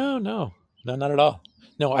that No, not at all.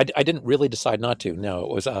 No, I didn't really decide not to. No, it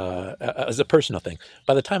was a personal thing.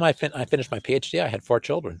 By the time I finished my PhD, I had 4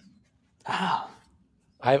 children. Oh.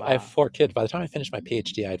 I have 4 kids. By the time I finished my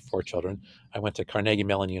PhD, I had 4 children. I went to Carnegie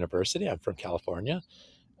Mellon University. I'm from California.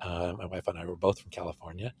 My wife and I were both from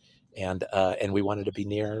California, and we wanted to be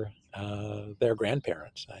near their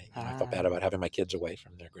grandparents. I felt bad about having my kids away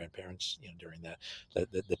from their grandparents, during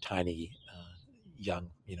the tiny young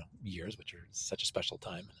years, which are such a special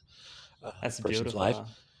time in that's a person's beautiful life.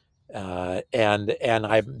 And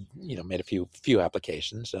I made a few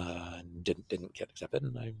applications and didn't get accepted,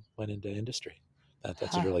 and I went into industry.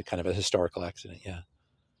 That's a really kind of a historical accident. Yeah.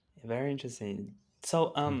 Very interesting.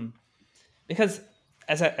 So because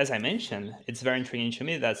as I mentioned, it's very intriguing to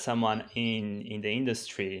me that someone in the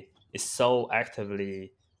industry is so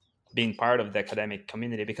actively being part of the academic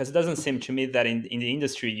community, because it doesn't seem to me that in the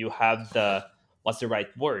industry you have what's the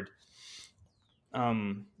right word?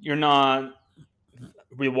 You're not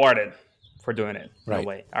rewarded for doing it, right. in a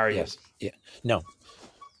way, are you? Yes. Yeah. No.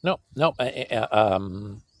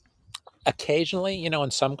 Occasionally,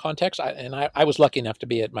 in some contexts, I was lucky enough to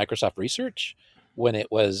be at Microsoft Research when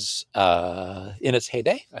it was in its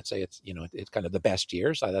heyday. I'd say it's it's kind of the best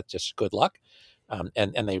years. That's just good luck, and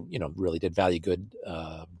they really did value good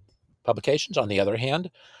publications. On the other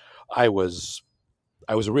hand, I was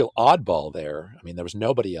a real oddball there. I mean, there was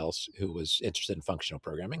nobody else who was interested in functional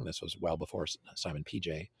programming. This was well before Simon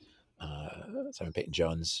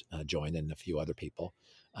Peyton-Jones joined, and a few other people.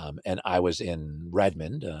 And I was in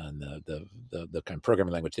Redmond, and the kind of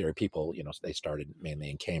programming language theory people, they started mainly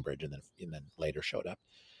in Cambridge, and then later showed up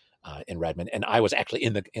in Redmond. And I was actually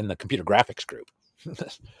in the computer graphics group,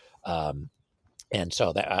 and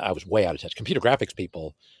so I was way out of touch. Computer graphics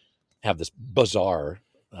people have this bizarre.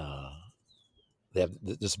 They have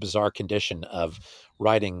this bizarre condition of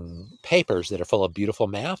writing papers that are full of beautiful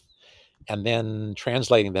math, and then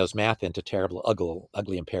translating those math into terrible,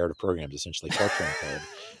 ugly imperative programs, essentially torturing code,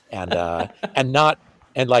 and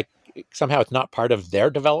somehow it's not part of their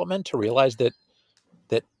development to realize that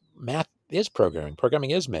math is programming.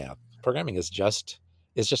 Programming is math. Programming is just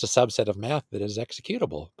a subset of math that is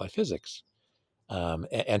executable by physics.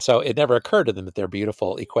 And so it never occurred to them that their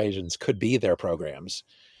beautiful equations could be their programs.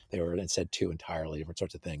 They were instead two entirely different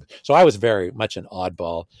sorts of things. So I was very much an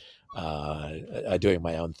oddball, doing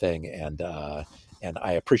my own thing, and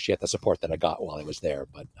I appreciate the support that I got while I was there.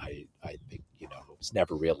 But I think it was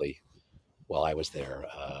never really while I was there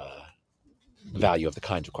the value of the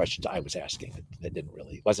kinds of questions I was asking.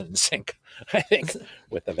 It wasn't in sync, I think,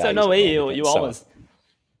 with the values. So no way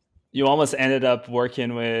you almost ended up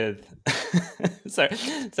working with sorry,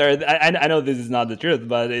 I know this is not the truth,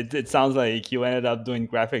 but it sounds like you ended up doing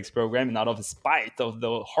graphics programming out of spite of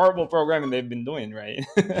the horrible programming they've been doing, right?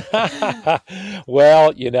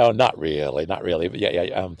 Well, not really. But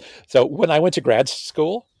yeah. So when I went to grad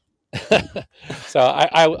school, so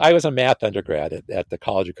I was a math undergrad at the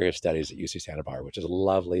College of Creative Studies at UC Santa Barbara, which is a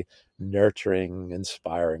lovely, nurturing,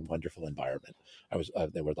 inspiring, wonderful environment.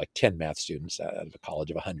 There were like 10 math students out of a college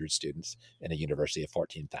of 100 students in a university of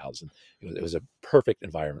 14,000. It was a perfect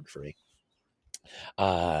environment for me.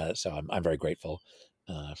 So I'm very grateful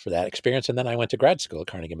for that experience. And then I went to grad school at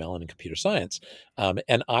Carnegie Mellon in computer science.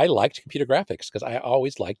 And I liked computer graphics because I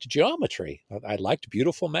always liked geometry. I liked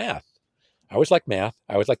beautiful math. I always liked math.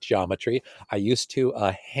 I always liked geometry. I used to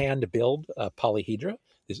hand build polyhedra.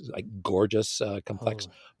 This is like gorgeous, complex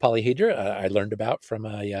polyhedra I learned about from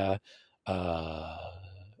a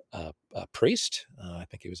priest. I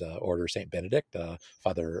think he was Order of St. Benedict,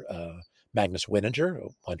 Father Magnus Winninger, a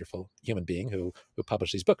wonderful human being who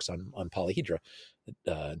published these books on polyhedra. It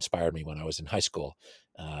inspired me when I was in high school.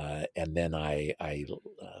 And then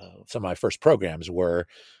some of my first programs were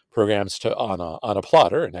programs on a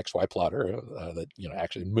plotter, an XY plotter that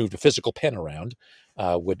actually moved a physical pen around,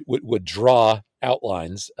 would draw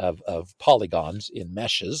outlines of polygons in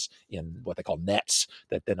meshes in what they call nets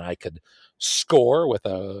that then I could score with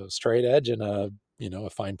a straight edge and a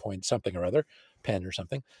fine point something or other, pen or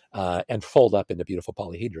something, and fold up into beautiful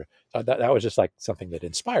polyhedra. So that was just like something that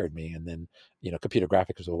inspired me. And then computer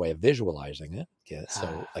graphics was a way of visualizing it. Yeah,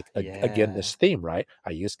 so again, this theme, right? I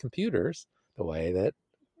used computers the way that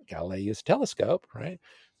Galileo used a telescope, right?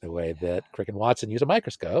 The way that Crick and Watson used a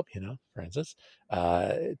microscope, for instance,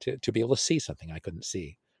 to be able to see something I couldn't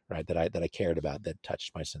see, right? That I cared about, that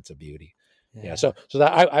touched my sense of beauty. Yeah. So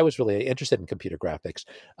that I was really interested in computer graphics,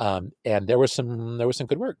 and there was some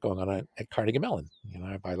good work going on at Carnegie Mellon.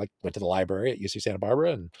 I went to the library at UC Santa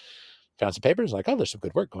Barbara and found some papers. Like, oh, there's some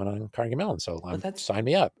good work going on in Carnegie Mellon, so sign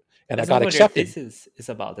me up. And I got accepted. That's not what your thesis is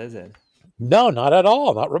about, is it? No, not at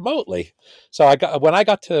all, not remotely. So when I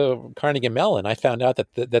got to Carnegie Mellon, I found out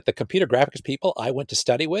that the computer graphics people I went to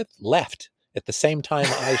study with left at the same time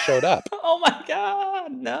I showed up. Oh my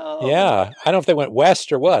God, no. Yeah, I don't know if they went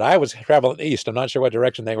west or what. I was traveling east. I'm not sure what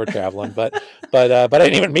direction they were traveling, but I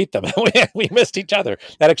didn't even meet them. We missed each other.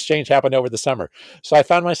 That exchange happened over the summer. So I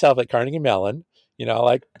found myself at Carnegie Mellon,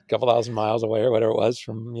 like a couple thousand miles away or whatever it was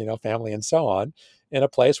from, family and so on, in a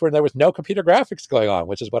place where there was no computer graphics going on,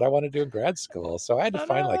 which is what I wanted to do in grad school. So I had to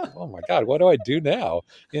find oh my God, what do I do now?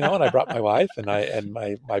 And I brought my wife and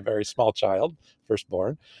my very small child,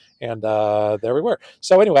 firstborn, and there we were.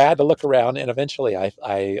 So anyway, I had to look around, and eventually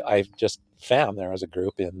I just found there was a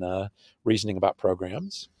group in reasoning about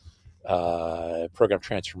programs, program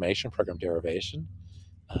transformation, program derivation,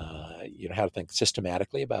 how to think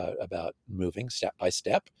systematically about moving step by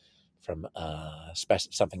step from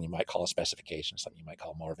something you might call a specification, something you might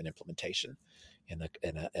call more of an implementation in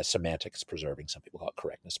a semantics preserving, some people call it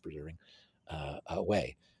correctness preserving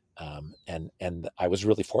way. And I was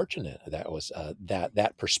really fortunate that was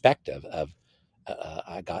that perspective of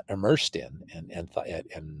I got immersed in, and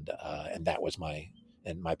that was my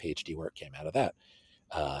PhD work came out of that.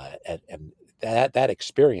 And that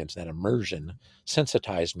experience, that immersion,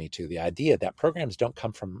 sensitized me to the idea that programs don't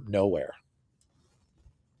come from nowhere.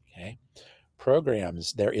 Okay,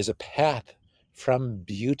 programs, there is a path from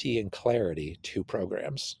beauty and clarity to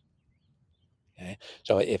programs. Okay,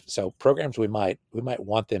 so programs, we might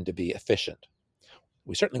want them to be efficient.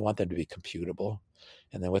 We certainly want them to be computable,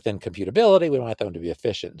 and then within computability, we want them to be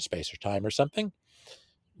efficient in space or time or something.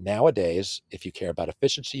 Nowadays, if you care about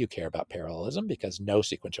efficiency, you care about parallelism, because no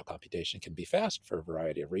sequential computation can be fast for a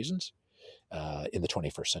variety of reasons. In the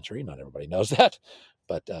 21st century, not everybody knows that,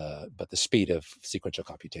 but the speed of sequential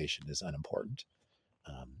computation is unimportant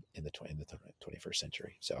in the 21st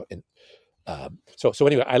century. So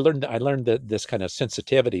anyway, I learned that this kind of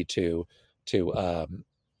sensitivity to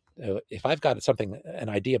if I've got an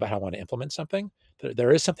idea about how I want to implement something,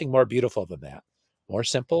 there is something more beautiful than that, more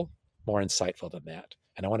simple, more insightful than that.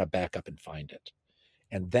 and I want to back up and find it.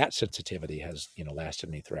 And that sensitivity has, lasted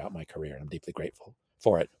me throughout my career, and I'm deeply grateful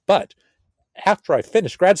for it. But after I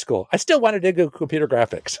finished grad school, I still wanted to do computer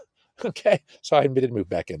graphics. Okay, so I did move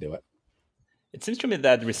back into it. It seems to me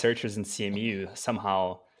that researchers in CMU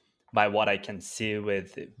somehow, by what I can see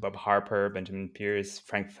with Bob Harper, Benjamin Pierce,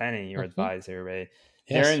 Frank Fanning, your advisor, right?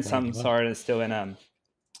 Yes, They're in right, some sort of still in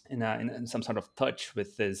some sort of touch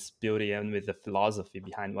with this beauty and with the philosophy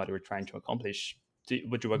behind what we're trying to accomplish.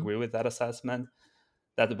 Would you agree with that assessment?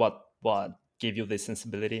 That what gave you this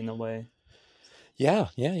sensibility in a way? Yeah,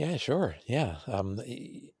 sure, yeah,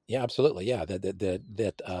 yeah, absolutely, yeah.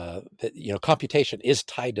 That computation is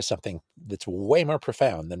tied to something that's way more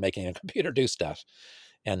profound than making a computer do stuff,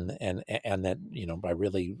 and that by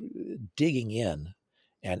really digging in,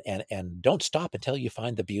 and don't stop until you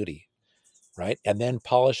find the beauty, right? And then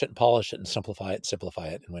polish it and simplify it.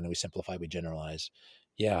 And when we simplify, we generalize.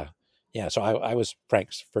 Yeah, yeah. So I was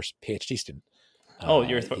Frank's first PhD student. Oh,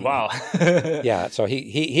 wow. Yeah, so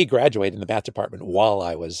he graduated in the math department while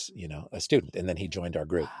I was a student, and then he joined our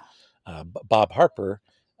group. Bob Harper,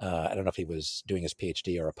 I don't know if he was doing his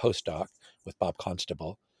PhD or a postdoc with Bob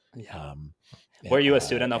Constable. Yeah. Were you a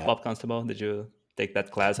student of Bob Constable? Did you take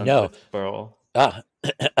that class with Perl? No.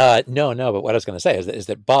 But what I was going to say is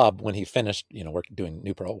that Bob, when he finished, doing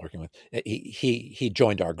New Perl, working with, he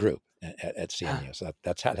joined our group at CMU. So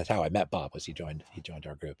that's how I met Bob. Was he joined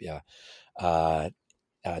our group? Yeah.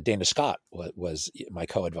 Dana Scott was my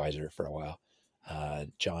co-advisor for a while.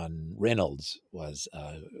 John Reynolds was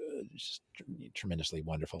just tremendously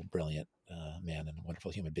wonderful, brilliant man and a wonderful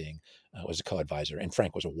human being. Was a co-advisor, and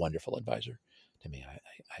Frank was a wonderful advisor to me.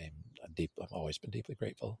 I've always been deeply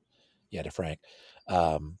grateful. Yeah, to Frank.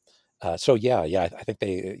 So yeah, I think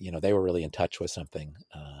they were really in touch with something,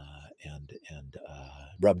 and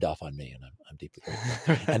rubbed off on me, and I'm deeply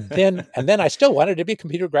grateful. and then I still wanted to be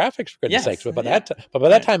computer graphics, for goodness sakes. But by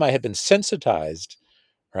that time, I had been sensitized,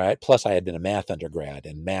 right? Plus, I had been a math undergrad,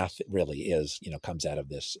 and math really is comes out of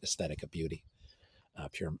this aesthetic of beauty.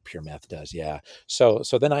 Pure math does, yeah. So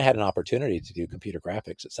then I had an opportunity to do computer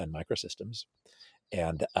graphics at Sun Microsystems,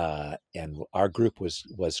 and our group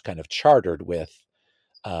was kind of chartered with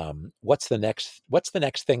what's the next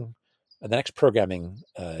thing, the next programming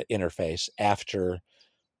interface after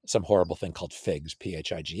some horrible thing called FIGS,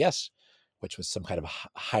 PHIGS, which was some kind of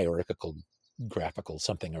hierarchical graphical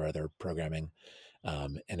something or other programming.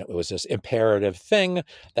 And it was this imperative thing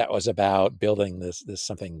that was about building this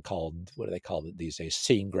something called, what do they call it these days,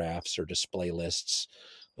 scene graphs or display lists.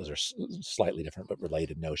 Those are slightly different but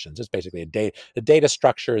related notions. It's basically a data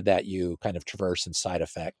structure that you kind of traverse and side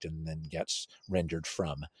effect and then gets rendered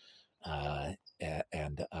from.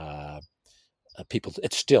 People,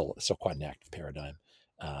 it's still quite an active paradigm.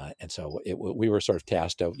 And so we were sort of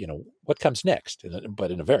tasked of, what comes next,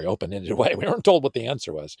 but in a very open-ended way. We weren't told what the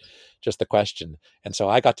answer was, just the question. And so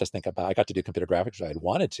I got to do computer graphics, which I had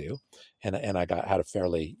wanted to, and I had a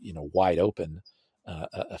fairly, wide open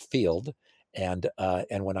a field. And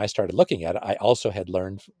when I started looking at it, I also had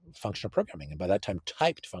learned functional programming, and by that time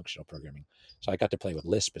typed functional programming. So I got to play with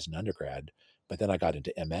Lisp as an undergrad, but then I got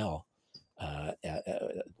into ML,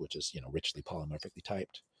 which is richly polymorphically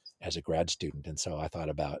typed, as a grad student. And so I thought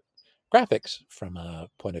about graphics from a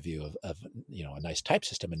point of view of a nice type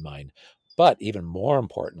system in mind. But even more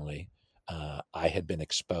importantly, I had been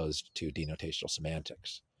exposed to denotational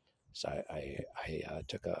semantics. So I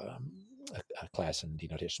took a class in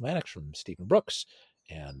denotational semantics from Stephen Brooks,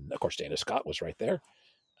 and of course Dana Scott was right there,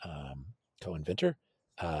 co-inventor,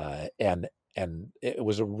 and it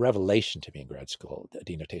was a revelation to me in grad school,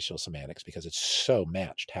 denotational semantics, because it so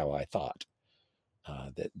matched how I thought.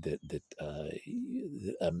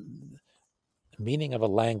 Meaning of a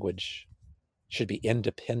language should be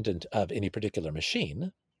independent of any particular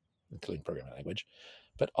machine, including programming language,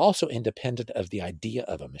 but also independent of the idea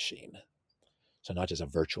of a machine. So not just a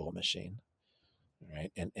virtual machine,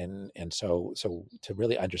 right? And so to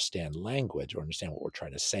really understand language, or understand what we're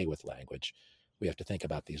trying to say with language, we have to think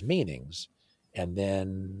about these meanings, and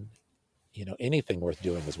then anything worth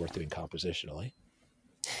doing is worth doing compositionally.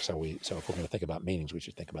 So if we're going to think about meanings, we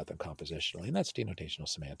should think about them compositionally, and that's denotational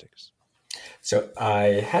semantics. So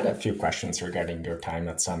I had a few questions regarding your time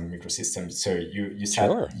at Sun Microsystems. So you said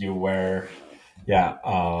Sure. you were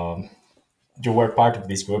part of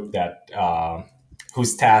this group that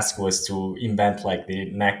whose task was to invent like the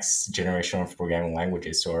next generation of programming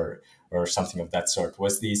languages or something of that sort.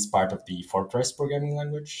 Was this part of the Fortran programming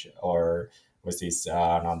language, or was this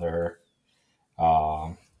another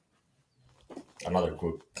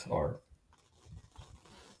group? Or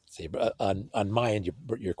see, on my end,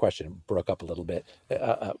 your question broke up a little bit.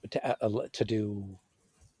 To do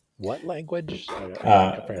What language? I'm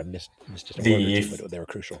Uh, afraid I missed just a word or the two, but they were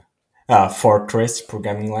crucial. Fortress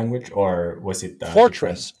programming language, or was it different?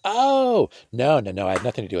 Fortress. Oh, no. I had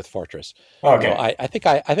nothing to do with Fortress. No, Okay. I think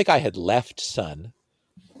I had left Sun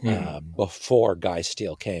Hmm. before Guy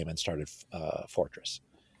Steele came and started Fortress.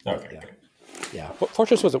 Okay. Yeah, Okay. yeah.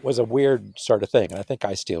 Fortress was a weird sort of thing, and I think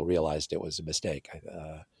Guy Steele realized it was a mistake.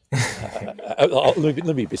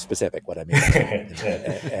 Let me be specific what I mean by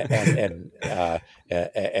that,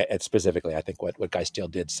 and specifically, I think what Guy Steele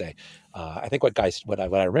did say, I think what I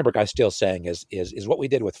remember Guy Steele saying is what we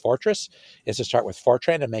did with Fortress is to start with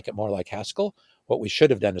Fortran and make it more like Haskell. What we should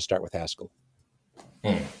have done is start with Haskell.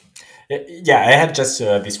 Hmm. Yeah, I had just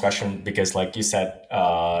this question because, like you said,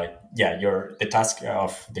 yeah, the task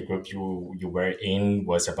of the group you were in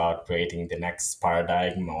was about creating the next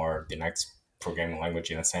paradigm or the next programming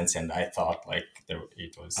language in a sense, and I thought like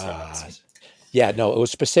it was some. Yeah, no, it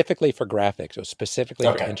was specifically for graphics. It was specifically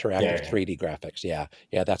for Okay. interactive Yeah. 3D graphics. Yeah,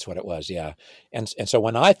 that's what it was. Yeah, and so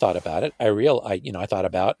when I thought about it, I thought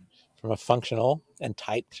about from a functional and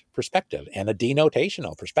typed perspective and a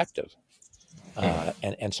denotational perspective,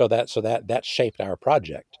 and so that shaped our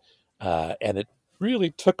project, and it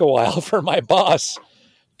really took a while for my boss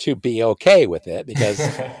to be okay with it because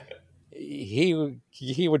Yeah.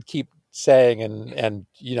 he would keep saying and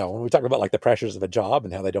when we talk about like the pressures of a job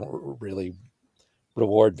and how they don't really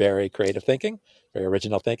reward very creative thinking, very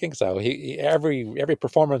original thinking. So every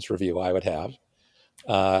performance review I would have,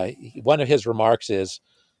 one of his remarks is,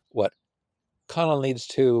 "What Connell needs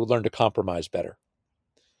to learn to compromise better."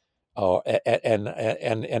 Oh,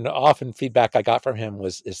 and often feedback I got from him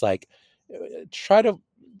is like, try to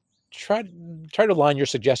try try to align your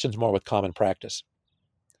suggestions more with common practice.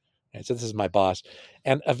 And so this is my boss,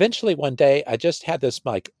 and eventually one day I just had this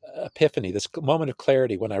like epiphany, this moment of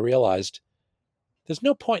clarity when I realized there's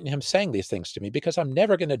no point in him saying these things to me because I'm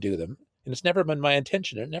never going to do them, and it's never been my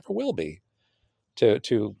intention. It never will be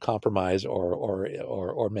to compromise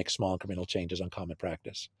or make small incremental changes on common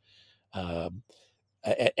practice. Um,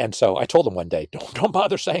 and so I told him one day, don't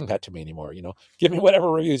bother saying that to me anymore. Give me whatever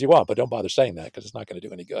reviews you want, but don't bother saying that because it's not going to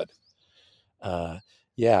do any good.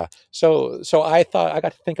 Yeah. So I thought I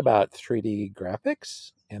got to think about 3D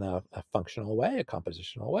graphics in a functional way, a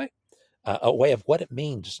compositional way, a way of what it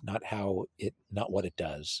means, not what it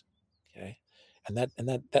does. Okay,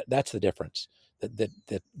 that's the difference.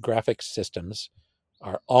 That graphics systems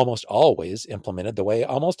are almost always implemented the way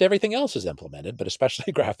almost everything else is implemented, but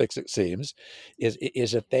especially graphics, it seems,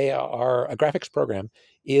 is that they are a graphics program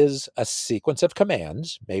is a sequence of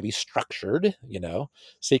commands, maybe structured,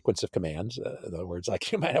 sequence of commands. In other words,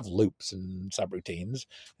 like you might have loops and subroutines,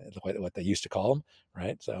 what they used to call them,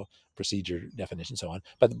 right? So procedure definition, so on.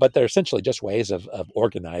 But they're essentially just ways of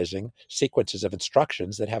organizing sequences of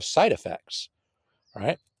instructions that have side effects,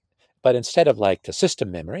 right? But instead of like the system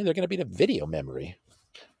memory, they're going to be the video memory,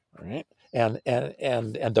 right? And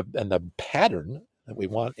the pattern that we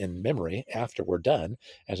want in memory after we're done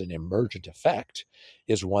as an emergent effect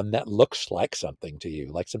is one that looks like something to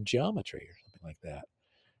you, like some geometry or something like that.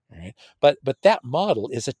 Right? But that model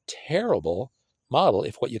is a terrible model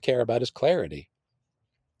if what you care about is clarity.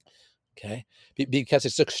 Okay, because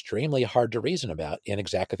it's extremely hard to reason about in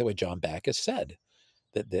exactly the way John Back has said.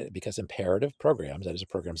 Because imperative programs, that is,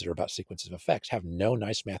 programs that are about sequences of effects, have no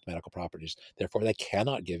nice mathematical properties. Therefore, they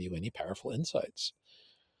cannot give you any powerful insights.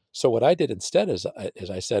 So what I did instead is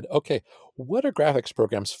I said, okay, what are graphics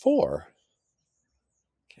programs for?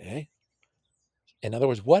 Okay. In other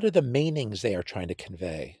words, what are the meanings they are trying to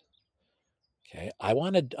convey? Okay. I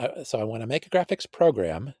want to make a graphics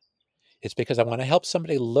program. It's because I want to help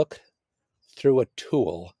somebody look through a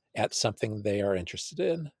tool at something they are interested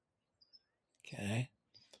in. Okay.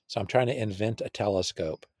 So I'm trying to invent a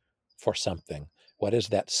telescope for something. What is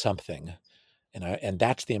that something? And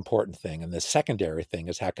that's the important thing. And the secondary thing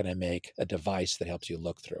is, how can I make a device that helps you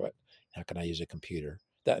look through it? How can I use a computer?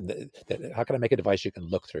 How can I make a device you can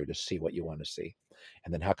look through to see what you want to see?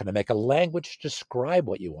 And then how can I make a language to describe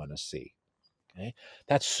what you want to see? Okay,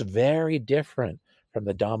 that's very different from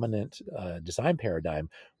the dominant design paradigm,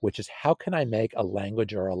 which is how can I make a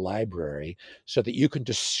language or a library so that you can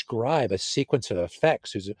describe a sequence of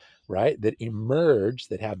effects, right, that emerge,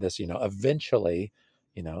 that have this, eventually,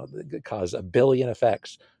 cause a billion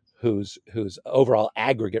effects, whose overall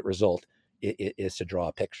aggregate result is to draw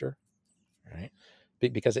a picture, right?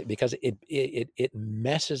 Because it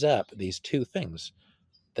messes up these two things: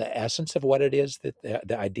 the essence of what it is that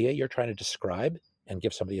the idea you're trying to describe and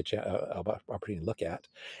give somebody a opportunity to look at,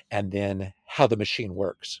 and then how the machine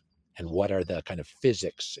works and what are the kind of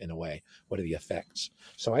physics, in a way, what are the effects.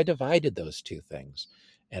 So I divided those two things,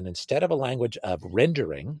 and instead of a language of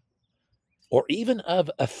rendering, or even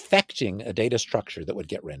of affecting a data structure that would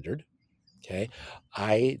get rendered, okay,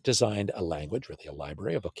 I designed a language, really a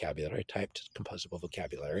library, a vocabulary, typed composable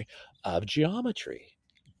vocabulary of geometry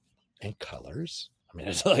and colors. I mean,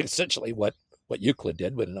 it's like essentially what Euclid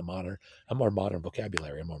did, but in a more modern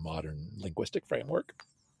vocabulary, a more modern linguistic framework,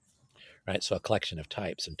 right? So a collection of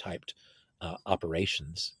types and typed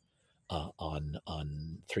operations on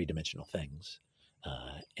three-dimensional things.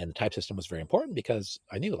 And the type system was very important because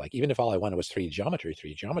I knew, like, even if all I wanted was 3D geometry,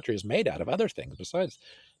 3D geometry is made out of other things besides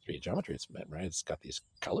 3D geometry. Right? It's got these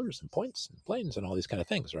colors and points and planes and all these kind of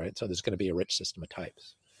things, right? So there's going to be a rich system of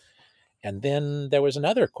types. And then there was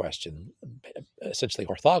another question, essentially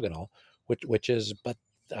orthogonal, which is, but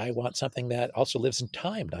I want something that also lives in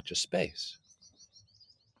time, not just space.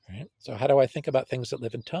 Right? So how do I think about things that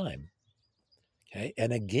live in time? Okay,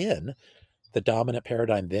 and again, the dominant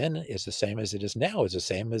paradigm then is the same as it is now, is the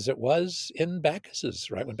same as it was in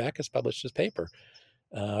Bacchus's, right? When Bacchus published his paper,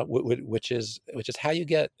 which is how you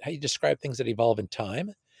describe things that evolve in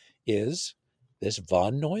time, is this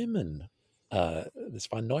von Neumann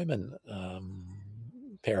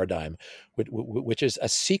paradigm, which is a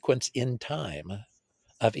sequence in time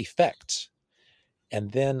of effects.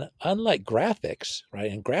 And then, unlike graphics,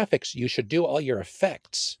 right? In graphics, you should do all your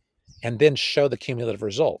effects and then show the cumulative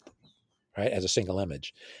result, right, as a single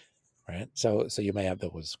image, right? So you may have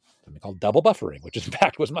that was something called double buffering, which in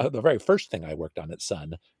fact was the very first thing I worked on at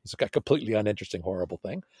Sun. It's a completely uninteresting, horrible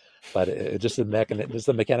thing, but just the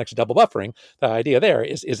mechanics of double buffering. The idea there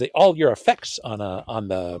is that all your effects on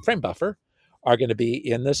the frame buffer are going to be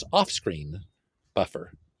in this off-screen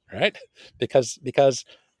buffer, right? Because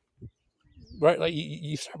right, like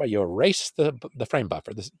you start by you erase the frame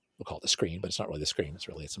buffer. We'll call it the screen, but it's not really the screen. It's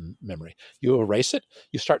really some memory. You erase it.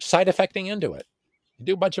 You start side effecting into it. You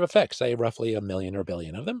do a bunch of effects, say roughly 1 million or 1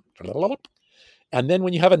 billion of them. And then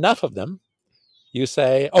when you have enough of them, you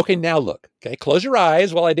say, okay, now look. Okay, close your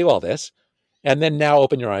eyes while I do all this. And then now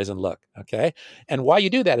open your eyes and look. Okay. And why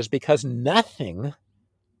you do that is because nothing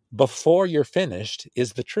before you're finished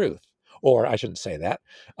is the truth. Or I shouldn't say that.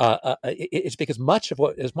 It's because much of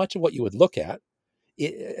what you would look at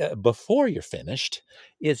before you're finished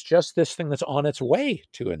is just this thing that's on its way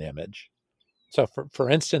to an image. So, for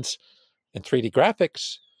instance, in 3D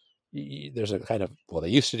graphics, there's a kind of, well, they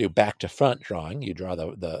used to do back to front drawing. You draw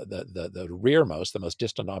the rearmost, the most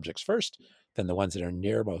distant objects first, then the ones that are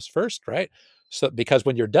nearmost first, right? So because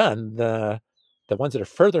when you're done, the ones that are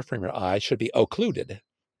further from your eye should be occluded,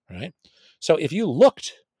 right? So if you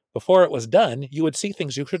looked before it was done, you would see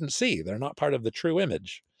things you couldn't see. They're not part of the true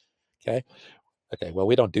image. Okay. Well,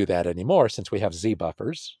 we don't do that anymore since we have Z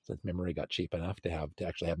buffers. Since memory got cheap enough to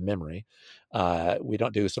actually have memory, we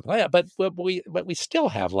don't do something like that. But we still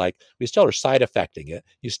have, we still are side effecting it.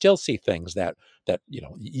 You still see things that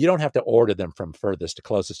you don't have to order them from furthest to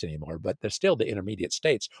closest anymore. But they're still, the intermediate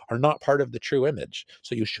states are not part of the true image,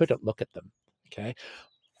 so you shouldn't look at them. Okay,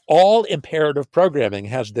 all imperative programming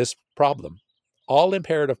has this problem. All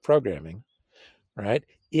imperative programming, right,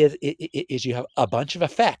 is you have a bunch of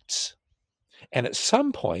effects. And at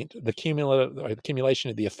some point, the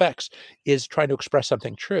accumulation of the effects is trying to express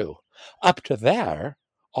something true. Up to there,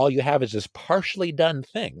 all you have is this partially done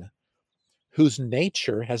thing whose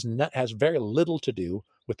nature has very little to do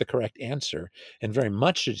with the correct answer and very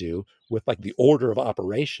much to do with the order of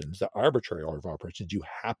operations, the arbitrary order of operations you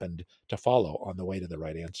happened to follow on the way to the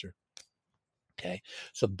right answer. Okay,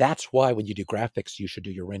 so that's why when you do graphics, you should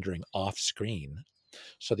do your rendering off screen,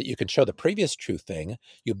 so that you can show the previous true thing.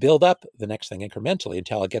 You build up the next thing incrementally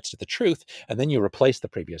until it gets to the truth, and then you replace the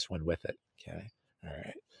previous one with it. Okay, all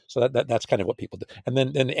right. So that's kind of what people do. And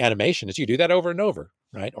then animation is you do that over and over,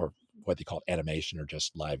 right? Or whether you call it animation or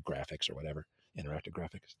just live graphics or whatever, interactive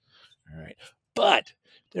graphics. All right. But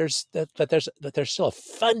there's still a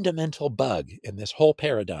fundamental bug in this whole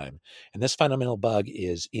paradigm, and this fundamental bug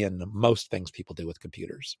is in most things people do with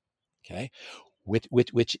computers. Okay.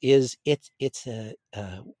 Which is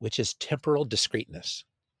temporal discreteness.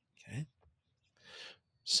 Okay,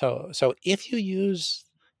 so if you use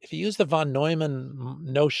the von Neumann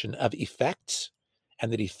notion of effects,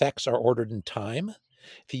 and that effects are ordered in time,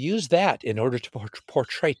 if you use that in order to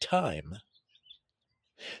portray time,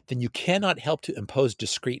 then you cannot help to impose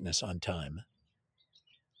discreteness on time.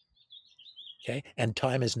 Okay, and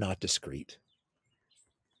time is not discrete.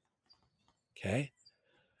 Okay.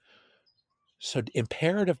 So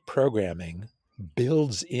imperative programming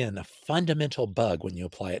builds in a fundamental bug when you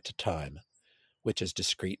apply it to time, which is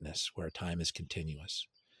discreteness, where time is continuous.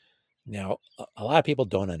 Now, a lot of people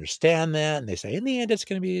don't understand that, and they say, in the end, it's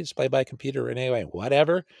going to be displayed by a computer anyway,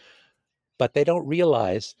 whatever. but they don't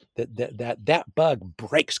realize that bug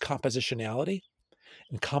breaks compositionality,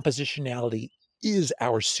 and compositionality is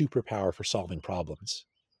our superpower for solving problems.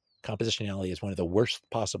 Compositionality is one of the worst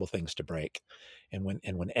possible things to break, and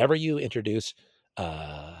whenever you introduce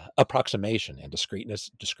approximation and discreteness,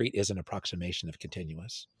 discrete is an approximation of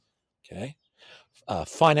continuous. Okay.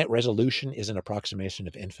 Finite resolution is an approximation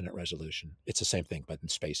of infinite resolution. It's the same thing, but in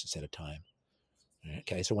space instead of time.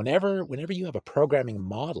 Okay, so whenever you have a programming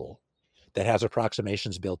model that has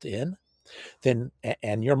approximations built in, then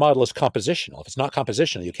and your model is compositional. If it's not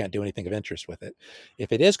compositional, you can't do anything of interest with it.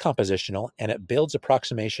 If it is compositional and it builds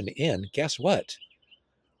approximation in, guess what?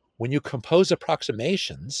 When you compose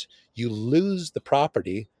approximations, you lose the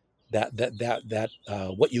property that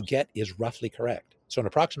what you get is roughly correct. So an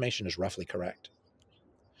approximation is roughly correct.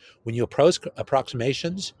 When you oppose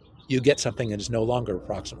approximations, you get something that is no longer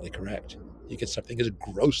approximately correct. You get something that is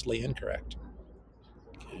grossly incorrect.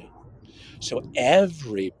 Okay. So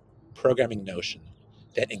every programming notion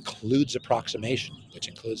that includes approximation, which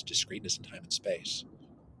includes discreteness in time and space,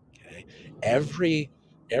 okay, every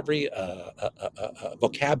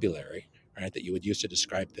vocabulary, right, that you would use to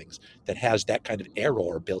describe things that has that kind of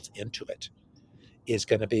error built into it is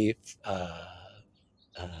going to be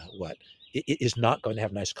what? It is not going to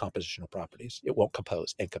have nice compositional properties. It won't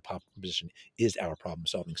compose, and composition is our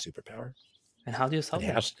problem-solving superpower. And how do you solve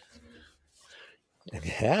it?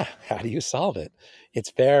 Yeah, how do you solve it?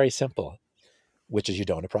 It's very simple, which is you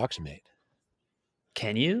don't approximate.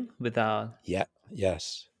 Can you without? Yeah,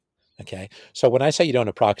 yes. Okay, so when I say you don't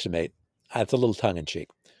approximate, it's a little tongue-in-cheek.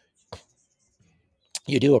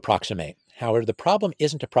 You do approximate. However, the problem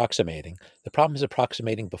isn't approximating. The problem is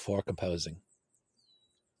approximating before composing.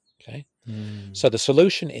 Okay, so the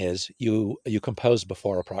solution is you compose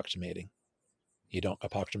before approximating. You don't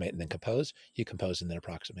approximate and then compose. You compose and then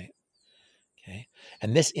approximate. Okay,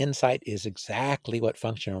 and this insight is exactly what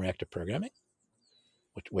functional reactive programming,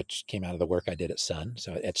 which came out of the work I did at Sun.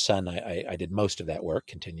 So at Sun, I did most of that work,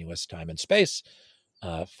 continuous time and space,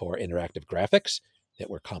 for interactive graphics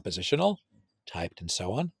that were compositional, typed, and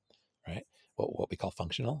so on. Right, what we call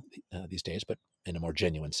functional these days, but in a more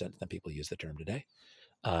genuine sense than people use the term today.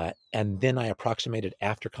 And then I approximated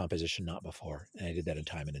after composition, not before. And I did that in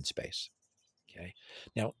time and in space. Okay.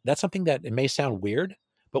 Now, that's something that it may sound weird,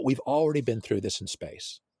 but we've already been through this in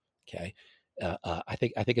space. Okay. I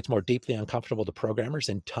think it's more deeply uncomfortable to programmers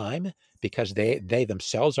in time because they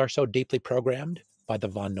themselves are so deeply programmed by the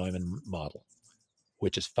von Neumann model,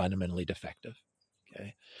 which is fundamentally defective.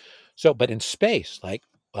 Okay. So, but in space, like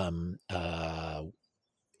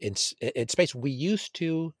in space, we used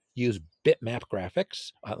to use bitmap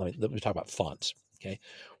graphics. Let me talk about fonts. Okay,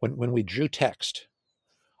 when we drew text,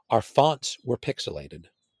 our fonts were pixelated.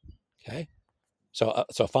 Okay, so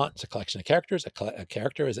a font is a collection of characters. A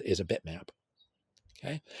character is a bitmap.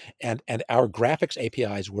 Okay, and our graphics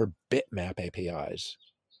APIs were bitmap APIs.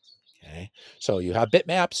 Okay, so you have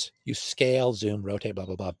bitmaps, you scale, zoom, rotate, blah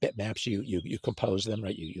blah blah. Bitmaps, you compose them,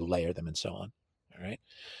 right? You layer them and so on. All right.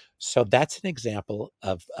 So that's an example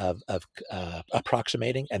of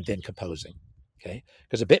approximating and then composing, okay?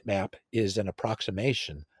 Because a bitmap is an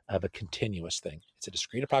approximation of a continuous thing. It's a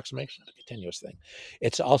discrete approximation of a continuous thing.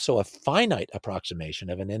 It's also a finite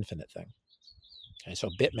approximation of an infinite thing. Okay, so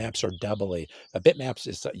bitmaps are doubly. Bitmaps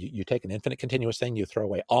is you take an infinite continuous thing, you throw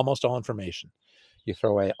away almost all information. You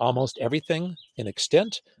throw away almost everything in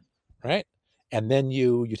extent, right? And then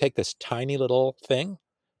you take this tiny little thing,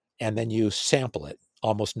 and then you sample it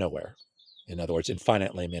almost nowhere. In other words,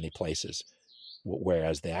 infinitely many places,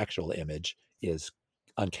 whereas the actual image is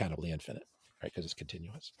uncountably infinite, right? Because it's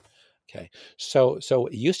continuous. Okay, so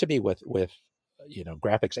it used to be with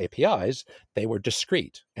graphics APIs, they were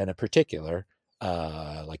discrete, and in particular,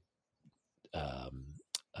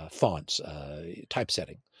 fonts,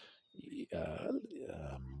 typesetting.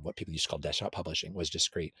 What people used to call desktop publishing was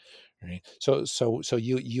discrete. Right? So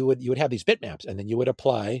you would have these bitmaps, and then you would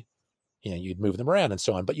apply. You'd move them around and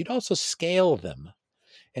so on, but you'd also scale them.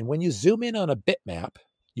 And when you zoom in on a bitmap,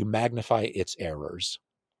 you magnify its errors.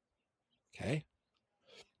 Okay.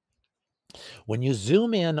 When you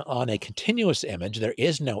zoom in on a continuous image, there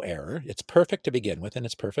is no error. It's perfect to begin with, and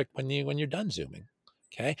it's perfect when you're done zooming.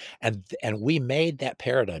 Okay. And we made that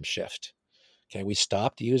paradigm shift. Okay. We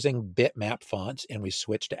stopped using bitmap fonts and we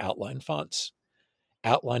switched to outline fonts.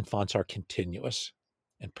 Outline fonts are continuous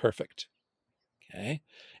and perfect. Okay,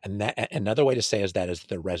 and that another way to say is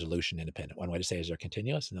they're resolution independent. One way to say is they're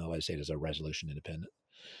continuous. Another way to say is they're resolution independent.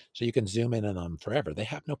 So you can zoom in on them forever. They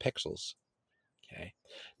have no pixels. Okay,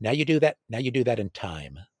 now you do that. Now you do that in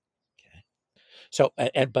time. Okay, so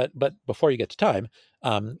but before you get to time,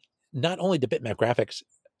 not only do bitmap graphics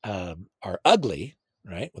are ugly,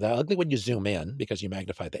 right? Well, they're ugly when you zoom in because you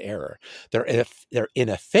magnify the error. They're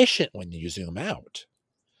inefficient when you zoom out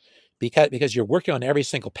because you're working on every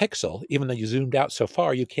single pixel, even though you zoomed out so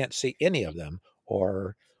far, you can't see any of them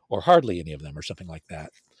or hardly any of them or something like that.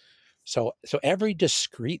 So every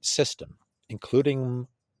discrete system, including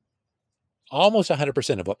almost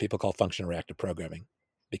 100% of what people call functional reactive programming,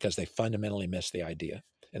 because they fundamentally missed the idea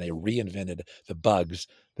and they reinvented the bugs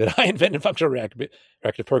that I invented functional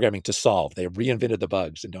reactive programming to solve. They reinvented the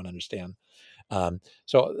bugs and don't understand.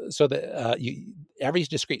 Every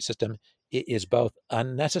discrete system is both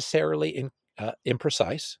unnecessarily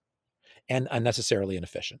imprecise and unnecessarily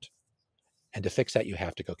inefficient. And to fix that, you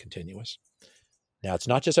have to go continuous. Now, it's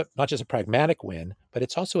not just a pragmatic win, but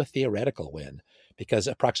it's also a theoretical win, because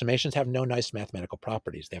approximations have no nice mathematical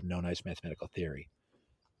properties. They have no nice mathematical theory,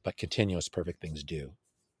 but continuous perfect things do.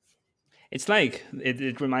 It's like,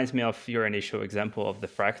 it reminds me of your initial example of the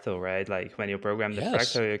fractal, right? Like when you program the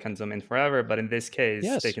fractal, you can zoom in forever. But in this case,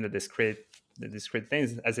 taking the discrete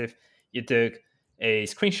things, as if you took a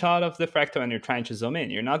screenshot of the fractal and you're trying to zoom in,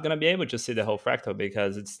 you're not going to be able to see the whole fractal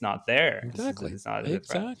because it's not there. Exactly. It's not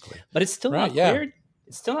exactly. But it's still not clear.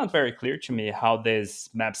 It's still not very clear to me how this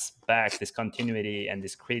maps back, this continuity and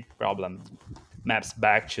discrete problem maps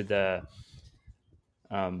back to the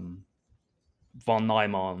von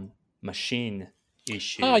Neumann machine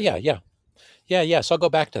issue. Yeah. So I'll go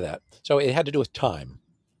back to that. So it had to do with time.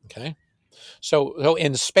 Okay. So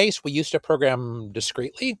in space, we used to program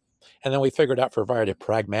discretely, and then we figured out for a variety of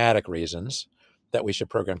pragmatic reasons that we should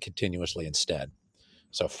program continuously instead.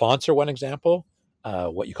 So fonts are one example.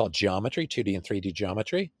 What you call geometry, 2D and 3D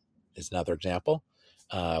geometry, is another example.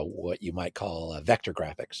 What you might call vector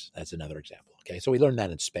graphics, that's another example. Okay, so we learned that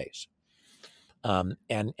in space.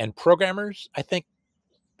 And programmers, I think,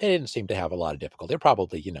 they didn't seem to have a lot of difficulty.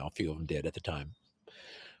 Probably, a few of them did at the time.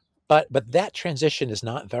 But that transition is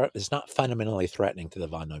not fundamentally threatening to the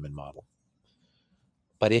von Neumann model.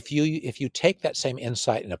 But if you take that same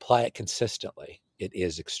insight and apply it consistently, it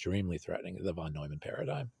is extremely threatening to the von Neumann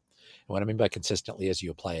paradigm. And what I mean by consistently is you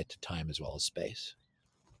apply it to time as well as space.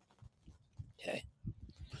 Okay.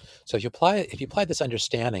 So if you apply this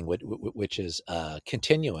understanding, which is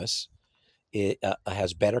continuous, it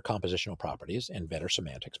has better compositional properties and better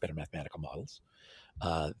semantics, better mathematical models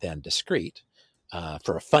than discrete,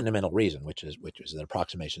 for a fundamental reason, which is that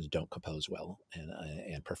approximations don't compose well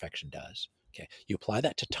and perfection does. Okay, you apply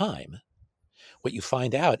that to time. What you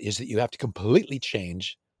find out is that you have to completely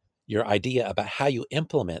change your idea about how you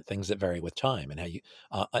implement things that vary with time and how you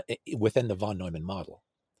within the von Neumann model,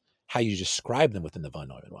 how you describe them within the von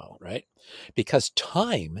Neumann model, right? Because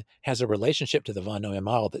time has a relationship to the von Neumann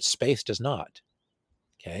model that space does not.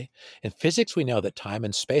 Okay, in physics, we know that time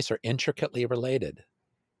and space are intricately related.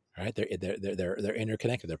 Right, they're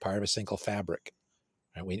interconnected. They're part of a single fabric.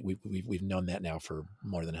 Right, we've known that now for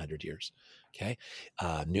more than 100 years. Okay,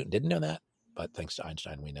 Newton didn't know that, but thanks to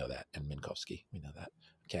Einstein, we know that, and Minkowski, we know that.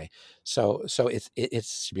 Okay, so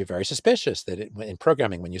it's to be very suspicious that in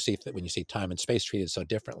programming, when you see time and space treated so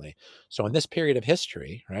differently. So in this period of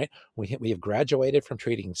history, right, we have graduated from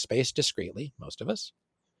treating space discretely, most of us,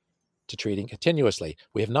 to treating continuously.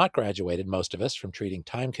 We have not graduated, most of us, from treating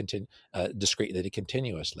time discretely to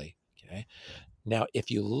continuously. Okay. Now, if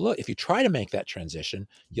you try to make that transition,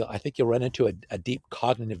 I think you'll run into a deep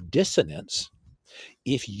cognitive dissonance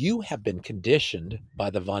if you have been conditioned by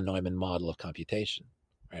the von Neumann model of computation,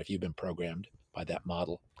 right? If you've been programmed by that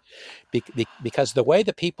model, because the way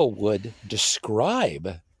that people would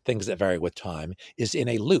describe things that vary with time is in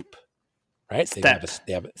a loop. Right? They have a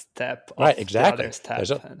step. Right, exactly.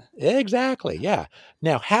 Exactly, yeah.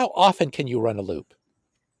 Now, how often can you run a loop?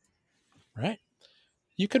 Right?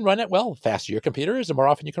 You can run it, the faster your computer is, the more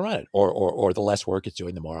often you can run it. Or the less work it's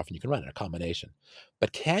doing, the more often you can run it, a combination.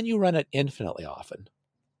 But can you run it infinitely often?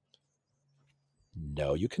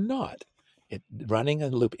 No, you cannot. Running a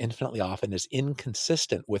loop infinitely often is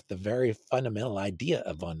inconsistent with the very fundamental idea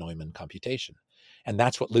of von Neumann computation. And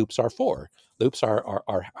that's what loops are for. Loops are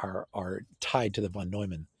tied to the von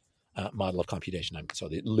Neumann model of computation. So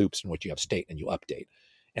the loops in which you have state and you update.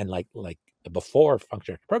 And like before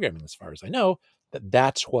functional programming, as far as I know,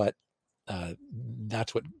 that's what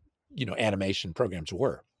animation programs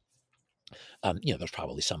were. There's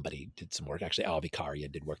probably somebody did some work. Actually, Alvi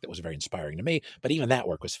Karia did work that was very inspiring to me. But even that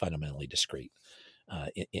work was fundamentally discrete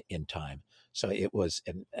in time. So it was,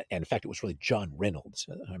 and in fact, it was really John Reynolds,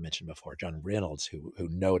 I mentioned before, John Reynolds, who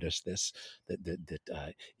noticed this,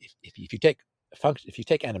 that if you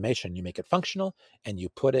take animation, you make it functional, and you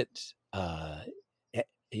put it,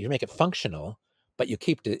 you make it functional, but you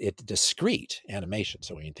keep it discrete animation.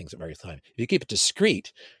 So when you think at various times, if you keep it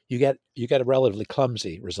discrete, you get a relatively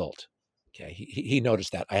clumsy result. Okay, he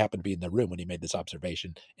noticed that. I happened to be in the room when he made this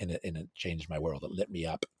observation, and it changed my world. It lit me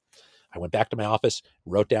up. I went back to my office,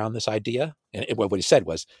 wrote down this idea, and what he said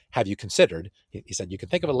was, "Have you considered?" He said, "You can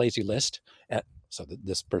think of a lazy list." So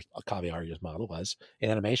this Kavi Arya's model was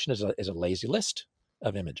animation is a lazy list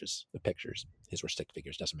of images, of pictures. His were stick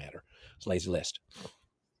figures, doesn't matter. It's a lazy list.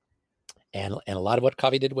 And a lot of what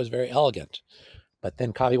Kavi did was very elegant. But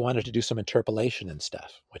then Kavi wanted to do some interpolation and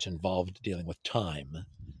stuff, which involved dealing with time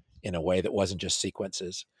in a way that wasn't just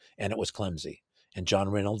sequences, and it was clumsy. And John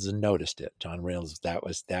Reynolds noticed it. John Reynolds, that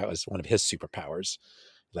was one of his superpowers.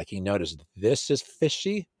 Like, he noticed, this is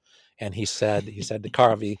fishy. And he said to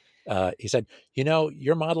Kavi, he said,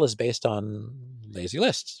 your model is based on lazy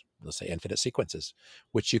lists, let's say infinite sequences,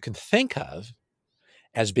 which you can think of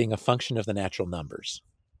as being a function of the natural numbers.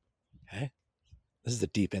 Okay? This is a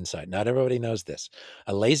deep insight. Not everybody knows this.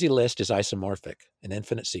 A lazy list is isomorphic. An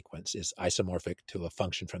infinite sequence is isomorphic to a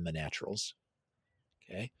function from the naturals.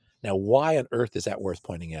 Okay? Now, why on earth is that worth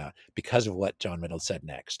pointing out? Because of what John Reynolds said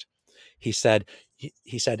next. He said,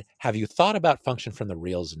 have you thought about function from the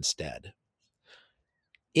reals instead?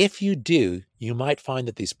 If you do, you might find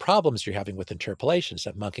that these problems you're having with interpolations,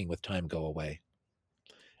 that monkeying with time, go away.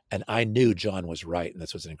 And I knew John was right, and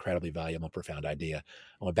this was an incredibly valuable, profound idea.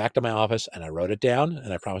 I went back to my office, and I wrote it down,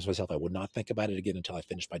 and I promised myself I would not think about it again until I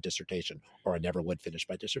finished my dissertation, or I never would finish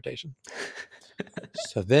my dissertation.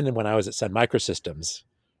 So then when I was at Sun Microsystems,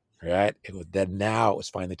 right, now it was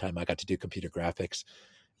finally time I got to do computer graphics,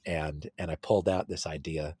 and I pulled out this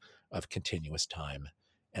idea of continuous time,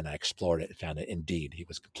 and I explored it and found that indeed he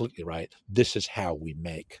was completely right. This is how we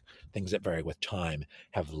make things that vary with time,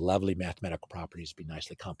 have lovely mathematical properties, be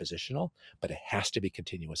nicely compositional, but it has to be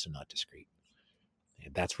continuous and not discrete.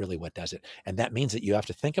 And that's really what does it. And that means that you have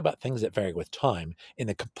to think about things that vary with time in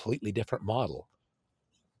a completely different model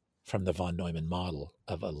from the von Neumann model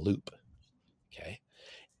of a loop. Okay?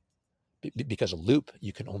 Because a loop,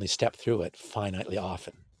 you can only step through it finitely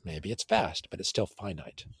often. Maybe it's fast, but it's still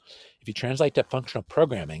finite. If you translate to functional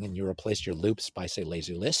programming and you replace your loops by, say,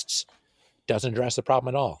 lazy lists, doesn't address the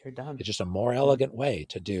problem at all. You're done. It's just a more elegant way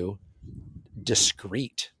to do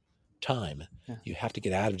discrete time. Yeah. You have to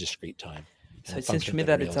get out of discrete time. So it seems to me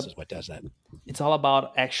that is what does that. It's all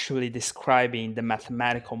about actually describing the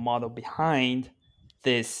mathematical model behind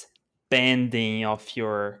this bending of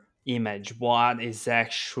your image. What is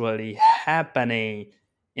actually happening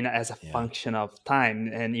as a function of time,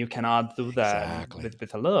 and you cannot do that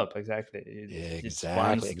with a loop. Exactly. It's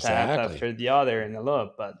one step after the other in a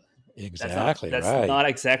loop, but that's not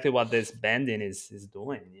exactly what this bending is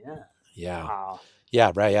doing. Yeah. Wow.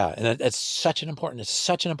 Yeah. Right. Yeah. And it's such an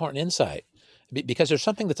important insight, because there's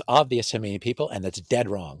something that's obvious to many people and that's dead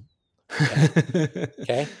wrong.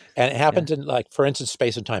 Okay. And it happens in, like, for instance,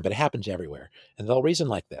 space and time, but it happens everywhere. And they'll reason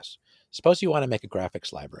like this. Suppose you want to make a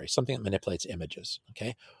graphics library, something that manipulates images.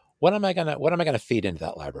 Okay. What am I gonna feed into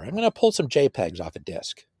that library? I'm gonna pull some JPEGs off a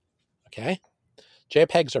disk. Okay.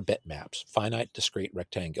 JPEGs are bitmaps, finite, discrete,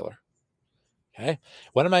 rectangular. Okay.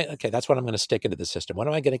 That's what I'm going to stick into the system. What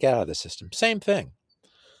am I going to get out of the system? Same thing.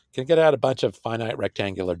 Can get out a bunch of finite,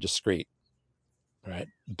 rectangular, discrete, right,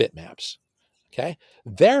 bitmaps. Okay.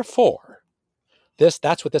 Therefore,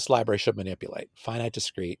 that's what this library should manipulate: finite,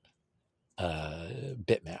 discrete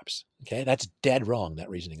bitmaps. Okay. That's dead wrong. That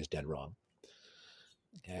reasoning is dead wrong.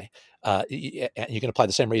 Okay. You can apply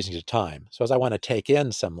the same reasoning to time. So as I want to take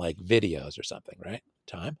in some, like, videos or something, right?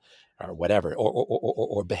 Time or whatever,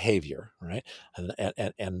 or behavior, right?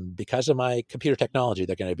 And because of my computer technology,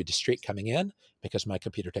 they're going to be discrete coming in. Because of my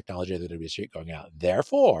computer technology, they're going to be discrete going out.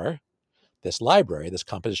 Therefore, this library, this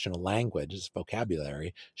compositional language, this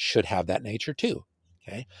vocabulary should have that nature too.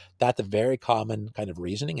 Okay. That's a very common kind of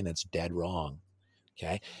reasoning, and it's dead wrong.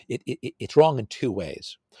 Okay. It's wrong in two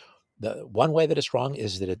ways. The one way that it's wrong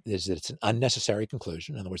is that it's an unnecessary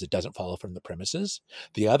conclusion. In other words, it doesn't follow from the premises.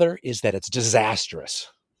 The other is that it's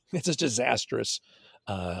disastrous. It's a disastrous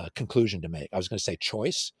conclusion to make. I was going to say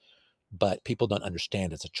choice, but people don't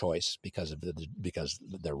understand it's a choice because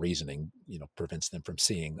their reasoning, prevents them from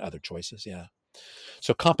seeing other choices. Yeah.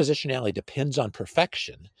 So compositionality depends on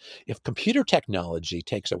perfection. If computer technology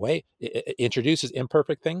introduces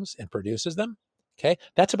imperfect things and produces them, okay,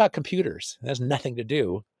 that's about computers. It has nothing to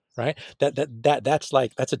do. Right?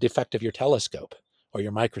 That's a defect of your telescope or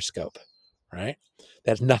your microscope, right?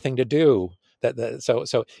 That has nothing to do.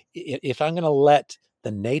 So if I'm going to let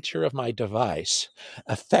the nature of my device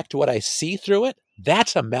affect what I see through it,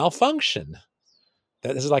 that's a malfunction.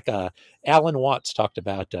 This is like Alan Watts talked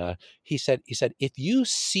about. He said, if you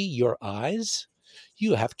see your eyes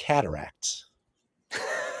you have cataracts.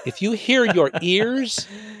 If you hear your ears,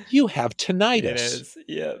 you have tinnitus. It is.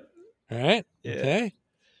 Yeah. All right? Yeah. Okay?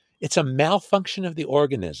 It's a malfunction of the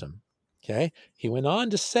organism. Okay? He went on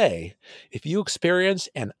to say, if you experience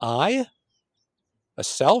an I, a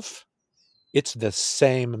self, it's the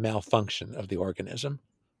same malfunction of the organism.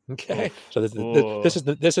 Okay, Oof. so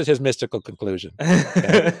this is his mystical conclusion.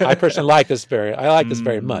 Okay? I personally like this very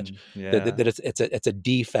much. Yeah. That it's a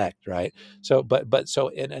defect, right? So, so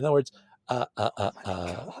in other words,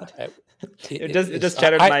 it just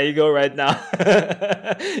shattered my ego right now.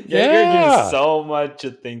 You're giving me so much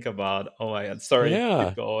to think about. Oh my God! Sorry,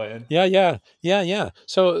 keep going. Yeah.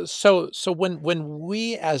 So when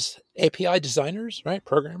we as API designers, right,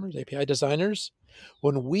 programmers, API designers,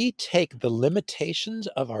 when we take the limitations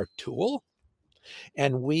of our tool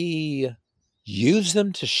and we use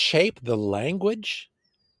them to shape the language,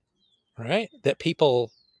 right, that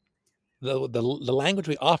people, the language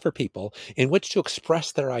we offer people in which to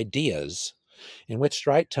express their ideas, in which,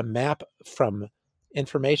 right, to map from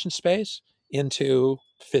information space into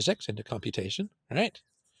physics, into computation, right?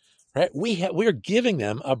 We're giving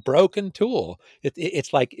them a broken tool.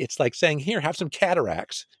 It's like saying, here, have some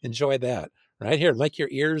cataracts, enjoy that, right? Here, make your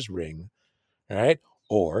ears ring, right?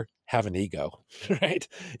 Or have an ego, right?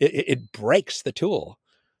 It breaks the tool.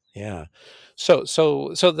 Yeah. So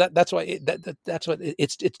that's why that's what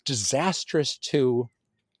it's disastrous to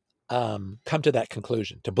come to that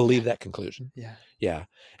conclusion, to believe that conclusion. Yeah.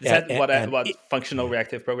 Is that what functional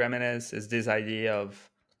reactive programming is? Is this idea of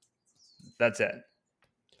that's it?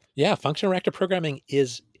 Yeah, functional reactive programming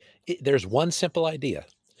there's one simple idea.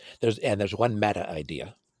 There's one meta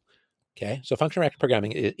idea. Okay, so functional reactive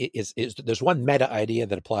programming is there's one meta idea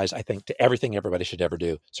that applies, I think, to everything everybody should ever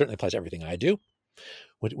do. Certainly applies to everything I do,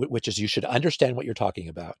 which is you should understand what you're talking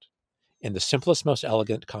about in the simplest, most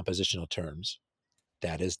elegant compositional terms.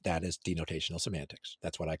 That is denotational semantics.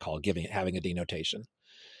 That's what I call having a denotation.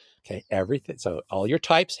 Okay, everything. So all your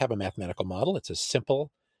types have a mathematical model. It's as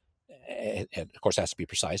simple, and of course, it has to be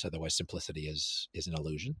precise. Otherwise, simplicity is an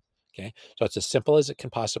illusion. Okay, so it's as simple as it can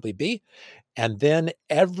possibly be. And then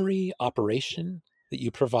every operation that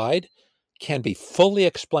you provide can be fully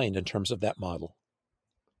explained in terms of that model.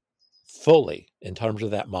 Fully in terms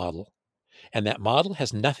of that model. And that model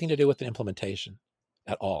has nothing to do with the implementation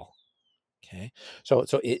at all. Okay, so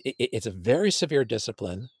it's a very severe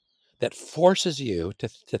discipline that forces you to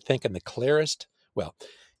think in the clearest, it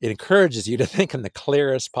encourages you to think in the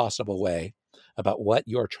clearest possible way about what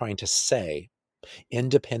you're trying to say,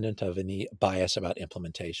 independent of any bias about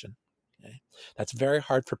implementation. Okay? That's very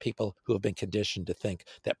hard for people who have been conditioned to think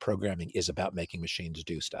that programming is about making machines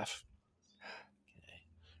do stuff.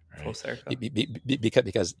 Full circle.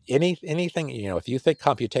 Because anything, if you think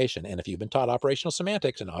computation, and if you've been taught operational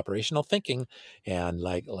semantics and operational thinking, and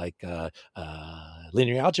like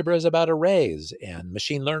linear algebra is about arrays, and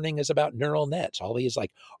machine learning is about neural nets, all these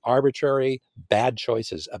like arbitrary bad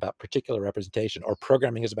choices about particular representation, or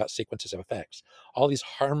programming is about sequences of effects, all these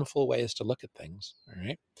harmful ways to look at things, all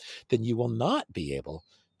right, then you will not be able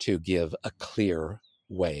to give a clear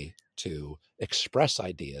way to express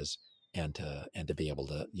ideas and to be able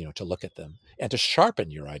to, to look at them and to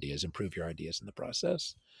sharpen your ideas, improve your ideas in the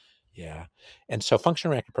process. Yeah. And so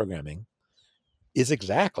functional reactive programming is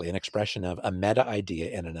exactly an expression of a meta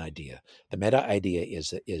idea and an idea. The meta idea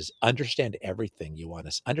is understand everything you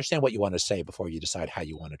want to understand, what you want to say before you decide how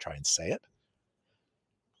you want to try and say it.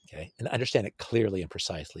 Okay. And understand it clearly and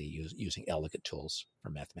precisely using elegant tools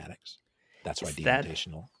from mathematics. That's why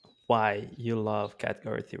denotational. Why you love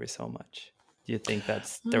category theory so much? Do you think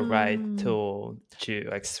that's the right tool to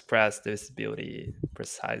express this beauty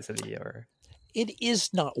precisely, or? It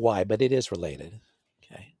is not why, but it is related.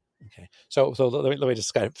 Okay. So let me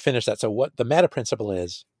just kind of finish that. So what the meta principle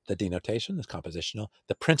is, the denotation is compositional.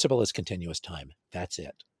 The principle is continuous time. That's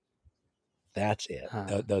it.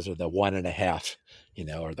 Huh. Those are the 1.5,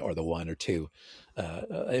 or the 1 or 2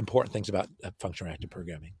 important things about functional reactive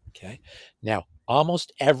programming. Okay. Now,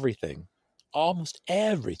 almost everything, I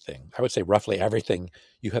would say roughly everything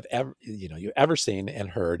you have ever seen and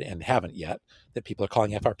heard and haven't yet that people are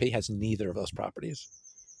calling FRP has neither of those properties.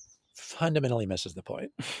 Fundamentally misses the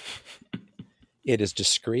point. It is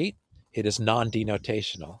discrete. It is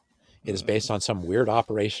non-denotational. It is based on some weird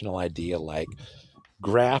operational idea like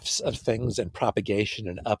graphs of things and propagation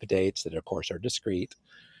and updates that, of course, are discrete.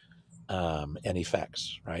 And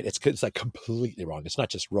effects, right? It's like completely wrong. It's not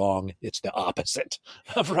just wrong; it's the opposite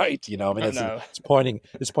of right. It's pointing,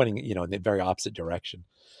 in the very opposite direction,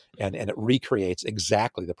 and it recreates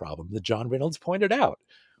exactly the problem that John Reynolds pointed out,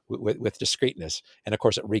 with discreteness. And of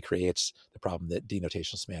course, it recreates the problem that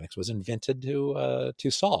denotational semantics was invented to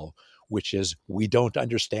solve, which is we don't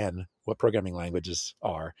understand what programming languages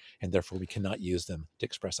are, and therefore we cannot use them to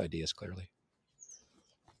express ideas clearly.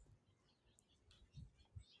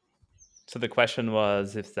 So the question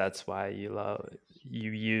was if that's why you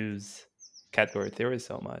use category theory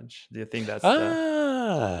so much. Do you think that's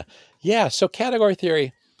yeah, so category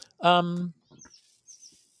theory,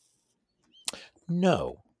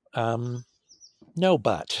 no,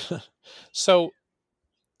 but so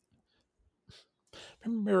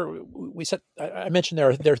remember we said I mentioned there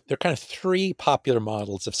are kind of three popular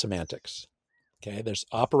models of semantics. Okay, there's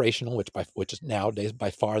operational, which is nowadays by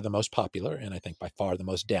far the most popular, and I think by far the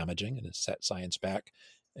most damaging, and it's set science back,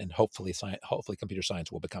 and hopefully computer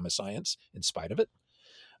science will become a science in spite of it.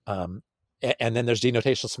 And then there's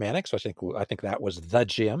denotational semantics. So I think that was the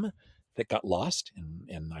gem that got lost,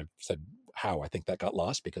 and I've said how I think that got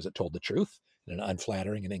lost because it told the truth in an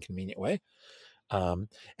unflattering and inconvenient way. And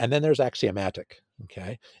then there's axiomatic.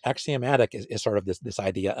 Okay, axiomatic is sort of this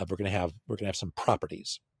idea of we're going to have some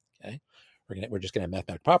properties. Okay. We're just going to have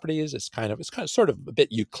mathematical properties. It's kind of sort of a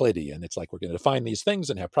bit Euclidean. It's like we're going to define these things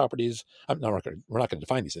and have properties. We're not going to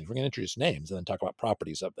define these things. We're going to introduce names and then talk about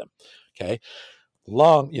properties of them. Okay,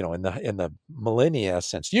 long, in the millennia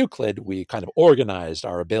since Euclid, we kind of organized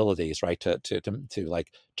our abilities, right, to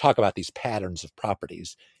like talk about these patterns of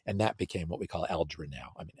properties, and that became what we call algebra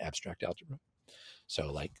now. I mean, abstract algebra.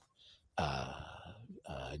 So like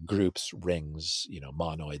groups, rings,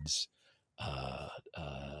 monoids.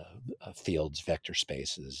 Fields, vector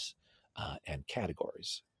spaces, and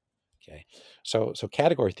categories. Okay, so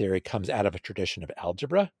category theory comes out of a tradition of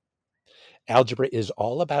algebra. Algebra is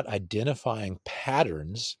all about identifying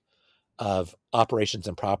patterns of operations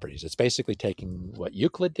and properties. It's basically taking what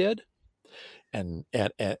Euclid did and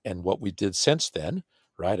what we did since then,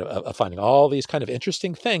 right, of finding all these kind of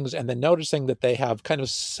interesting things and then noticing that they have kind of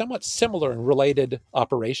somewhat similar and related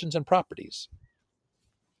operations and properties.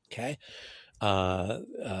 Okay. So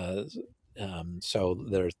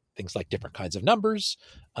there are things like different kinds of numbers.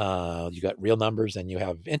 You got real numbers and you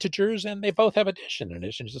have integers, and they both have addition. And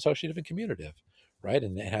addition is associative and commutative, right?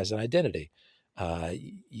 And it has an identity.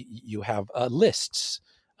 You have lists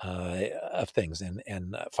of things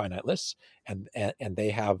and finite lists, and they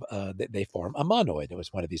have they form a monoid. It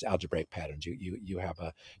was one of these algebraic patterns. You have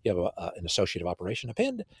an associative operation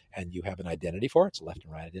append, and you have an identity for it. It's a left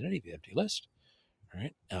and right identity, the empty list.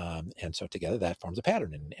 Right. And so together that forms a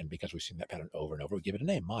pattern. And because we've seen that pattern over and over, we give it a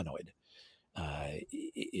name, monoid.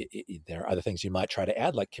 There are other things you might try to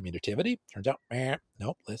add, like commutativity. Turns out,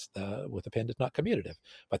 nope, with append is not commutative.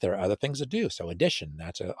 But there are other things that do. So addition,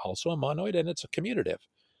 that's also a monoid, and it's a commutative.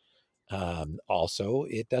 Also,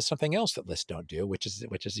 it does something else that lists don't do, which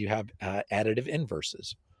is you have additive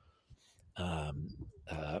inverses.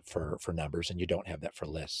 For numbers, and you don't have that for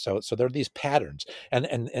lists. So there are these patterns, and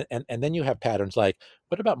then you have patterns like,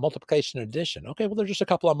 what about multiplication and addition? Okay, well, they're just a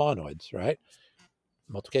couple of monoids, right?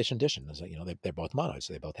 Multiplication, addition is they're both monoids,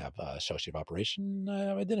 so they both have associative operation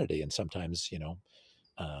identity, and sometimes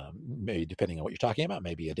maybe depending on what you're talking about,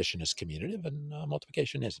 maybe addition is commutative and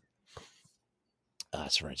multiplication isn't.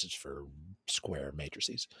 So for instance, for square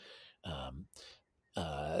matrices.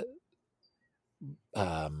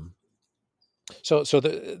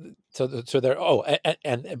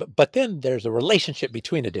 But then there's a relationship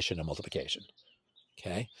between addition and multiplication.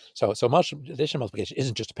 Okay, so addition and multiplication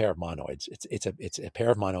isn't just a pair of monoids. It's a pair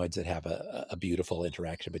of monoids that have a beautiful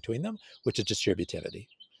interaction between them, which is distributivity,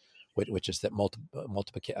 which is that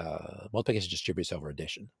multiplication distributes over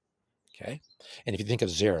addition. Okay, and if you think of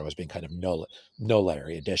zero as being kind of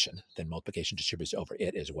nulary addition, then multiplication distributes over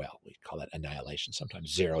it as well. We call that annihilation.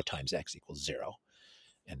 Sometimes 0 times x equals 0.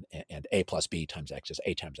 And a plus b times x is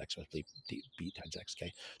a times x plus b times x.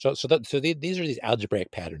 Okay, so these are these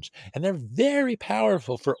algebraic patterns, and they're very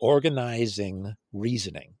powerful for organizing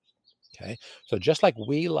reasoning. Okay, so just like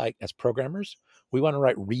as programmers, we want to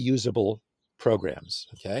write reusable programs.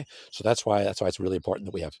 Okay, so that's why it's really important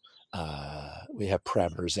that we have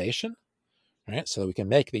parameterization. Right, so we can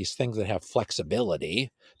make these things that have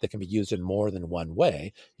flexibility that can be used in more than one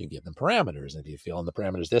way. You give them parameters, and if you fill in the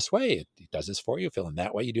parameters this way, it does this for you. Fill in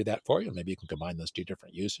that way, you do that for you. And maybe you can combine those two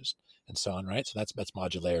different uses, and so on. Right, so that's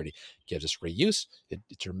modularity. It gives us reuse. It's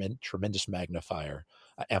a tremendous amplifier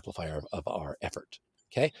of our effort.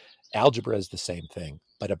 Okay, algebra is the same thing,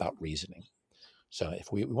 but about reasoning. So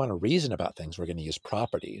if we want to reason about things, we're going to use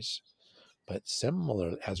properties. But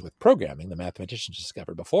similar as with programming, the mathematicians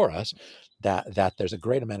discovered before us that there's a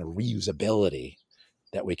great amount of reusability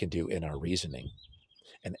that we can do in our reasoning.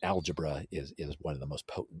 And algebra is one of the most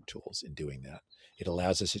potent tools in doing that. It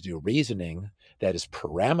allows us to do reasoning that is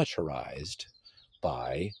parameterized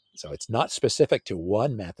by, so it's not specific to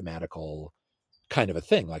one mathematical kind of a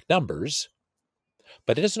thing like numbers,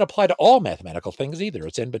 but it doesn't apply to all mathematical things either.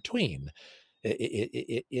 It's in between.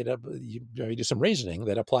 You do some reasoning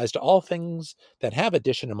that applies to all things that have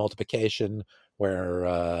addition and multiplication,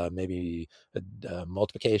 where maybe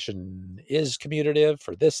multiplication is commutative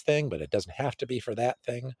for this thing, but it doesn't have to be for that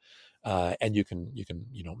thing. And you can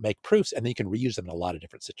make proofs, and then you can reuse them in a lot of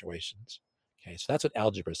different situations. Okay, so that's what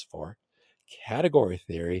algebra is for. Category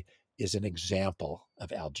theory is an example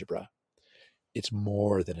of algebra. It's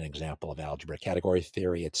more than an example of algebra. Category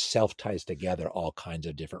theory itself ties together all kinds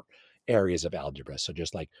of different areas of algebra. So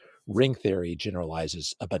just like ring theory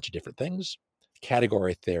generalizes a bunch of different things,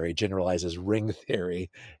 category theory generalizes ring theory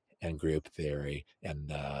and group theory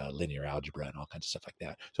and linear algebra and all kinds of stuff like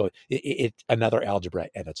that. So it's another algebra,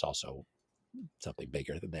 and it's also something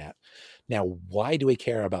bigger than that. Now, why do we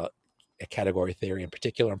care about a category theory in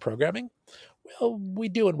particular in programming? Well, we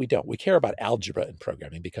do and we don't. We care about algebra in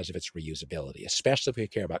programming because of its reusability, especially if we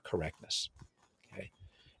care about correctness. Okay,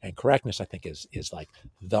 and correctness, I think, is like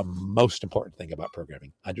the most important thing about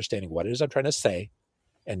programming. Understanding what it is I'm trying to say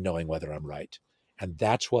and knowing whether I'm right. And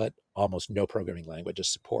that's what almost no programming languages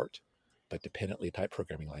support, but dependently typed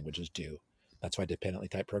programming languages do. That's why dependently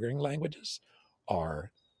typed programming languages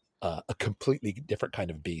are a completely different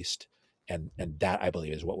kind of beast. And that, I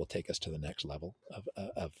believe, is what will take us to the next level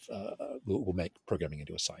of will make programming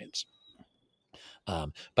into a science.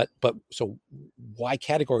 But so why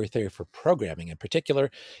category theory for programming in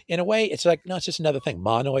particular? In a way, it's like, no, it's just another thing.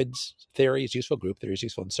 Monoids theory is useful, group theory is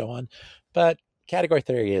useful, and so on. But category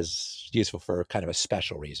theory is useful for kind of a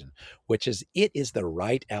special reason, which is it is the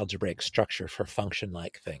right algebraic structure for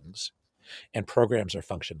function-like things. And programs are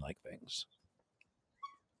function-like things.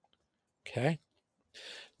 Okay?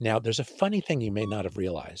 Now, there's a funny thing you may not have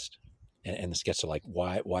realized, and this gets to like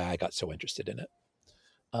why I got so interested in it.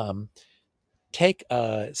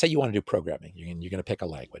 Say you want to do programming. You're going to pick a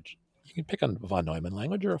language. You can pick a von Neumann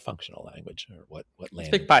language or a functional language, or what Let's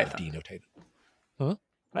pick Python. Denotated. Huh?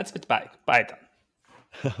 Let's pick Python.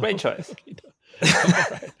 Great choice.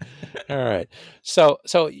 All right. So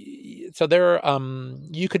there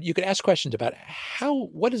you could ask questions about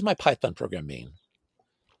what does my Python program mean?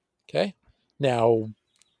 Okay. Now,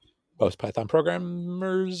 most Python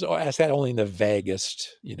programmers ask that only in the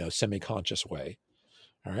vaguest, semi-conscious way.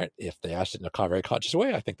 All right. If they asked it in a very conscious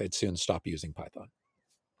way, I think they'd soon stop using Python.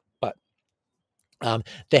 But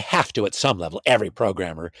they have to at some level. Every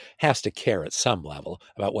programmer has to care at some level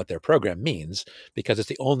about what their program means, because it's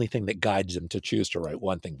the only thing that guides them to choose to write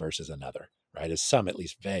one thing versus another, right? Is some at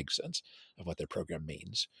least vague sense of what their program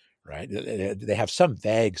means, right? They have some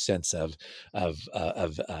vague sense of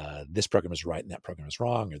this program is right and that program is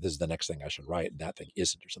wrong, or this is the next thing I should write and that thing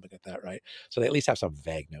isn't, or something like that, right? So they at least have some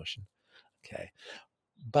vague notion. Okay.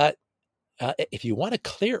 But if you want a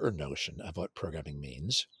clearer notion of what programming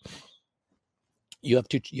means, you have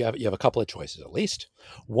a couple of choices at least.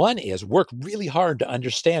 One is work really hard to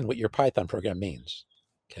understand what your Python program means.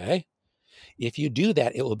 Okay. If you do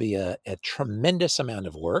that, it will be a tremendous amount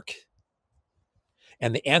of work.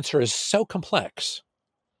 And the answer is so complex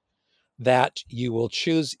that you will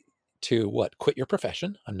choose to quit your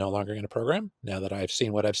profession. I'm no longer going to program. Now that I've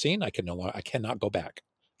seen what I've seen, I cannot go back.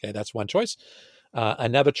 Okay. That's one choice.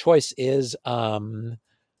 Another choice is what?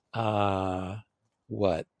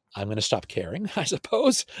 I'm going to stop caring, I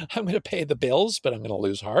suppose. I'm going to pay the bills, but I'm going to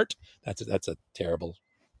lose heart. That's a terrible,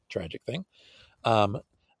 tragic thing.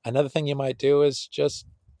 Another thing you might do is just,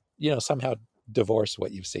 somehow divorce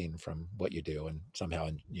what you've seen from what you do and somehow,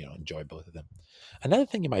 enjoy both of them. Another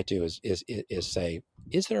thing you might do is say,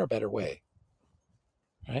 is there a better way?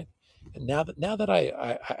 Right? And now that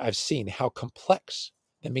I've seen how complex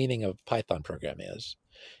the meaning of Python program is,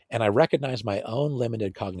 and I recognize my own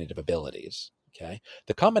limited cognitive abilities. Okay.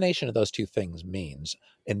 The combination of those two things means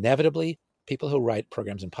inevitably people who write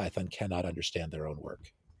programs in Python cannot understand their own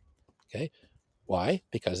work. Okay. Why?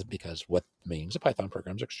 Because what means a Python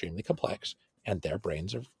program is extremely complex and their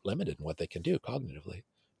brains are limited in what they can do cognitively.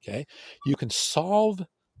 Okay. You can solve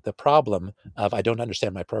the problem of I don't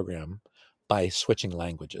understand my program by switching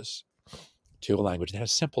languages to a language that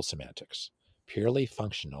has simple semantics, purely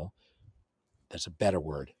functional. There's a better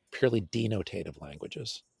word, purely denotative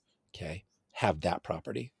languages. Okay. Have that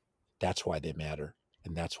property. That's why they matter.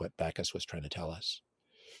 And that's what Backus was trying to tell us.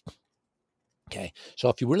 Okay. So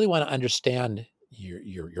if you really want to understand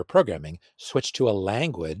your programming, switch to a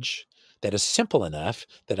language that is simple enough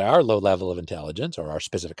that our low level of intelligence or our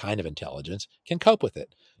specific kind of intelligence can cope with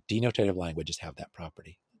it. Denotative languages have that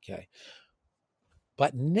property. Okay.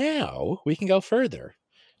 But now we can go further.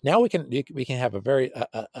 Now we can have a very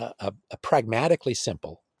a pragmatically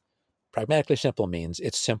simple. Pragmatically simple means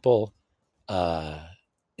it's simple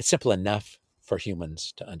enough for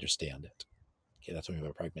humans to understand it. Okay, that's what we mean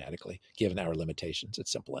by pragmatically. Given our limitations,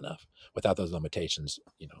 it's simple enough. Without those limitations,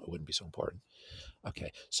 it wouldn't be so important.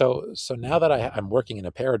 Okay, so now that I'm working in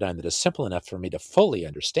a paradigm that is simple enough for me to fully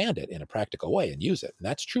understand it in a practical way and use it, and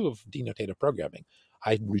that's true of denotative programming.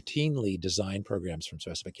 I routinely design programs from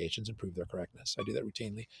specifications and prove their correctness. I do that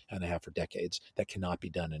routinely, and I have for decades. That cannot be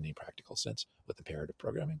done in any practical sense with imperative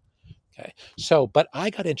programming. Okay, but I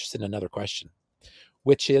got interested in another question,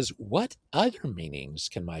 which is, what other meanings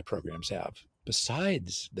can my programs have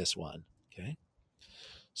besides this one? Okay,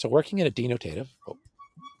 so working in a denotative,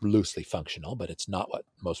 loosely functional, but it's not what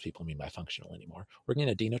most people mean by functional anymore. Working in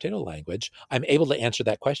a denotative language, I'm able to answer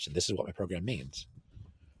that question. This is what my program means.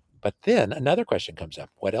 But then another question comes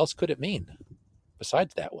up. What else could it mean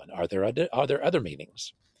besides that one? Are there other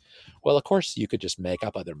meanings? Well, of course, you could just make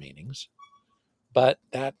up other meanings, but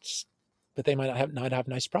they might not have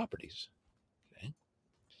nice properties. Okay.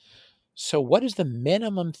 So what is the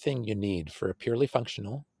minimum thing you need for a purely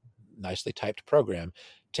functional, nicely typed program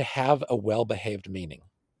to have a well-behaved meaning?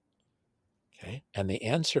 Okay. And the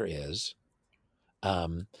answer is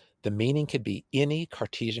the meaning could be any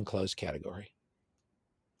Cartesian closed category.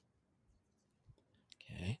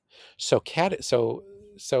 Okay. So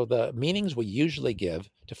the meanings we usually give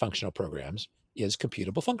to functional programs is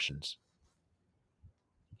computable functions.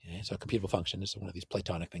 Okay. So a computable function is one of these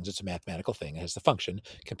Platonic things. It's a mathematical thing. It has the function.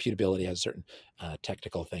 Computability has a certain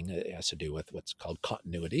technical thing. It has to do with what's called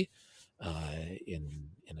continuity in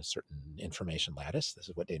a certain information lattice. This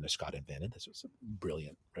is what Dana Scott invented. This was a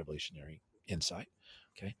brilliant, revolutionary insight.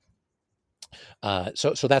 Okay.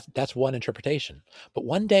 So that's one interpretation. But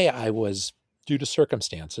one day due to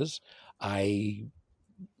circumstances, I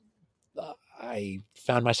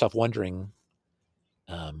found myself wondering.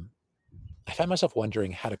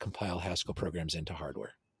 How to compile Haskell programs into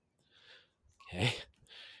hardware. Okay,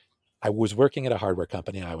 I was working at a hardware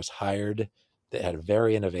company. I was hired. That had a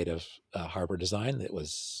very innovative hardware design that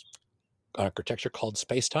was architecture called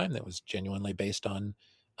Spacetime. That was genuinely based on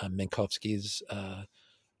Minkowski's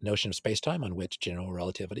notion of spacetime, on which general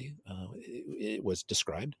relativity it was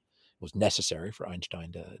described. It was necessary for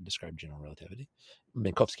Einstein to describe general relativity.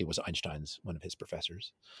 Minkowski was one of his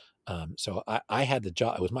professors. So I had the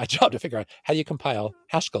job. It was my job to figure out how do you compile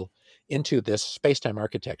Haskell into this spacetime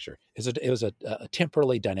architecture. It was a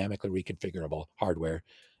temporally dynamically reconfigurable hardware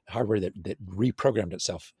that reprogrammed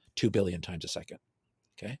itself 2 billion times a second.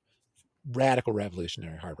 Okay. Radical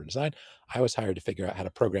revolutionary hardware design. I was hired to figure out how to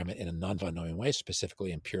program it in a non-von Neumann way,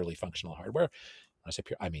 specifically in purely functional hardware. When I say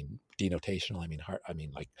pure, I mean denotational. I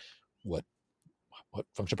mean like what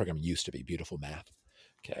functional programming used to be, beautiful math.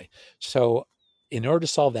 Okay. So in order to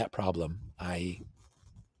solve that problem, I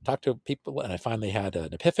talked to people and I finally had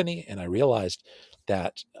an epiphany, and I realized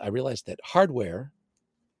that hardware,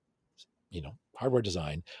 hardware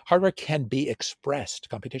design, hardware can be expressed,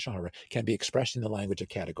 computational hardware can be expressed in the language of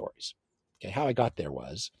categories. Okay, how I got there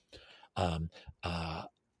was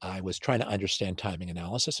I was trying to understand timing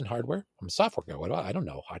analysis in hardware. I'm a software guy. I don't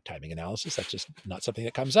know hard timing analysis. That's just not something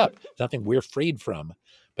that comes up. It's nothing we're freed from,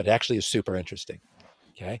 but it actually is super interesting.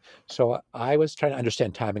 Okay, so I was trying to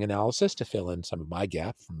understand timing analysis to fill in some of my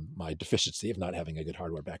gap from my deficiency of not having a good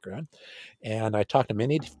hardware background. And I talked to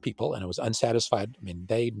many people, and I was unsatisfied. I mean,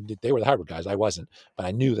 they were the hardware guys. I wasn't, but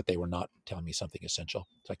I knew that they were not telling me something essential.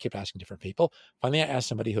 So I kept asking different people. Finally, I asked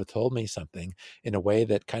somebody who told me something in a way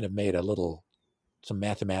that kind of made some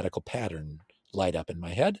mathematical pattern light up in my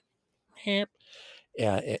head.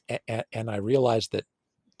 And I realized that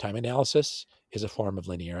time analysis is a form of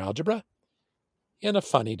linear algebra in a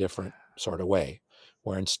funny, different sort of way,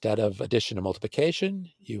 where instead of addition and multiplication,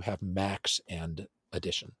 you have max and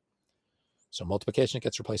addition. So multiplication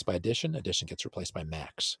gets replaced by addition gets replaced by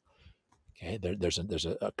max. Okay, there's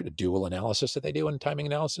a dual analysis that they do in timing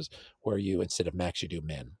analysis, where you, instead of max, you do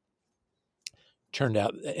min. Turned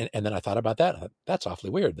out, and then I thought about that. That's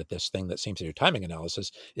awfully weird that this thing that seems to do timing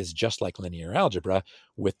analysis is just like linear algebra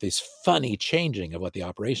with this funny changing of what the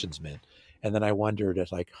operations meant. And then I wondered,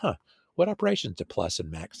 what operations do plus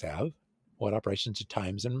and max have? What operations do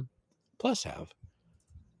times and plus have?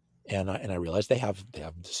 And I realized they have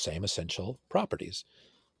the same essential properties.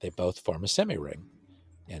 They both form a semi-ring.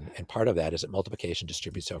 And part of that is that multiplication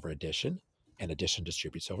distributes over addition, and addition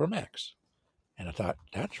distributes over max. And I thought,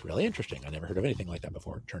 that's really interesting. I never heard of anything like that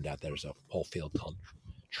before. It turned out there's a whole field called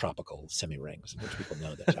tropical semi-rings, which people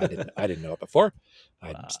know that. I didn't know it before.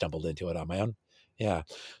 I stumbled into it on my own. Yeah.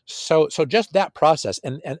 So just that process,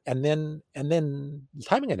 and then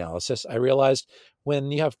timing analysis, I realized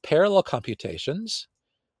when you have parallel computations,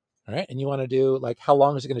 all right, and you want to do like how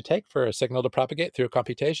long is it going to take for a signal to propagate through a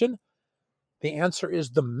computation? The answer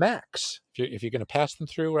is the max. If you're going to pass them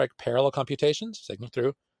through like parallel computations, signal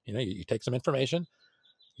through, you take some information,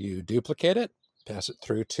 you duplicate it, pass it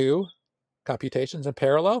through two computations in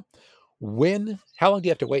parallel. How long do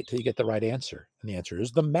you have to wait till you get the right answer? And the answer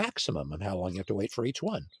is the maximum of how long you have to wait for each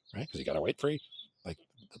one, right? Because you got to wait for like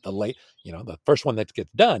the first one that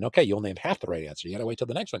gets done. Okay, you only have half the right answer. You got to wait till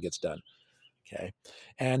the next one gets done. Okay,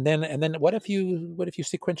 and then what if you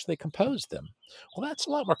sequentially compose them? Well, that's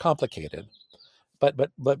a lot more complicated. But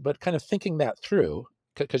kind of thinking that through,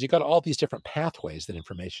 because you got all these different pathways that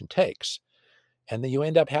information takes. And then you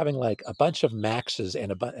end up having like a bunch of maxes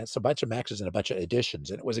and a bunch of maxes and a bunch of additions.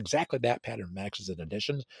 And it was exactly that pattern of maxes and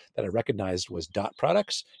additions that I recognized was dot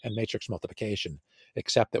products and matrix multiplication,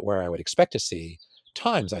 except that where I would expect to see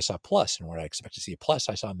times, I saw plus, and where I expect to see plus,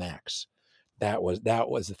 I saw max. That was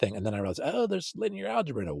the thing. And then I realized, oh, there's linear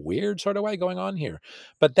algebra in a weird sort of way going on here.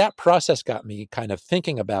 But that process got me kind of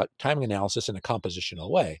thinking about timing analysis in a compositional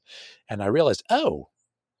way. And I realized, oh,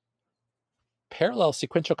 parallel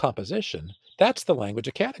sequential composition, that's the language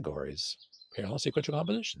of categories. Parallel sequential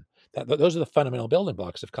composition. Those are the fundamental building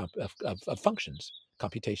blocks of functions,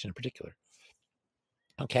 computation in particular.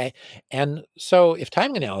 Okay, and so if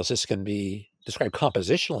timing analysis can be described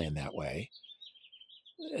compositionally in that way,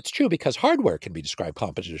 it's true because hardware can be described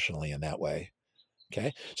compositionally in that way.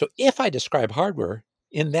 Okay, so if I describe hardware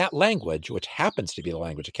in that language, which happens to be the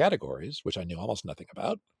language of categories, which I knew almost nothing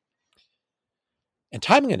about, and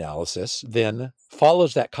timing analysis then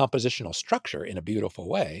follows that compositional structure in a beautiful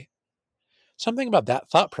way, something about that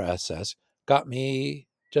thought process got me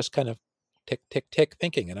just kind of tick, tick, tick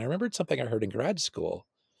thinking. And I remembered something I heard in grad school.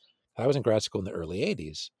 I was in grad school in the early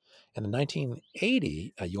 80s. And in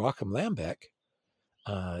 1980, Joachim Lambeck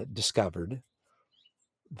discovered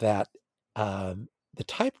that the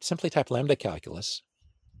simply typed lambda calculus,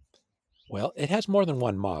 well, it has more than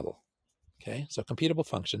one model. Okay, so computable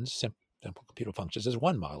functions, simple computable functions is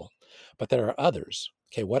one model, but there are others.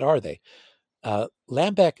 Okay, what are they?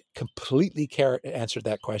 Lambeck completely answered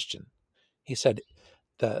that question. He said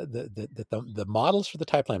the models for the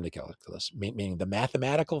type lambda calculus, meaning the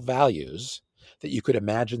mathematical values that you could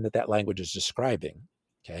imagine that language is describing,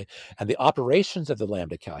 okay, and the operations of the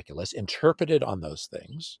lambda calculus interpreted on those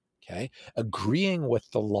things, okay, agreeing with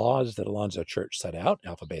the laws that Alonzo Church set out,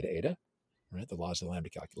 alpha, beta, eta, right, the laws of the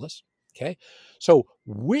lambda calculus. Okay, so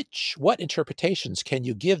what interpretations can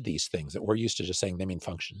you give these things that we're used to just saying they mean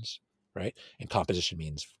functions, right? And composition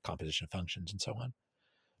means composition of functions and so on.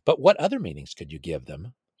 But what other meanings could you give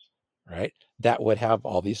them, right? That would have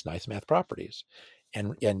all these nice math properties.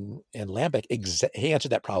 And Lambeck, he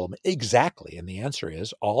answered that problem exactly. And the answer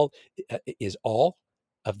is all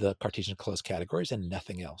of the Cartesian closed categories and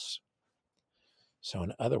nothing else. So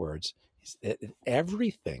in other words,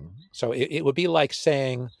 everything. So it would be like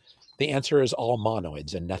saying the answer is all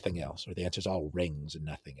monoids and nothing else, or the answer is all rings and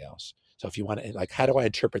nothing else. So if you want to, like, how do I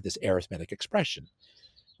interpret this arithmetic expression,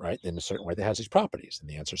 right? In a certain way that has these properties. And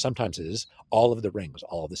the answer sometimes is all of the rings,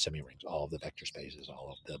 all of the semi-rings, all of the vector spaces,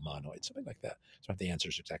 all of the monoids, something like that. So the answer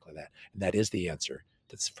is exactly that. And that is the answer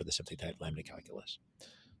that's for the simply typed lambda calculus.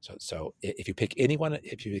 So if you pick any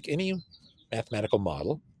mathematical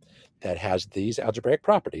model that has these algebraic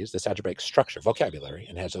properties, this algebraic structure, vocabulary,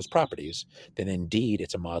 and has those properties, then indeed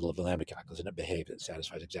it's a model of the lambda calculus and it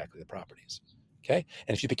satisfies exactly the properties. Okay?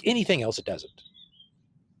 And if you pick anything else, it doesn't.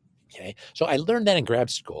 Okay? So I learned that in grad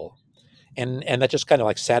school, and that just kind of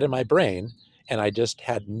like sat in my brain, and I just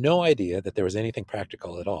had no idea that there was anything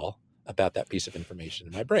practical at all about that piece of information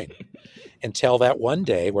in my brain until that one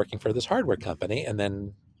day working for this hardware company and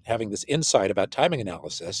then having this insight about timing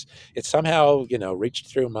analysis, it somehow, reached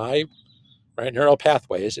through my neural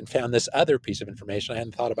pathways and found this other piece of information I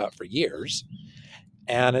hadn't thought about for years.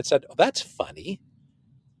 And it said, oh, that's funny.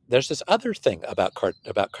 There's this other thing about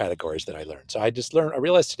categories that I learned. So I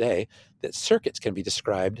realized today that circuits can be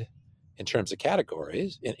described in terms of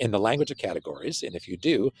categories, in the language of categories. And if you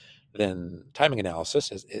do, then timing analysis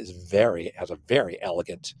has a very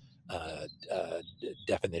elegant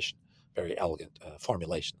definition, very elegant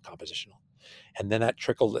formulation, compositional. And then that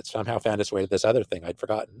somehow found its way to this other thing I'd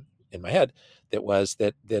forgotten in my head, that was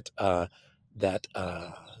that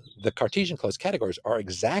the Cartesian closed categories are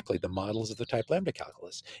exactly the models of the type lambda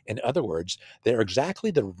calculus. In other words, they're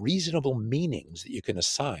exactly the reasonable meanings that you can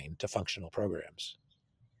assign to functional programs.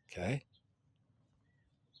 Okay?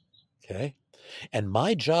 And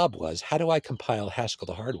my job was, how do I compile Haskell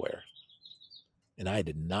to hardware? and I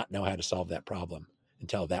did not know how to solve that problem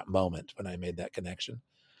until that moment when I made that connection,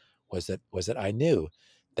 was that I knew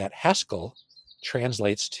that Haskell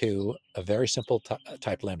translates to a very simple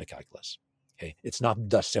type lambda calculus. Okay, it's not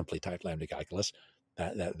the simply typed lambda calculus.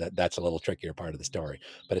 That's a little trickier part of the story,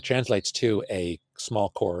 but it translates to a small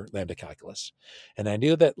core lambda calculus. And I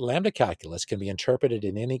knew that lambda calculus can be interpreted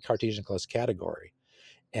in any Cartesian closed category.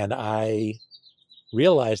 And I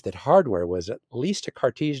realized that hardware was at least a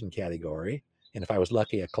Cartesian category, and if I was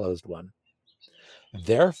lucky, a closed one.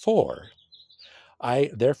 Therefore,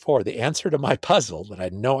 the answer to my puzzle that I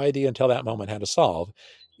had no idea until that moment how to solve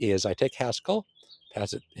is I take Haskell,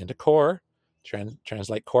 pass it into core,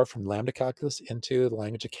 translate core from lambda calculus into the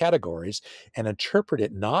language of categories, and interpret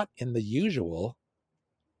it not in the usual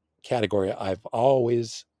category I've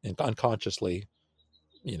always unconsciously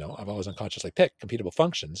picked, computable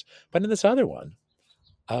functions, but in this other one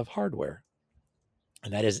of hardware.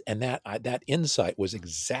 And that insight was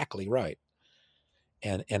exactly right.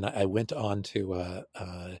 And I went on to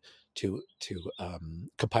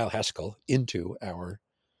compile Haskell into our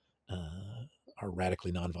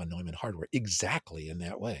radically non-von Neumann hardware exactly in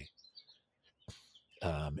that way.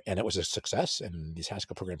 And it was a success. And these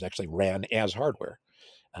Haskell programs actually ran as hardware.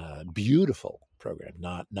 Beautiful program,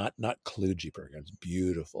 not kludgy programs.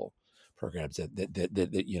 Beautiful programs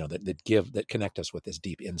that connect us with this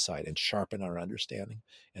deep insight and sharpen our understanding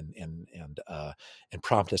and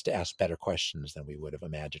prompt us to ask better questions than we would have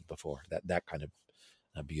imagined before. That kind of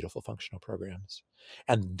beautiful functional programs.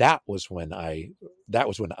 And that was when I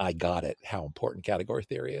got it, how important category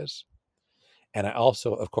theory is. And I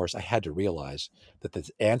also, of course, I had to realize that the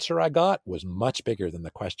answer I got was much bigger than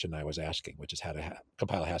the question I was asking, which is how to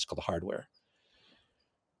compile Haskell to hardware.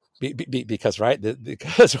 Because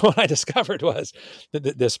what I discovered was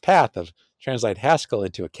that this path of translate Haskell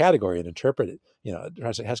into a category and interpret it,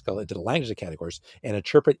 translate Haskell into the language of categories and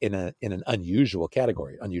interpret in an unusual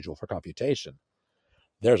category, unusual for computation.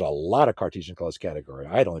 There's a lot of Cartesian closed category.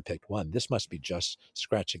 I'd only picked one. This must be just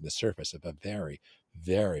scratching the surface of a very,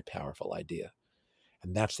 very powerful idea.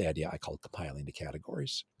 And that's the idea I call compiling to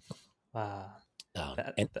categories. Wow.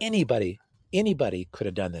 Anybody could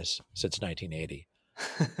have done this since 1980.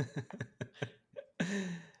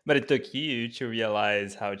 But it took you to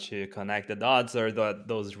realize how to connect the dots, or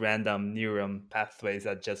those random neuron pathways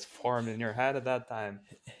that just formed in your head at that time.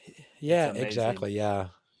 Yeah, exactly. Yeah.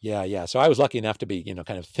 So I was lucky enough to be,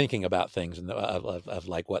 kind of thinking about things and of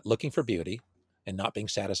like looking for beauty and not being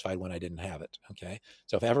satisfied when I didn't have it. Okay.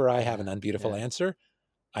 So if ever I have an unbeautiful answer,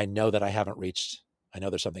 I know that I know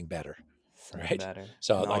there's something better. Right. Better.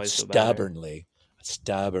 So like stubbornly.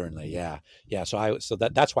 Yeah. So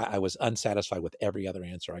that's why I was unsatisfied with every other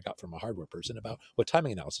answer I got from a hardware person about what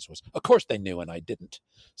timing analysis was. Of course they knew and I didn't.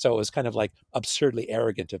 So it was kind of like absurdly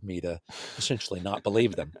arrogant of me to essentially not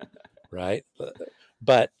believe them. Right.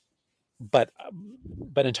 But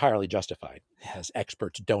entirely justified, because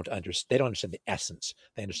experts don't understand the essence.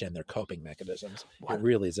 They understand their coping mechanisms. What? It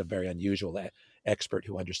really is a very unusual expert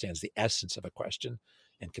who understands the essence of a question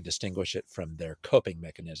and can distinguish it from their coping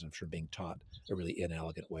mechanisms from being taught a really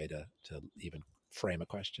inelegant way to even frame a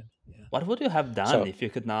question. Yeah. What would you have done if you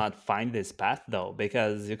could not find this path, though?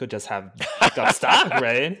 Because you could just have got stuck,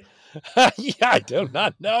 right? Yeah, I do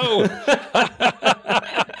not know.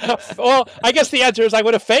 Well, I guess the answer is I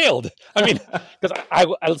would have failed. I mean, because I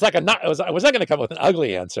was not going to come up with an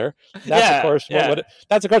ugly answer. That's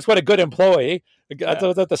of course what a good employee, that's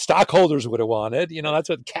what the stockholders would have wanted. That's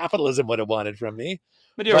what capitalism would have wanted from me.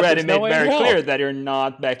 But you already made very clear that you're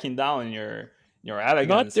not backing down in your elegance,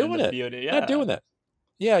 not doing it. Beauty. Yeah. Not doing that.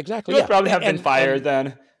 Yeah, exactly. You would probably have been fired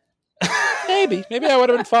then. Maybe I would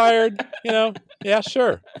have been fired. Yeah,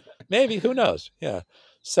 sure. Maybe, who knows? Yeah.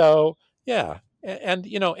 So, yeah. And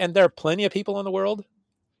there are plenty of people in the world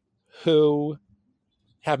who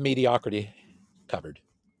have mediocrity covered.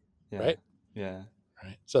 Yeah. Right? Yeah.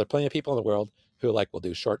 Right. So there are plenty of people in the world who will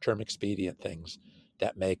do short-term expedient things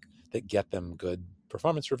that get them good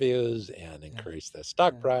performance reviews and increase the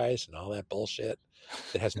stock price and all that bullshit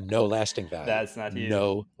that has no lasting value. That's not you.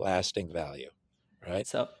 No lasting value. Right?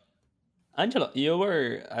 So, Angelo, you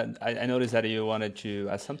were, I noticed that you wanted to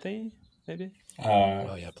ask something, maybe?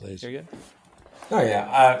 Oh, yeah, please. You're good? Oh,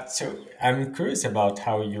 yeah. So I'm curious about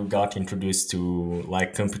how you got introduced to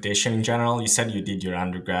computation in general. You said you did your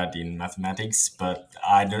undergrad in mathematics, but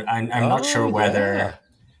I'm not sure whether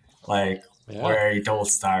where it all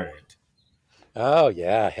started. Oh,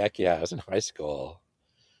 yeah. Heck yeah. I was in high school.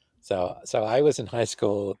 So I was in high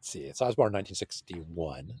school. Let's see. So I was born in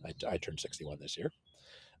 1961. I turned 61 this year.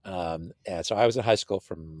 And so I was in high school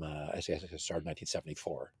from, I started in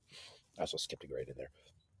 1974. I also skipped a grade in there.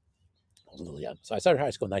 a little young. So I started high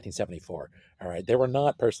school in 1974. All right. There were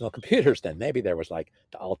not personal computers then. Maybe there was like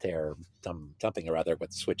the Altair, something or other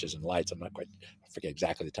with switches and lights. I forget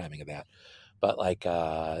exactly the timing of that. But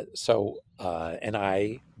and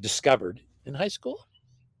I discovered in high school,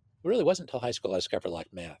 it really wasn't until high school I discovered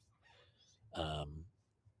like math.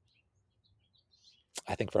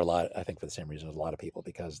 I think for the same reason as a lot of people,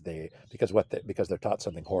 because they're taught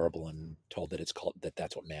something horrible and told that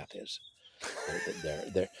that's what math is.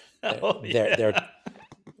 They're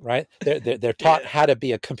right. They're taught how to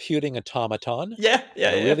be a computing automaton.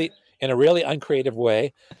 In a really uncreative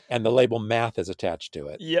way, and the label math is attached to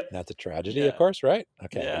it. Yep. And that's a tragedy, of course, right?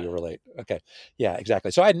 Okay, you relate. Okay, yeah, exactly.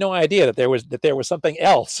 So I had no idea that there was something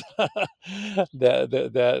else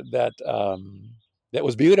that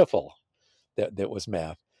was beautiful, that was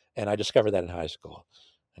math, and I discovered that in high school.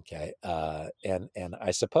 Okay, and I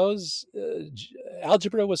suppose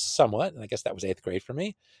algebra was somewhat, and I guess that was 8th grade for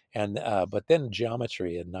me, and but then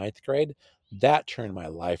geometry in 9th grade, that turned my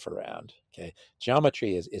life around. Okay,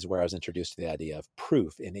 geometry is where I was introduced to the idea of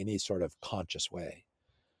proof in any sort of conscious way,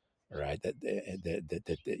 right?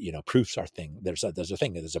 That proofs are thing. There's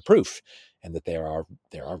a proof, and that there are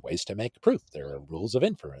ways to make proof. There are rules of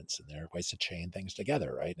inference, and there are ways to chain things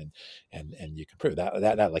together, right? And you can prove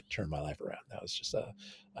that like turned my life around. That was just a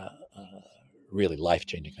really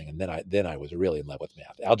life-changing thing. And then I was really in love with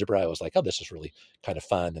math. Algebra, I was like, oh, this is really kind of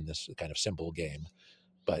fun and this kind of simple game.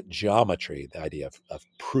 But geometry, the idea of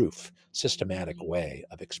proof, systematic way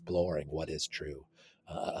of exploring what is true,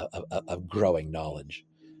 of growing knowledge.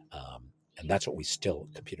 And that's what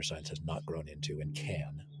computer science has not grown into and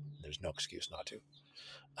can. There's no excuse not to.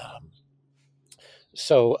 How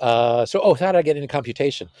did I get into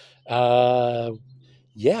computation? I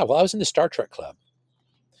was in the Star Trek club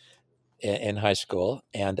in high school,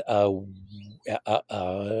 and a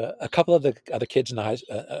couple of the other kids in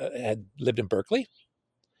the had lived in Berkeley.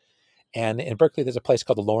 And in Berkeley, there's a place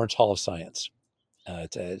called the Lawrence Hall of Science.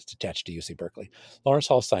 It's attached to UC Berkeley. Lawrence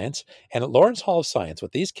Hall of Science. And at Lawrence Hall of Science,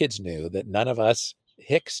 what these kids knew that none of us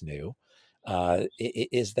Hicks knew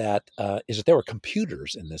is that there were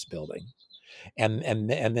computers in this building, and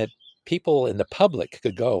that people in the public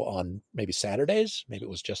could go on maybe Saturdays. Maybe it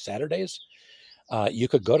was just Saturdays. You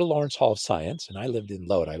could go to Lawrence Hall of Science, and I lived in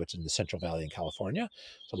Lodi, which is in the Central Valley in California.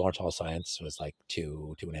 So Lawrence Hall of Science was like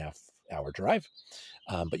 2.5 hour drive.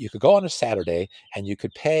 But you could go on a Saturday and you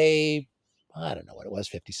could pay, I don't know what it was,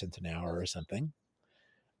 50 cents an hour or something,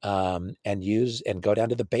 and go down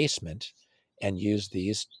to the basement and use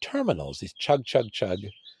these terminals, these chug,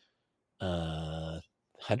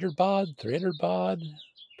 100 baud, 300 baud,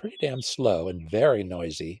 pretty damn slow and very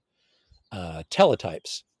noisy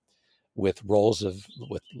teletypes with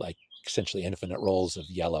like essentially infinite rolls of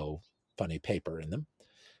yellow funny paper in them.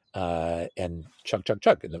 And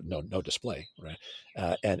chug, and no display, right?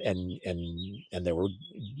 And there were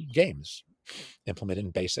games implemented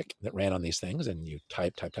in BASIC that ran on these things, and you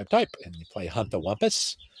type, and you play Hunt the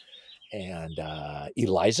Wumpus and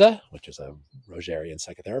Eliza, which is a Rogerian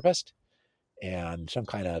psychotherapist, and some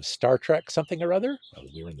kind of Star Trek something or other. Well,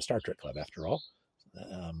 we were in the Star Trek club after all,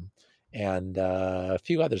 and a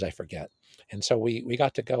few others I forget. And so we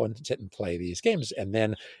got to go and sit and play these games, and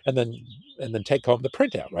then take home the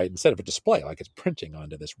printout, right? Instead of a display, like it's printing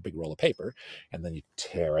onto this big roll of paper, and then you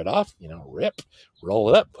tear it off, rip, roll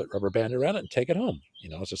it up, put rubber band around it, and take it home.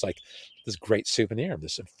 It's just like this great souvenir of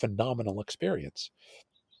this phenomenal experience.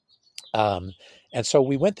 And so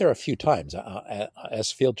we went there a few times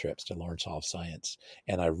as field trips to Lawrence Hall of Science,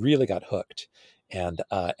 and I really got hooked. And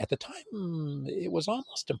at the time, it was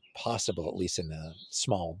almost impossible, at least in a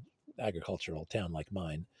small agricultural town like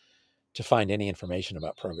mine, to find any information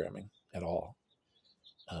about programming at all.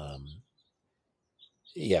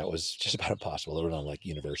 It was just about impossible. There were no like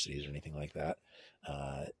universities or anything like that.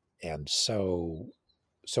 And so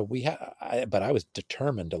but I was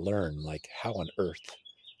determined to learn like how on earth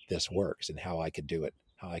this works and how I could do it,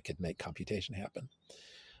 how I could make computation happen.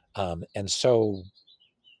 And so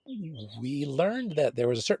we learned that there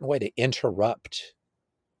was a certain way to interrupt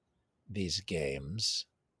these games.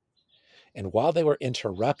 And while they were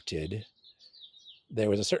interrupted, there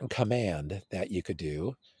was a certain command that you could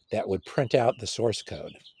do that would print out the source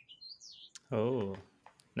code. Oh,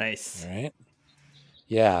 nice. Right?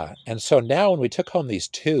 Yeah. And so now when we took home these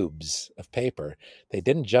tubes of paper, they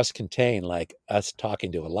didn't just contain like us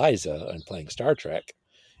talking to Eliza and playing Star Trek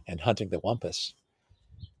and hunting the Wumpus.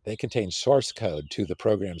 They contained source code to the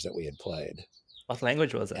programs that we had played. What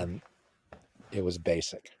language was it? And it was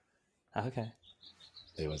BASIC. Okay.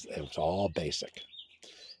 It was all BASIC.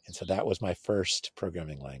 And so that was my first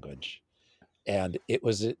programming language. And it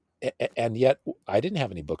was and yet I didn't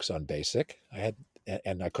have any books on BASIC.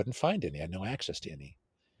 And I couldn't find any. I had no access to any.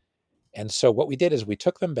 And so what we did is we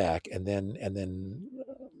took them back, and then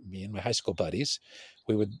me and my high school buddies,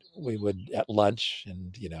 we would at lunch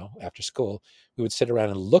and after school, we would sit around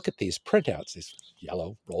and look at these printouts, these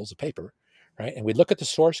yellow rolls of paper, right? And we'd look at the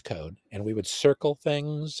source code, and we would circle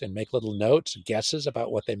things and make little notes, guesses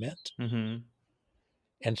about what they meant. Mm-hmm.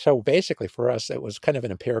 And so basically for us, it was kind of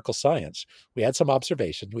an empirical science. We had some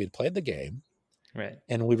observation, we had played the game, Right.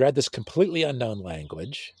 and we read this completely unknown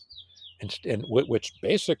language, and which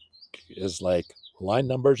BASIC is like line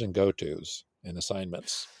numbers and go-tos and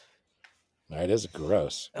assignments. Right? It is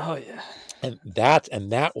gross. Oh yeah. And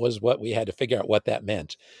that was what we had to figure out what that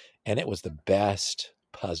meant. And it was the best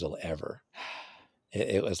puzzle ever.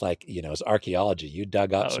 It was like, it was archaeology. You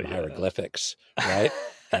dug up some hieroglyphics, right?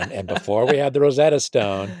 and before we had the Rosetta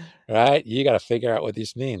Stone, right? You got to figure out what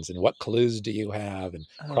this means and what clues do you have and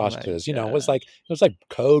cross clues. It was like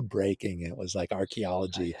code breaking. It was like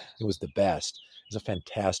archaeology. It was the best. It was a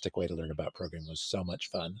fantastic way to learn about programming. It was so much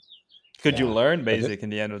fun. Could you learn BASIC in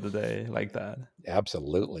the end of the day like that?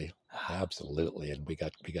 Absolutely. And we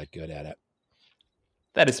got good at it.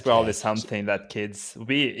 That is probably something that kids,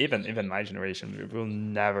 even my generation, we will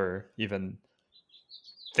never even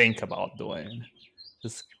think about doing.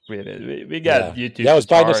 Just really, we got YouTube. Yeah, it was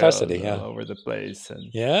by necessity. All over the place,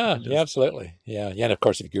 and absolutely. And of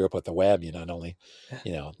course, if you grew up with the web, you not only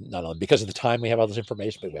because of the time we have all this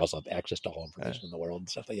information, but we also have access to all information in the world and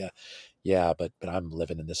stuff. But I'm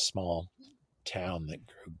living in this small town that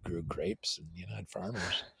grew grapes and had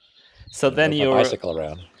farmers. So then you bicycle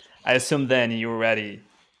around. I assume then you were ready.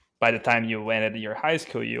 By the time you went at your high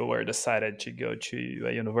school, you were decided to go to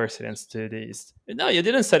a university and study. No, you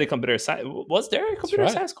didn't study computer science. Was there computer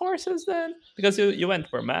science courses then? Because you went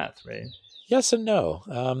for math, right? Yes and no.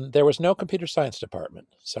 There was no computer science department.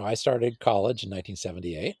 So I started college in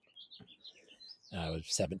 1978. I was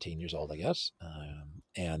 17 years old, I guess.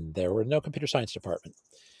 And there were no computer science department.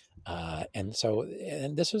 And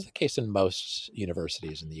this was the case in most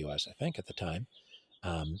universities in the U.S., I think, at the time.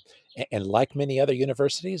 And like many other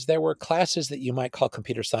universities, there were classes that you might call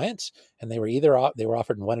computer science, and they were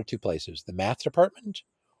offered in one or two places: the math department,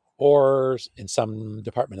 or in some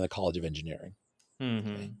department of the College of Engineering.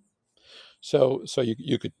 Mm-hmm. Okay. So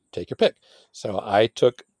you could take your pick. So I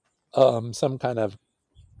took some kind of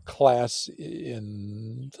class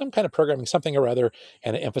in some kind of programming, something or other,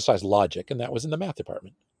 and it emphasized logic, and that was in the math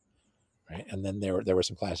department. Right, and then there were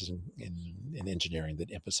some classes in engineering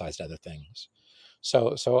that emphasized other things.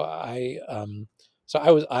 So by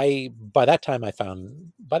that time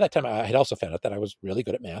I had also found out that I was really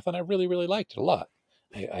good at math, and I really, really liked it a lot.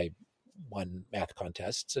 I won math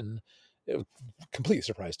contests, and it was a complete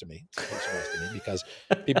surprise to me because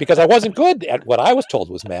I wasn't good at what I was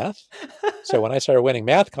told was math. So when I started winning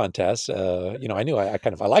math contests, I knew I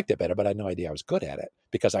liked it better, but I had no idea I was good at it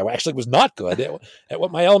because I actually was not good at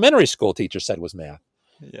what my elementary school teacher said was math.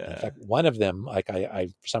 Yeah. In fact, one of them, I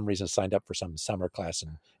for some reason signed up for some summer class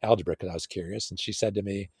in algebra because I was curious, and she said to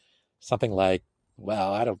me something like,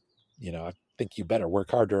 "Well, I think you better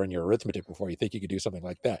work harder on your arithmetic before you think you could do something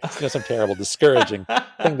like that." Some terrible, discouraging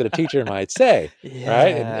thing that a teacher might say,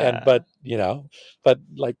 right? But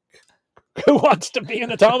like, who wants to be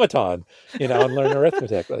an automaton, and learn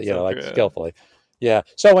arithmetic, skillfully? Yeah.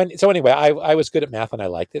 So anyway, I was good at math and I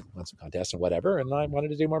liked it. Won some contests and whatever, and I wanted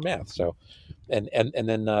to do more math. So, and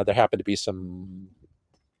then there happened to be some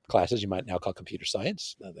classes you might now call computer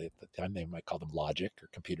science. At the time they might call them logic or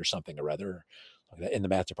computer something or other, like that, in the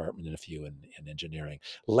math department, and a few in engineering.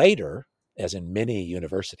 Later, as in many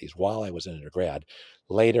universities, while I was an undergrad,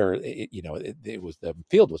 later the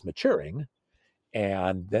field was maturing.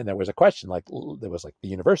 And then there was a question the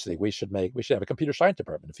university, we should have a computer science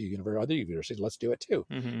department. A few other universities, let's do it too.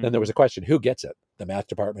 Mm-hmm. Then there was a question, who gets it? The math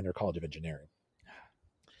department or College of Engineering?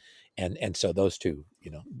 And so those two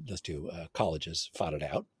colleges fought it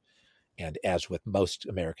out. And as with most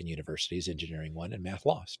American universities, engineering won and math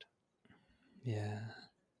lost. Yeah.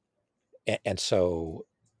 And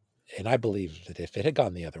I believe that if it had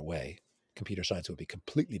gone the other way, computer science would be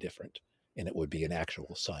completely different. And it would be an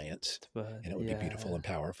actual science, and it would be beautiful and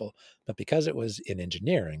powerful. But because it was in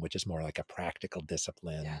engineering, which is more like a practical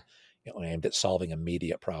discipline, aimed at solving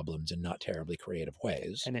immediate problems in not terribly creative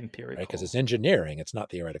ways, and empirical, right? Because it's engineering, it's not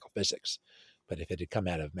theoretical physics. But if it had come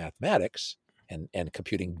out of mathematics, and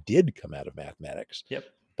computing did come out of mathematics,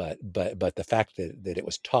 but the fact that it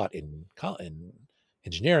was taught in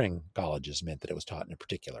engineering colleges meant that it was taught in a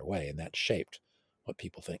particular way, and that shaped what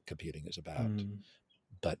people think computing is about.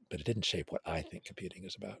 But it didn't shape what I think computing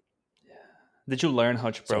is about. Yeah. Did you learn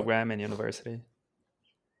how to program in university?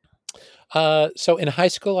 So in high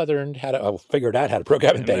school, I learned figured out how to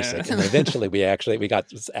program in BASIC, and eventually we got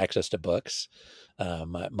access to books.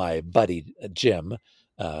 My buddy Jim,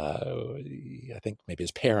 I think maybe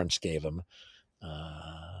his parents gave him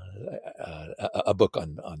a book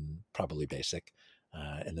on probably BASIC,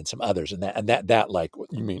 and then some others, and that like,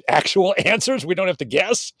 you mean actual answers? We don't have to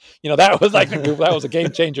guess. That was that was a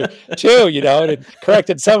game changer too. And it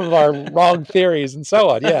corrected some of our wrong theories and so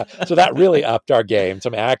on. Yeah, so that really upped our game.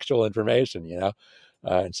 Some actual information.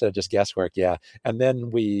 Instead of just guesswork. Yeah, and then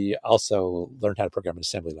we also learned how to program in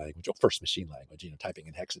assembly language, or first machine language. Typing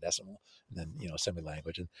in hexadecimal, and then assembly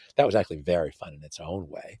language, and that was actually very fun in its own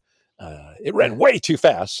way. It ran way too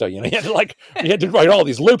fast, so you had to write all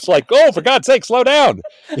these loops, like, oh, for God's sake, slow down,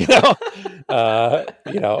 and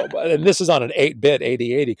this is on an 8-bit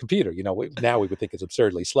 8080 computer. Now we would think it's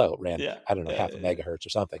absurdly slow. It ran, I don't know, half a megahertz or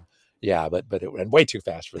something. Yeah, but it ran way too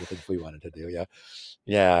fast for the things we wanted to do.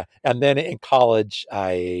 Yeah. And then in college,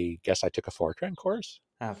 I guess I took a Fortran course.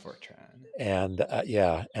 Fortran. And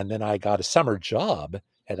and then I got a summer job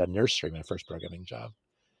at a nursery, my first programming job.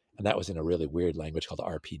 And that was in a really weird language called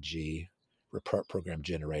RPG, program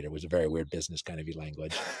generator. It was a very weird business kind of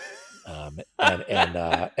language. And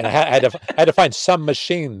I had to find some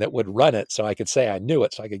machine that would run it so I could say I knew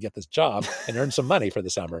it, so I could get this job and earn some money for the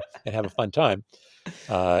summer and have a fun time,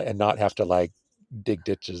 and not have to dig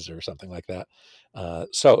ditches or something like that.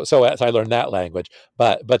 So as I learned that language,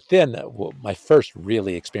 but then my first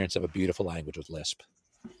really experience of a beautiful language was Lisp,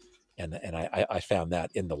 and I found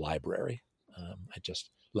that in the library. I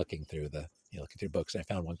just looking through books, and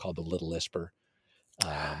I found one called The Little Lisper,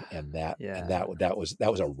 and that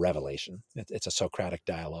was a revelation. It's a Socratic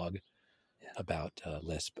dialogue about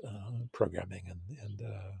Lisp programming,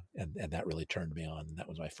 and that really turned me on. And that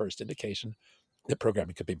was my first indication that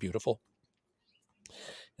programming could be beautiful.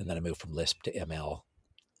 And then I moved from Lisp to ML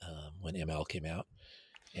when ML came out,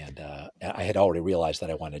 and I had already realized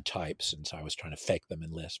that I wanted types, and so I was trying to fake them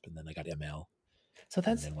in Lisp, and then I got ML. So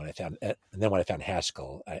that's. And then when I found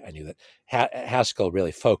Haskell, I knew that Haskell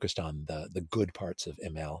really focused on the good parts of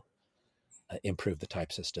ML, improved the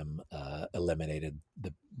type system, eliminated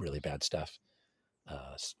the really bad stuff,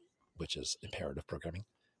 which is imperative programming,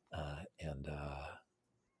 and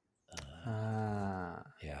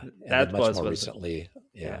that much more recently,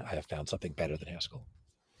 I have found something better than Haskell.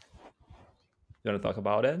 You want to talk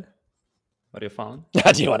about it? What you found?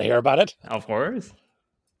 Do you want to hear about it? Of course.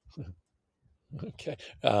 Okay.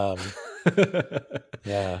 So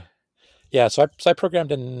I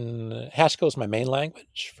programmed in Haskell as my main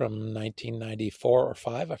language from 1994 or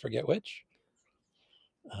 5, I forget which.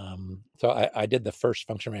 So I did the first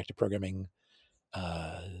function-oriented programming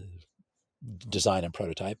design and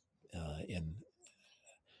prototype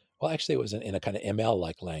it was in a kind of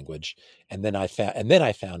ML-like language, and then I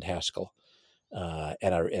found Haskell.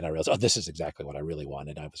 And I realized, this is exactly what I really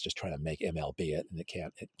wanted. I was just trying to make ML be it, and it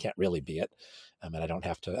can't really be it. And I don't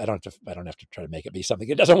have to try to make it be something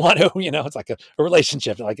it doesn't want to. It's like a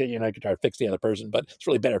relationship. You can try to fix the other person, but it's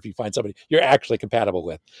really better if you find somebody you're actually compatible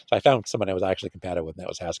with. So I found someone I was actually compatible with, and that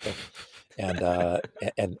was Haskell. And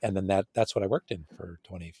then that's what I worked in for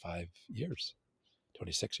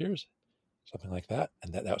 26 years, something like that.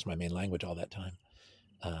 And that was my main language all that time.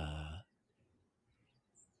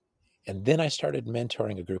 And then I started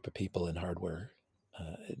mentoring a group of people in hardware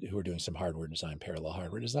who were doing some hardware design, parallel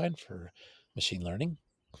hardware design for machine learning.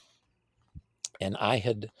 And I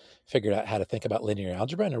had figured out how to think about linear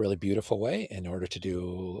algebra in a really beautiful way in order to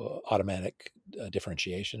do automatic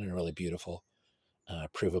differentiation in a really beautiful,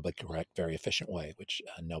 provably correct, very efficient way, which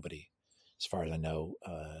nobody, as far as I know,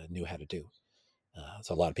 knew how to do.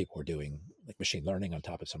 So a lot of people were doing machine learning on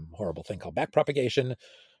top of some horrible thing called backpropagation,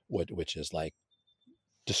 which is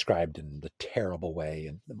described in the terrible way,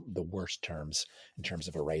 in the worst terms, in terms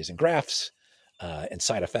of arrays and graphs, and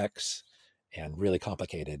side effects, and really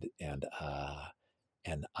complicated. And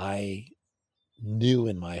I knew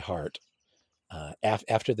in my heart,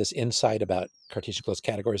 after this insight about Cartesian closed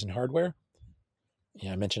categories in hardware,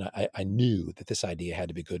 I mentioned I knew that this idea had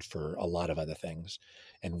to be good for a lot of other things.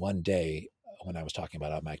 And one day, when I was talking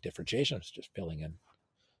about automatic differentiation, I was just filling in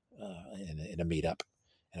a meetup,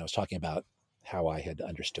 and I was talking about how I had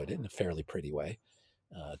understood it in a fairly pretty way,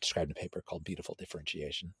 described in a paper called Beautiful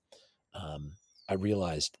Differentiation. I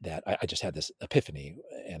realized that I just had this epiphany,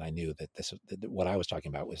 and I knew that what I was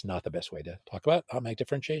talking about was not the best way to talk about automatic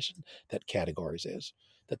differentiation, that categories is,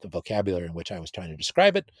 that the vocabulary in which I was trying to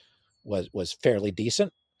describe it was fairly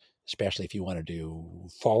decent, especially if you want to do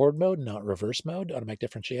forward mode, not reverse mode automatic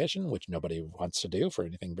differentiation, which nobody wants to do for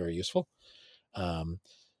anything very useful.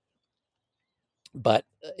 But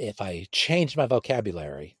if I changed my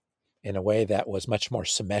vocabulary in a way that was much more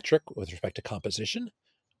symmetric with respect to composition,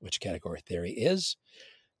 which category theory is,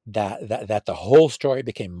 that the whole story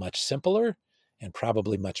became much simpler and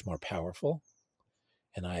probably much more powerful.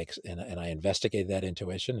 And I investigated that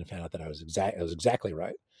intuition and found out that I was exactly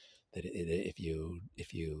right. That if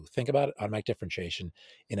you think about it, automatic differentiation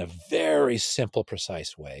in a very simple,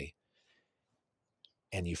 precise way,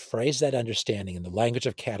 and you phrase that understanding in the language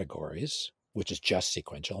of categories, which is just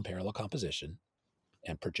sequential and parallel composition,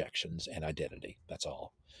 and projections and identity. That's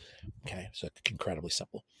all. Okay, so incredibly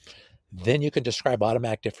simple. Then you can describe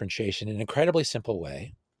automatic differentiation in an incredibly simple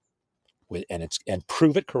way, and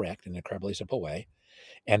prove it correct in an incredibly simple way.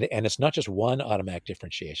 And it's not just one automatic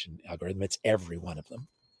differentiation algorithm; it's every one of them.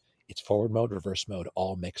 It's forward mode, reverse mode,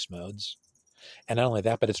 all mixed modes. And not only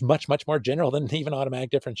that, but it's much, much more general than even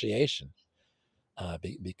automatic differentiation,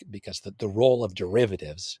 because the role of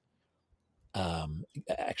derivatives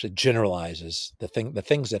actually generalizes the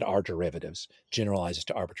things that are derivatives generalizes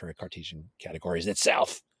to arbitrary Cartesian categories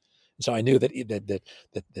itself. So I knew that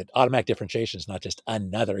automatic differentiation is not just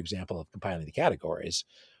another example of compiling the categories,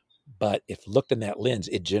 but if looked in that lens,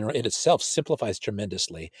 it itself simplifies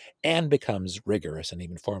tremendously and becomes rigorous and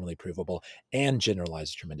even formally provable and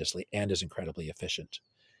generalizes tremendously and is incredibly efficient.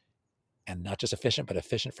 And not just efficient, but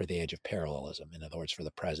efficient for the age of parallelism, in other words, for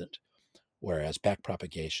the present. Whereas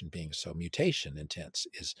backpropagation, being so mutation intense,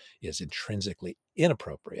 is intrinsically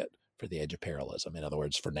inappropriate for the age of parallelism, in other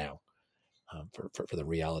words, for now. For the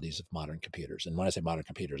realities of modern computers. And when I say modern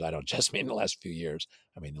computers, I don't just mean the last few years.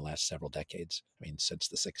 I mean the last several decades. I mean since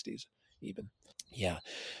the 60s even. Yeah.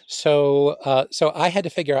 So I had to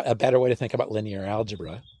figure out a better way to think about linear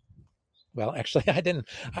algebra. Well, actually, I didn't.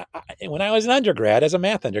 When I was an undergrad, as a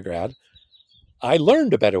math undergrad, I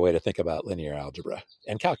learned a better way to think about linear algebra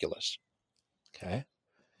and calculus. Okay.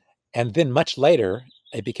 And then much later,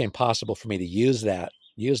 it became possible for me to use that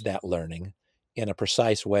learning in a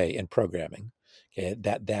precise way in programming. Okay,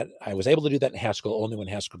 that I was able to do that in Haskell only when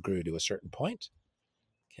Haskell grew to a certain point.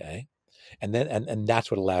 Okay, and then and that's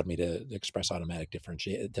what allowed me to express automatic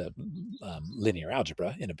linear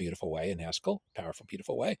algebra in a beautiful way in Haskell, powerful,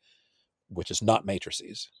 beautiful way, which is not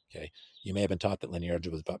matrices. Okay, you may have been taught that linear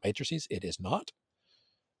algebra is about matrices. It is not.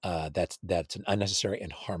 That's an unnecessary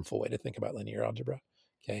and harmful way to think about linear algebra.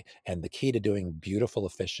 Okay, and the key to doing beautiful,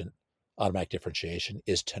 efficient automatic differentiation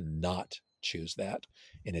is to not choose that.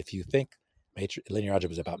 And if you think linear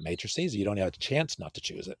algebra is about matrices, you don't have a chance not to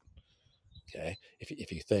choose it. Okay,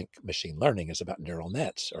 if you think machine learning is about neural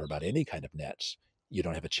nets or about any kind of nets, you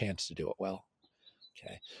don't have a chance to do it well.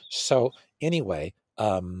 Okay, so anyway,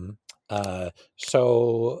 so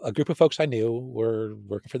a group of folks I knew were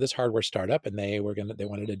working for this hardware startup, and they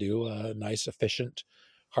wanted to do a nice, efficient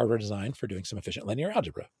hardware design for doing some efficient linear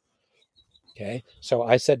algebra. Okay, so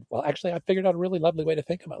I said, well, actually, I figured out a really lovely way to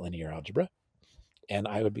think about linear algebra, and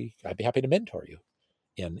I'd be happy to mentor you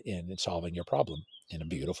in solving your problem in a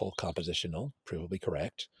beautiful, compositional, provably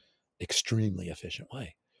correct, extremely efficient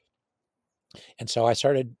way. And so I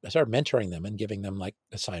started mentoring them and giving them like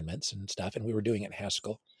assignments and stuff, and we were doing it in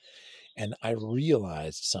Haskell. And I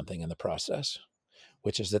realized something in the process,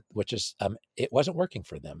 which is it wasn't working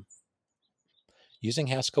for them. Using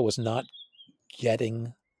Haskell was not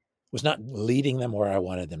leading them where I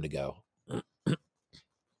wanted them to go.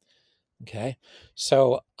 Okay,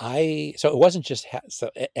 so it wasn't just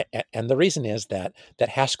and the reason is that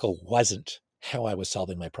Haskell wasn't how I was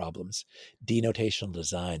solving my problems. Denotational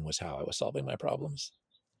design was how I was solving my problems.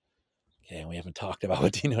 Okay, and we haven't talked about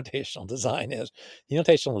what denotational design is.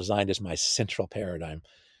 Denotational design is my central paradigm.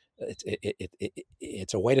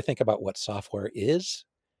 It's a way to think about what software is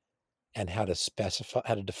and how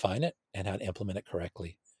to define it and how to implement it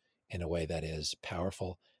correctly in a way that is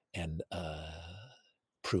powerful and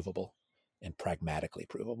provable and pragmatically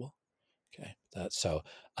provable. Okay, so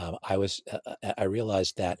I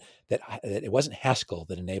realized that it wasn't Haskell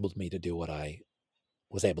that enabled me to do what I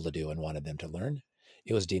was able to do and wanted them to learn.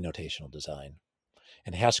 It was denotational design,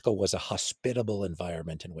 and Haskell was a hospitable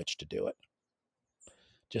environment in which to do it.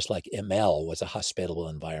 Just like ML was a hospitable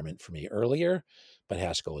environment for me earlier, but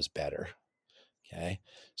Haskell was better. Okay,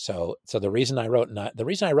 so the reason I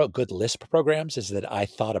wrote good Lisp programs is that I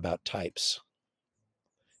thought about types,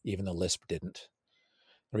 even though Lisp didn't.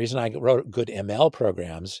 The reason I wrote good ML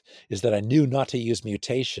programs is that I knew not to use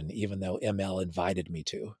mutation, even though ML invited me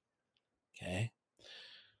to. Okay.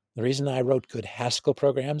 The reason I wrote good Haskell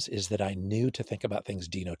programs is that I knew to think about things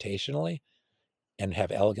denotationally and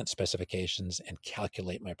have elegant specifications and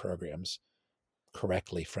calculate my programs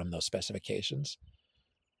correctly from those specifications.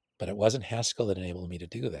 But it wasn't Haskell that enabled me to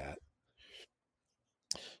do that.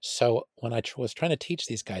 So when I was trying to teach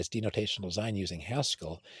these guys denotational design using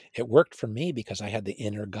Haskell, it worked for me because I had the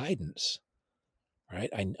inner guidance, right?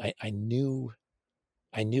 I knew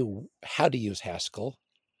how to use Haskell,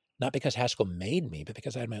 not because Haskell made me, but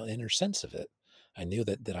because I had my inner sense of it. I knew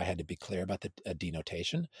that I had to be clear about the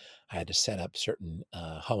denotation. I had to set up certain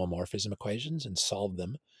homomorphism equations and solve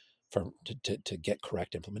them to get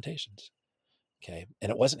correct implementations. Okay,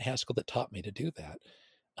 and it wasn't Haskell that taught me to do that.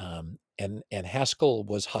 And Haskell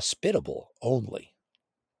was hospitable only.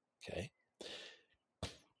 Okay.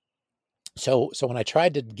 So when I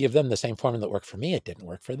tried to give them the same formula that worked for me, it didn't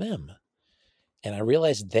work for them. And I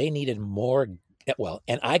realized they needed more. Well,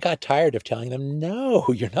 and I got tired of telling them, no,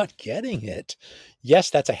 you're not getting it. Yes,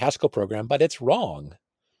 that's a Haskell program, but it's wrong.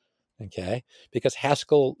 Okay. Because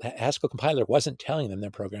Haskell compiler wasn't telling them their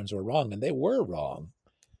programs were wrong, and they were wrong.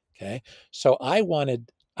 Okay. So I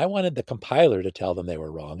wanted the compiler to tell them they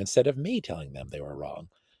were wrong instead of me telling them they were wrong,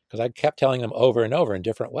 because I kept telling them over and over in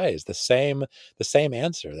different ways the same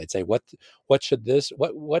answer. They'd say, what should this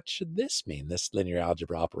mean, this linear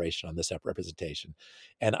algebra operation on this representation?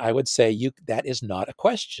 And I would say, that is not a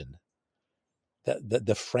question.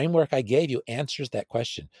 The framework I gave you answers that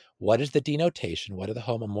question. What is the denotation? What are the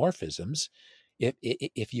homomorphisms?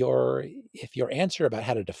 If your answer about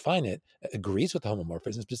how to define it agrees with the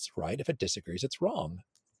homomorphisms, it's right. If it disagrees, it's wrong.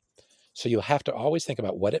 So you have to always think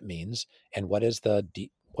about what it means and what does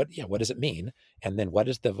it mean, and then what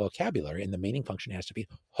is the vocabulary, and the meaning function has to be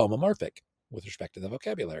homomorphic with respect to the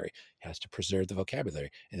vocabulary. It has to preserve the vocabulary.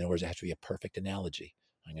 In other words, it has to be a perfect analogy.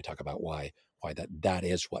 I'm going to talk about why that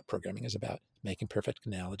is what programming is about, making perfect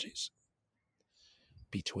analogies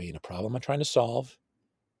between a problem I'm trying to solve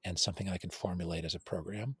and something I can formulate as a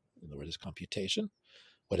program. In other words, computation.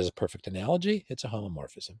 What is a perfect analogy? It's a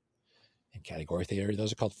homomorphism. In category theory,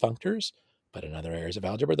 those are called functors, but in other areas of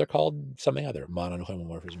algebra, they're called something other: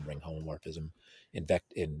 monohomomorphism, ring homomorphism.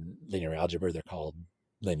 In linear algebra, they're called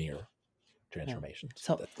linear transformations.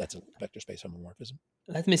 So that's a vector space homomorphism.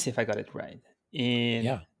 Let me see if I got it right.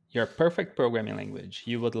 In your perfect programming language,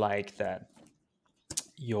 you would like that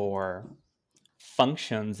your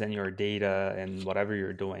functions and your data and whatever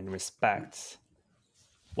you're doing respects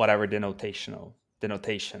whatever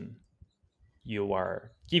denotation you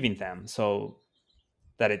are giving them, so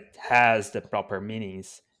that it has the proper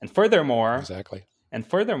meanings. And furthermore,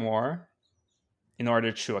 in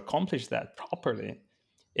order to accomplish that properly,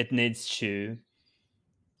 it needs to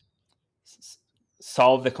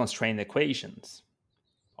solve the constraint equations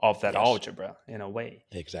of that algebra in a way.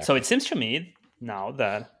 Exactly. So it seems to me now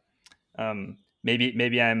that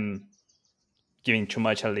maybe I'm giving too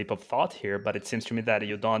much a leap of thought here, but it seems to me that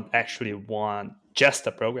you don't actually want just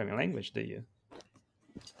a programming language, do you?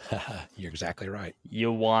 You're exactly right.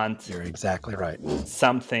 You're exactly right.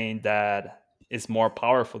 Something that is more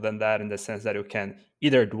powerful than that, in the sense that you can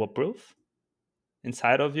either do a proof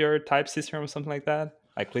inside of your type system or something like that,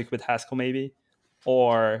 like click with Haskell maybe,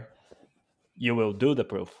 or you will do the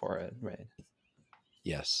proof for it, right?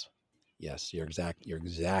 Yes, you're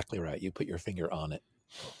exactly right. You put your finger on it.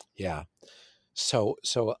 Yeah. So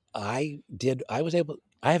I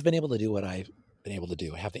have been able to do what I've been able to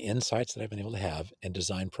do. I have the insights that I've been able to have and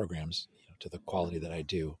design programs to the quality that I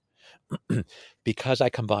do because I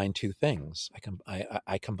combine two things.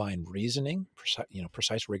 I combine reasoning,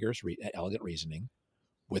 precise, rigorous, elegant reasoning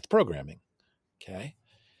with programming. Okay.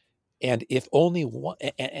 And if only one,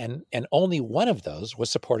 and only one of those was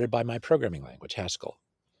supported by my programming language, Haskell.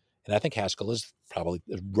 And I think Haskell is probably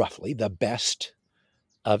roughly the best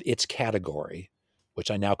of its category, which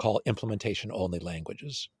I now call implementation-only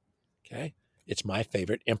languages. Okay, it's my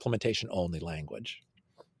favorite implementation-only language.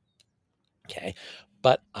 Okay,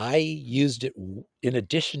 but I used it in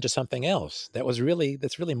addition to something else that's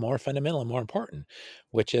really more fundamental and more important,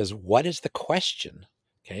 which is, what is the question?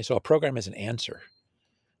 Okay, so a program is an answer,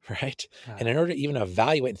 right? And in order to even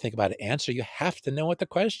evaluate and think about an answer, you have to know what the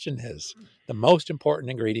question is. The most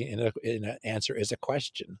important ingredient in an answer is a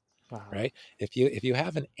question. Wow. Right? If you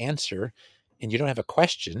have an answer and you don't have a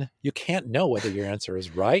question, you can't know whether your answer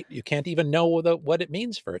is right. You can't even know what it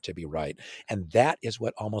means for it to be right. And that is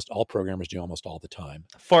what almost all programmers do almost all the time.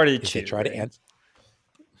 42. They try to answer.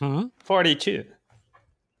 42.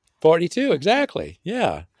 42, exactly.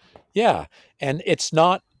 Yeah. And it's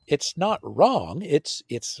not wrong. It's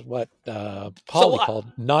what Pauly called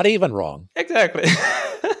not even wrong. Exactly.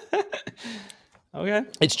 Okay.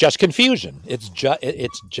 It's just confusion. It's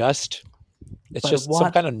just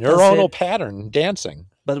some kind of neuronal pattern dancing.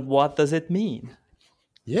 But what does it mean?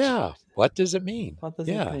 Yeah. What does it mean? What does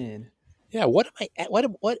it mean? Yeah, what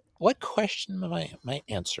question am I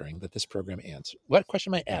answering that this program answers? What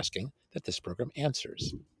question am I asking that this program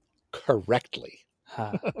answers correctly?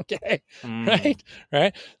 Okay,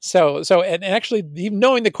 right. So, and actually, even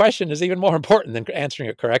knowing the question is even more important than answering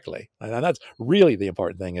it correctly. And that's really the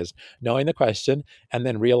important thing: is knowing the question and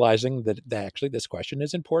then realizing that actually this question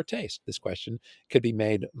is in poor taste. This question could be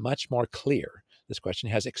made much more clear. This question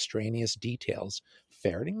has extraneous details.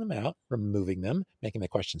 Ferreting them out, removing them, making the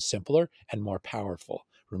question simpler and more powerful.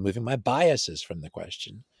 Removing my biases from the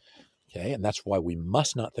question. Okay, and that's why we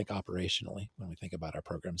must not think operationally when we think about our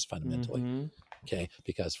programs fundamentally. Okay,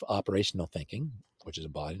 because operational thinking, which is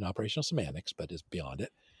embodied in operational semantics, but is beyond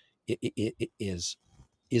it is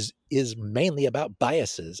mainly about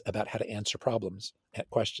biases about how to answer problems,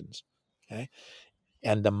 questions. Okay,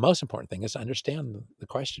 and the most important thing is to understand the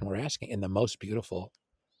question we're asking in the most beautiful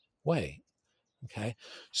way. Okay,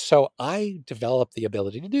 so I developed the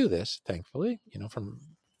ability to do this, thankfully, from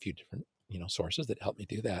a few different sources that helped me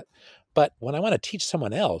do that. But when I want to teach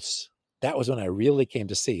someone else, that was when I really came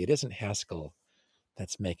to see it isn't Haskell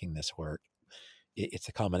that's making this work. It's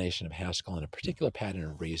a combination of Haskell and a particular pattern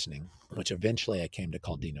of reasoning, which eventually I came to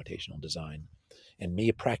call denotational design, and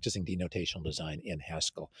me practicing denotational design in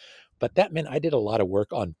Haskell. But that meant I did a lot of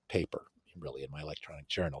work on paper, really, in my electronic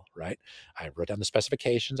journal, right? I wrote down the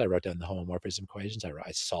specifications, I wrote down the homomorphism equations,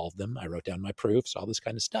 I solved them, I wrote down my proofs, all this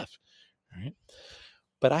kind of stuff, right?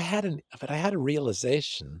 But I had a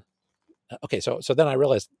realization. Okay, so then I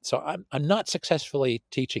realized, so I'm not successfully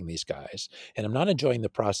teaching these guys, and I'm not enjoying the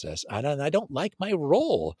process, and I don't like my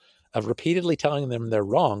role of repeatedly telling them they're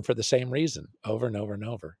wrong for the same reason over and over and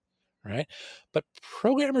over, right? But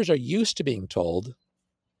programmers are used to being told,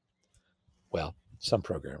 well, some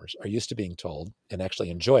programmers are used to being told and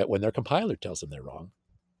actually enjoy it when their compiler tells them they're wrong.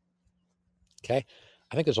 Okay,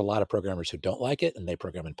 I think there's a lot of programmers who don't like it, and they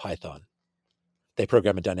program in Python. They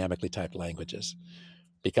program in dynamically typed languages,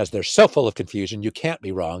 because they're so full of confusion. You can't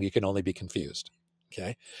be wrong. You can only be confused.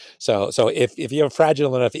 Okay. So if you have a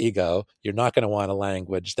fragile enough ego, you're not going to want a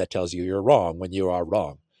language that tells you you're wrong when you are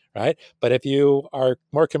wrong. Right. But if you are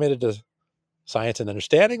more committed to science and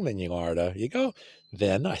understanding than you are to ego,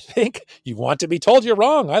 then I think you want to be told you're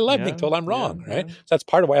wrong. I love being told I'm wrong. Right. So that's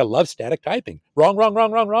part of why I love static typing. Wrong,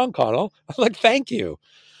 Connell. Like, thank you.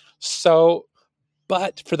 So,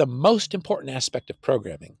 but for the most important aspect of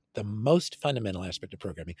programming, the most fundamental aspect of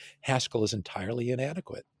programming, Haskell is entirely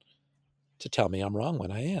inadequate to tell me I'm wrong when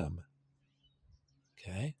I am.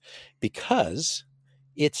 Okay? Because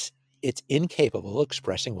it's incapable of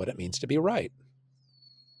expressing what it means to be right.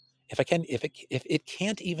 If it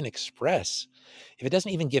can't even express, if it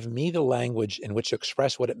doesn't even give me the language in which to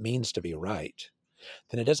express what it means to be right,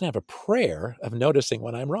 then it doesn't have a prayer of noticing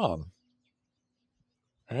when I'm wrong.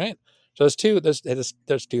 All right? So there's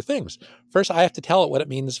two things. First, I have to tell it what it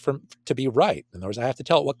means to be right. In other words, I have to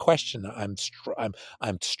tell it what question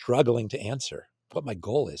I'm struggling to answer, what my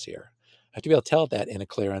goal is here. I have to be able to tell it that in a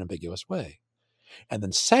clear, unambiguous way. And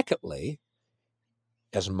then secondly,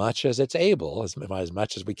 as much as it's able, as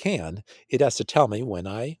much as we can, it has to tell me when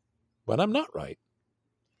I'm not right.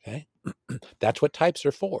 Okay? That's what types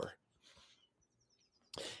are for.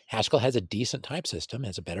 Haskell has a decent type system,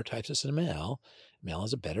 has a better type system than Mel. Mel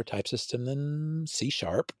has a better type system than C#.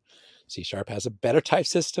 C# has a better type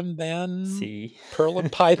system than C. Perl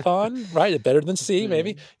and Python, right? Better than C,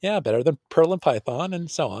 maybe. Yeah, better than Perl and Python,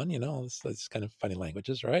 and so on. It's kind of funny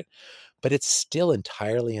languages, right? But it's still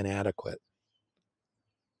entirely inadequate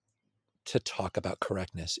to talk about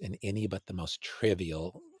correctness in any but the most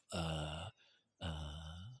trivial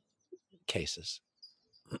cases.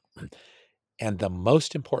 And the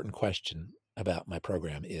most important question about my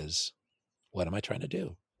program is, what am I trying to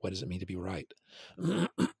do? What does it mean to be right?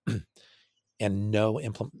 And no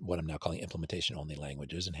what I'm now calling implementation-only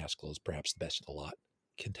languages, and Haskell is perhaps the best of the lot,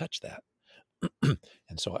 can touch that.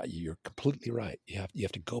 And so you're completely right. You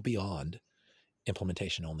have to go beyond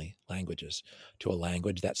implementation-only languages to a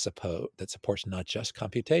language that supports not just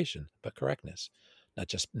computation but correctness, not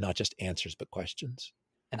just answers but questions.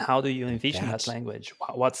 And how do you envision that language?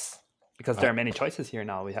 Because there are many choices here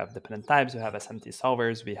now. We have dependent types, we have SMT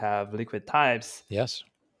solvers, we have liquid types. Yes.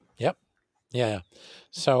 Yep. Yeah.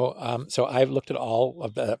 So I've looked at all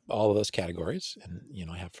of those categories, and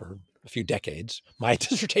I have for a few decades. My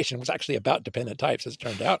dissertation was actually about dependent types, as it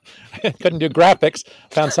turned out. I couldn't do graphics,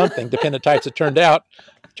 found something, dependent types. It turned out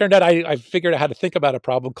I figured out how to think about a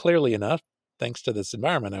problem clearly enough, thanks to this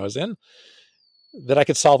environment I was in, that I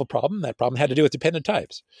could solve a problem. That problem had to do with dependent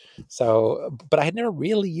types. So, but I had never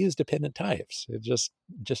really used dependent types. It just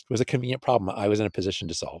was a convenient problem I was in a position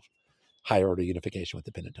to solve. higher order unification with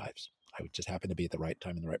dependent types. I would just happen to be at the right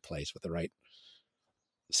time in the right place with the right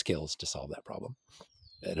skills to solve that problem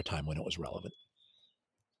at a time when it was relevant.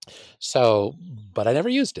 So, but I never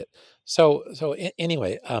used it. So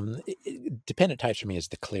anyway, dependent types for me is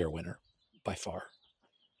the clear winner by far.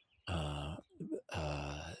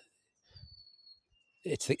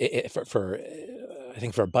 It's for I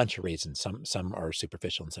think for a bunch of reasons. Some are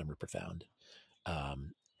superficial and some are profound.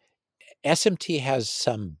 SMT has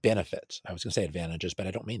some benefits. I was going to say advantages, but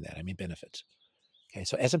I don't mean that. I mean benefits. Okay,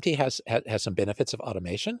 so SMT has some benefits of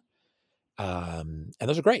automation, and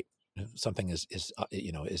those are great. Something is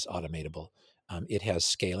automatable. It has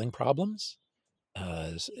scaling problems.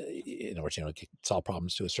 In order to solve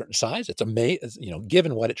problems to a certain size, it's amazing.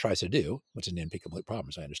 Given what it tries to do, which is an NP-complete problem,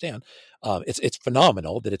 as I understand, it's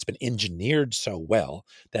phenomenal that it's been engineered so well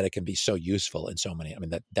that it can be so useful in so many. I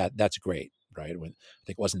mean that's great, right? When I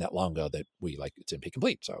think it wasn't that long ago that it's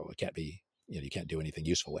NP-complete, so it can't be. You can't do anything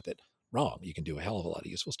useful with it. Wrong. You can do a hell of a lot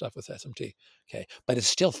of useful stuff with SMT. Okay, but it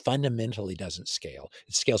still fundamentally doesn't scale.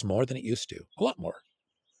 It scales more than it used to, a lot more.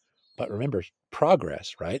 But remember,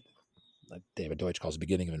 progress, right? Like David Deutsch calls the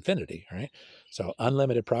beginning of infinity, right? So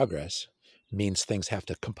unlimited progress means things have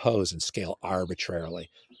to compose and scale arbitrarily.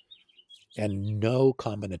 And no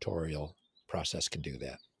combinatorial process can do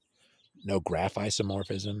that. No graph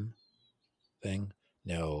isomorphism thing,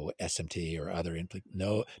 no SMT or other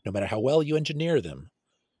no matter how well you engineer them,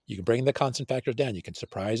 you can bring the constant factors down. You can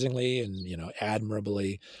surprisingly and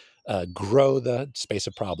admirably grow the space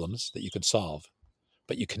of problems that you could solve,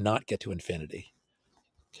 but you cannot get to infinity.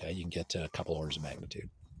 Okay, you can get to a couple orders of magnitude.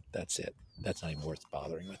 That's it. That's not even worth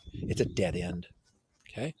bothering with. It's a dead end.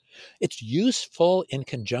 Okay, it's useful in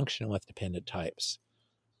conjunction with dependent types.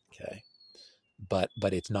 Okay, but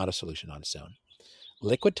it's not a solution on its own.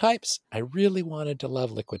 Liquid types, I really wanted to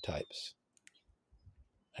love liquid types.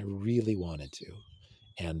 I really wanted to,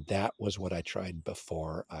 and that was what I tried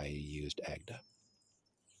before I used Agda.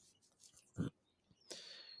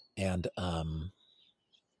 And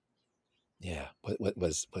what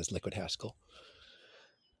was Liquid Haskell.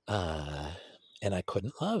 And I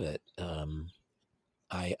couldn't love it.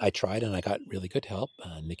 I tried and I got really good help.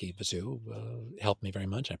 Nikki Vazoo helped me very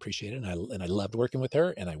much. I appreciate it. And I loved working with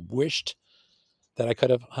her, and I wished that I could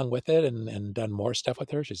have hung with it and done more stuff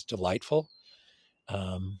with her. She's delightful.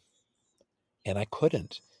 And I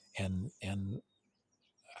couldn't. And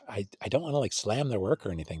I don't want to slam their work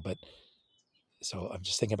or anything, but so I'm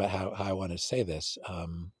just thinking about how I want to say this.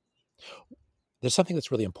 There's something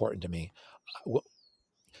that's really important to me.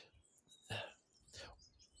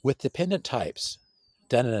 With dependent types,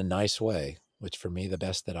 done in a nice way, which for me, the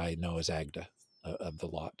best that I know is Agda of the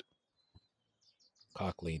lot.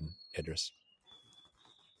 Cockleen, Idris.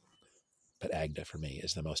 But Agda for me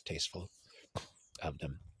is the most tasteful of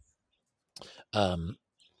them.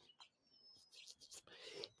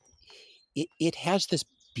 It has this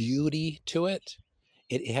beauty to it.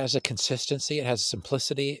 It has a consistency. It has a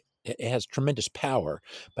simplicity. It has tremendous power,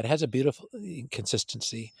 but it has a beautiful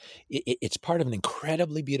consistency. It's part of an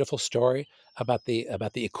incredibly beautiful story about the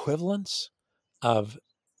equivalence of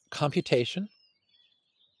computation,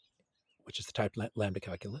 which is the type lambda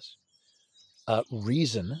calculus,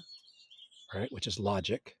 reason, right, which is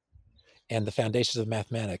logic, and the foundations of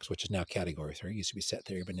mathematics, which is now category theory. It used to be set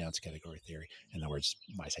theory, but now it's category theory. In other words,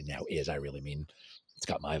 when I say now is, I really mean it's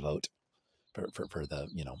got my vote for the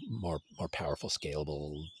more powerful,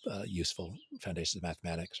 scalable, useful foundations of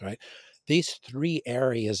mathematics. Right? These three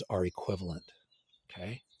areas are equivalent.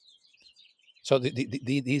 Okay. So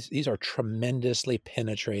these are tremendously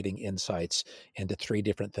penetrating insights into three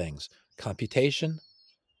different things: computation,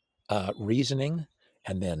 reasoning,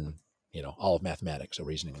 and then all of mathematics. So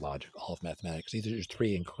reasoning, logic, all of mathematics. These are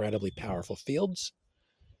three incredibly powerful fields.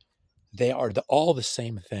 They are all the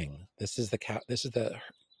same thing. This is the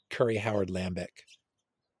Curry-Howard-Lambic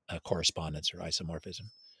correspondence or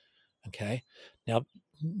isomorphism. Okay, now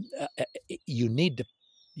you need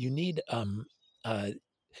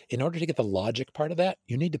in order to get the logic part of that,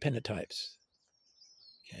 you need dependent types.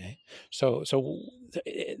 Okay, so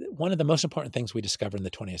one of the most important things we discover in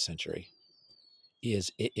the 20th century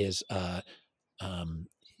is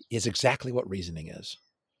exactly what reasoning is.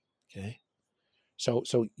 Okay, so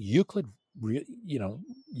Euclid,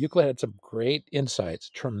 Euclid had some great insights,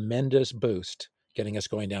 tremendous boost, getting us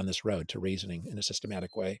going down this road to reasoning in a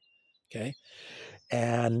systematic way. Okay,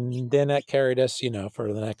 and then that carried us,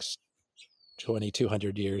 for the next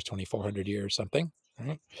 2,200 years, 2,400 years, something.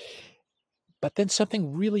 Right? But then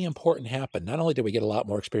something really important happened. Not only did we get a lot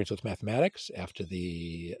more experience with mathematics after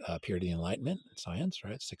the period of the Enlightenment in science,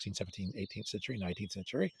 right? 16th, 17th, 18th century, 19th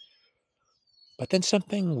century. But then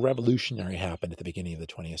something revolutionary happened at the beginning of the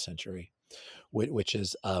 20th century, which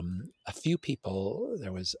is a few people.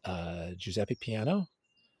 There was Giuseppe Peano,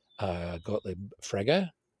 Gottlieb Frege,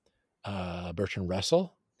 Bertrand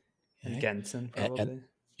Russell, okay? Gensen, probably. And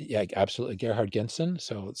yeah, absolutely, Gerhard Gensen.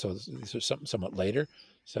 So somewhat later.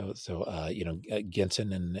 So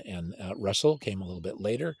Gensen and Russell came a little bit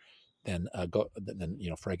later than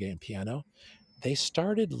Frege and Peano. They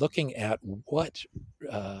started looking at what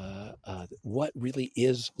really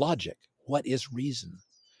is logic, what is reason.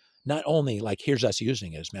 Not only like here's us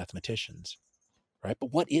using it as mathematicians, right?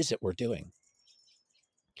 But what is it we're doing?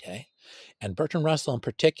 Okay, and Bertrand Russell in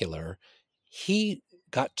particular, he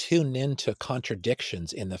got tuned into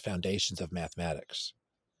contradictions in the foundations of mathematics,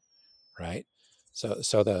 right?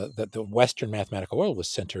 So the Western mathematical world was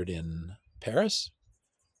centered in Paris,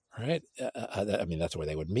 right? I mean, that's where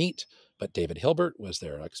they would meet. But David Hilbert was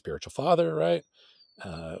their like spiritual father, right?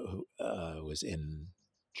 Who was in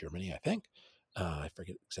Germany, I think. I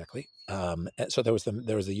forget exactly. So there was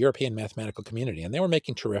the European mathematical community, and they were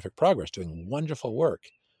making terrific progress, doing wonderful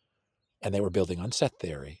work, and they were building on set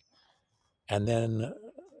theory. And then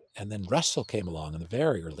Russell came along in the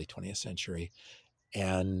very early 20th century,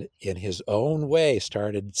 and in his own way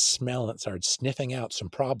started sniffing out some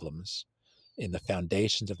problems in the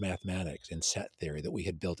foundations of mathematics in set theory that we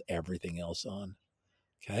had built everything else on.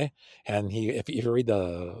 Okay. And if you read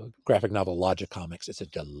the graphic novel Logic Comics, it's a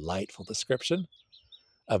delightful description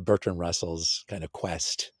of Bertrand Russell's kind of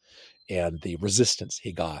quest and the resistance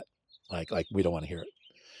he got. Like we don't want to hear it.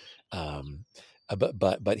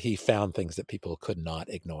 But he found things that people could not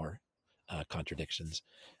ignore, contradictions.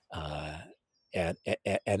 And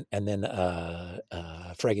then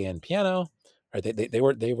Frege and Peano, right?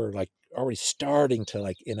 They were like already starting to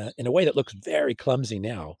like in a way that looks very clumsy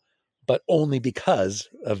now, but only because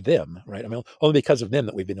of them, right? I mean, only because of them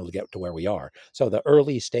that we've been able to get to where we are. So the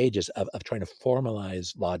early stages of trying to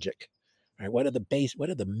formalize logic, right? What are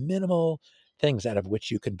the minimal things out of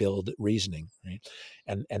which you can build reasoning, right?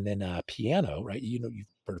 And then Peano, right? You've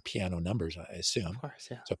heard of Peano numbers, I assume. Of course,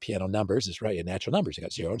 yeah. So Peano numbers is right in natural numbers. You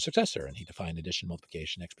got zero and successor, and he defined addition,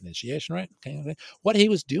 multiplication, exponentiation, right? Okay. What he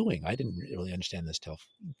was doing, I didn't really understand this till a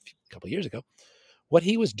couple of years ago. What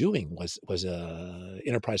he was doing was a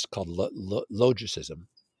enterprise called logicism,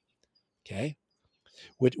 okay,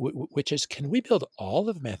 which is, can we build all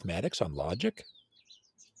of mathematics on logic?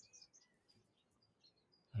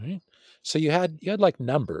 All right. So you had like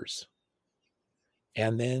numbers,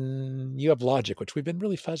 and then you have logic, which we've been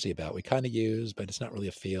really fuzzy about. We kind of use, but it's not really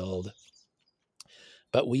a field.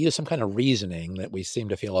 But we use some kind of reasoning that we seem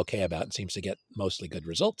to feel okay about and seems to get mostly good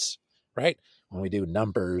results, right? When we do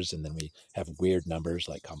numbers, and then we have weird numbers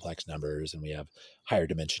like complex numbers, and we have higher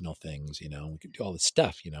dimensional things, we can do all this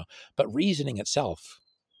stuff, but reasoning itself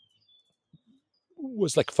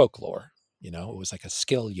was like folklore, it was like a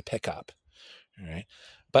skill you pick up, all right?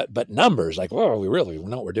 But numbers, like, whoa, we really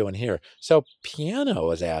know what we're doing here. So Peano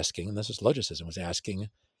was asking, and this is logicism, was asking,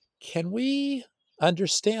 can we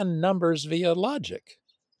understand numbers via logic,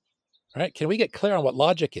 right? Can we get clear on what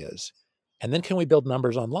logic is? And then can we build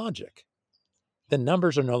numbers on logic? Then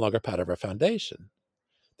numbers are no longer part of our foundation.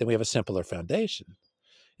 Then we have a simpler foundation.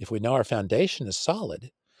 If we know our foundation is solid,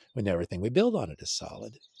 we know everything we build on it is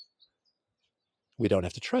solid. We don't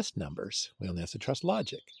have to trust numbers. We only have to trust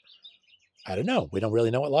logic. I don't know. We don't really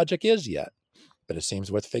know what logic is yet, but it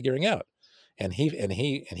seems worth figuring out. And he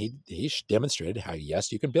demonstrated how,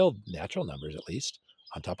 yes, you can build natural numbers, at least,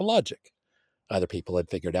 on top of logic. Other people had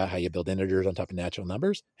figured out how you build integers on top of natural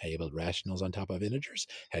numbers, how you build rationals on top of integers,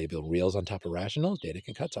 how you build reals on top of rationals,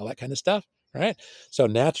 Dedekind cuts, all that kind of stuff, right? So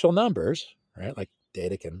natural numbers, right? Like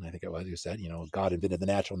Dedekind, I think it was, who said, God invented the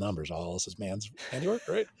natural numbers, all else is man's handiwork,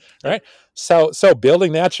 right? Right. So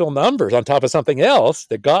building natural numbers on top of something else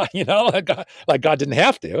that God, like God didn't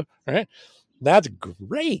have to, right? That's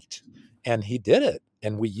great. And he did it.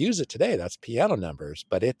 And we use it today. That's Peano numbers,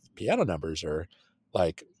 but Peano numbers are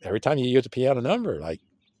like, every time you use a Peano number, like,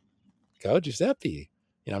 go Giuseppe.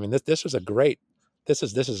 This was a great, this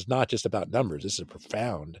is not just about numbers. This is a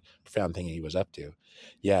profound thing he was up to.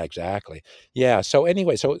 Yeah, exactly. Yeah. So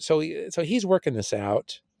anyway, so he's working this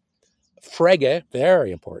out. Frege,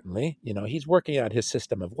 very importantly, he's working out his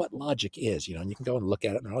system of what logic is, and you can go and look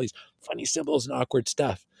at it and all these funny symbols and awkward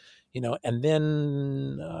stuff, and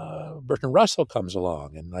then Bertrand Russell comes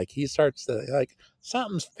along, and like he starts to, like,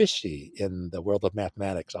 something's fishy in the world of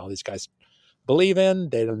mathematics. All these guys believe in,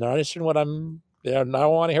 they don't understand what they don't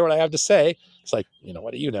want to hear what I have to say. It's like,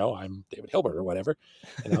 what do you know? I'm David Hilbert or whatever,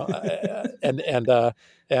 and they're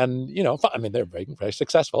very, very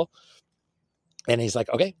successful. And he's like,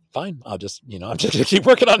 okay, fine. I'm just going to keep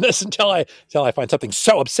working on this until I find something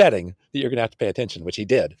so upsetting that you're going to have to pay attention, which he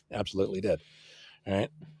did. Absolutely did. All right.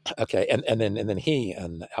 Okay. And then he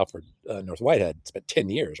and Alfred North Whitehead spent 10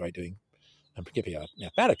 years, right, doing Principia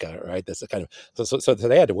Mathematica, right? That's the kind of, so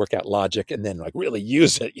they had to work out logic and then like really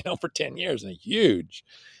use it, for 10 years in a huge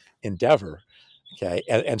endeavor. Okay.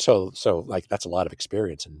 And so like that's a lot of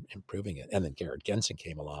experience in improving it. And then Garrett Gensen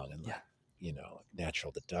came along and like,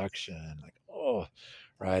 natural deduction, like, oh,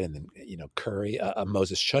 right. And then, Curry,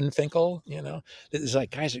 Moses Schoenfinkel, it's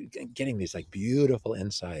like guys are getting these like beautiful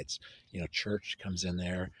insights, Church comes in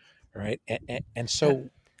there, right. And so,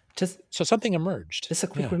 so something emerged. Just a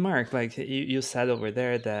quick remark, like you said over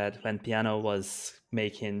there that when Peano was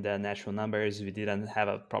making the natural numbers, we didn't have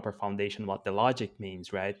a proper foundation what the logic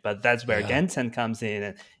means, right? But that's where Gensen comes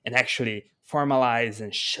in and actually formalize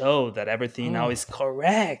and show that everything now is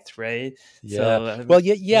correct, right? Yeah. So, well,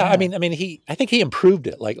 yeah. I mean, I think he improved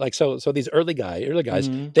it. Like so these early guys,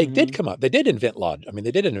 they did come up. They did invent logic. I mean,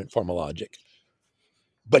 they did invent formal logic.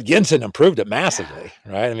 But Gensen improved it massively,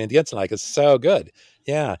 right? I mean, Gensen like is so good.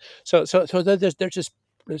 Yeah. So there's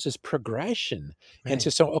this progression, right. And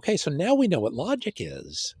so now we know what logic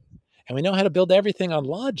is, and we know how to build everything on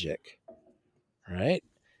logic, right?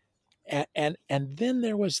 And then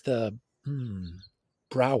there was the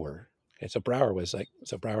Brouwer. Okay, so Brouwer was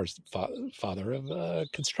Brouwer's father of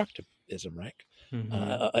constructivism, right?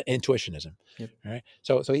 Intuitionism, right?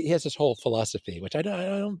 So he has this whole philosophy, which I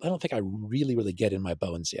don't think I really get in my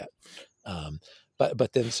bones yet.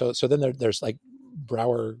 But then then there's like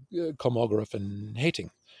Brouwer, Kolmogorov, and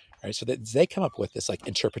Hating, right? So that they come up with this like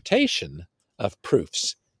interpretation of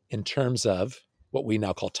proofs in terms of what we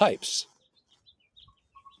now call types,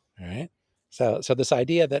 right? So this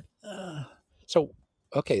idea that so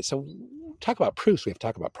talk about proofs, we have to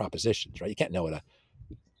talk about propositions, right? You can't know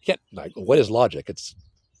what is logic? It's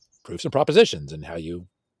proofs and propositions and how you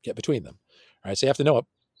get between them. All right. So you have to know what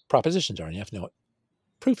propositions are and you have to know what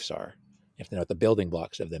proofs are. You have to know what the building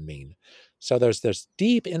blocks of them mean. So there's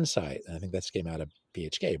deep insight. And I think that came out of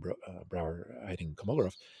BHK, Brouwer, Hating,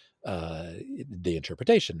 Kolmogorov, the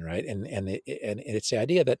interpretation, right? And it's the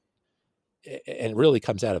idea that, and it really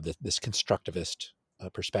comes out of this constructivist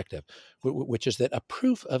perspective, which is that a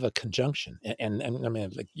proof of a conjunction, and I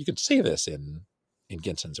mean, like you can see this in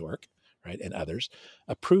Gensen's work, right, and others,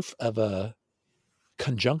 a proof of a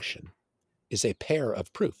conjunction is a pair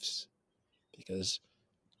of proofs, because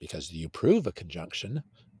you prove a conjunction,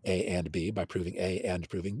 A and B, by proving A and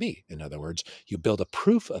proving B. In other words, you build a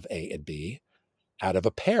proof of A and B out of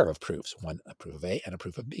a pair of proofs, a proof of A and a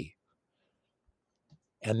proof of B.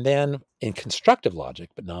 And then in constructive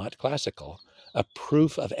logic, but not classical, a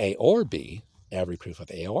proof of A or B, every proof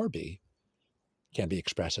of A or B, can be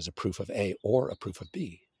expressed as a proof of A or a proof of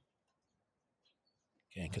B.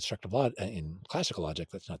 Okay, in classical logic,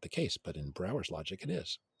 that's not the case, but in Brouwer's logic, it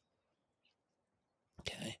is.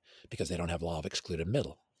 Okay, because they don't have law of excluded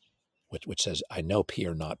middle, which says I know P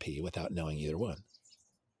or not P without knowing either one.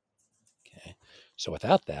 Okay, so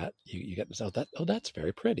without that, you get that's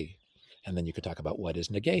very pretty. And then you could talk about what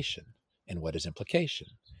is negation and what is implication.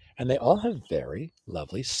 And they all have very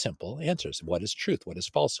lovely, simple answers. What is truth? What is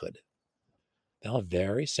falsehood? They all have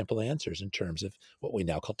very simple answers in terms of what we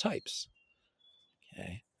now call types.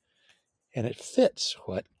 Okay. And it fits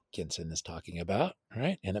what Gensen is talking about,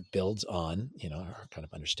 right? And it builds on, our kind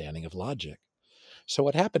of understanding of logic. So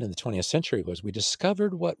what happened in the 20th century was we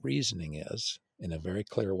discovered what reasoning is in a very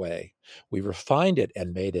clear way. We refined it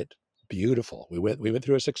and made it beautiful. We went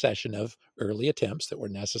through a succession of early attempts that were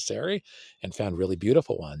necessary and found really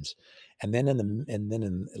beautiful ones. And then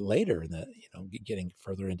later in the getting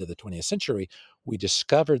further into the 20th century, we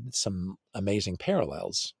discovered some amazing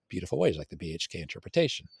parallels, beautiful ways, like the BHK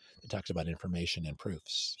interpretation that talks about information and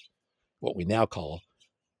proofs, what we now call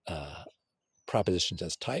propositions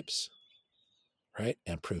as types, right,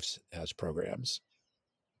 and proofs as programs.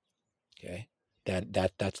 Okay.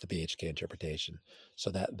 That's the BHK interpretation. So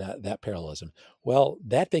that parallelism. Well,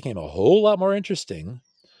 that became a whole lot more interesting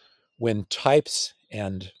when types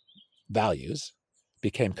and values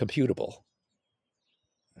became computable.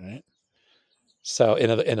 Right. So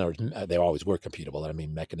they always were computable. I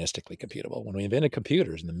mean, mechanistically computable. When we invented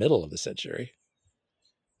computers in the middle of the century,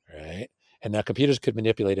 right, and now computers could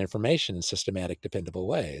manipulate information in systematic, dependable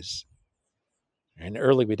ways. And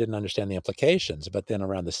early we didn't understand the implications, but then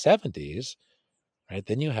around the 70s. Right,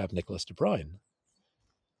 then you have Nicholas de Bruijn,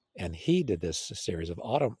 and he did this series of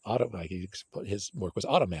his work was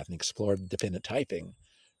automath and explored dependent typing,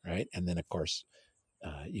 right? And then of course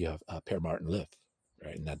you have Per Martin Luth,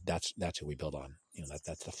 right? And that's who we build on.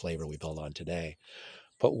 That's the flavor we build on today.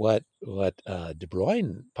 But what De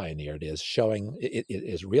Bruyne pioneered is showing,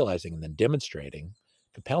 is realizing and then demonstrating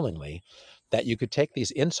compellingly that you could take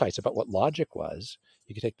these insights about what logic was.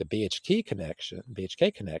 You could take the BHK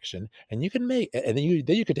connection, and you can make, and then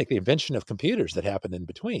you could take the invention of computers that happened in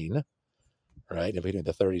between, right, in between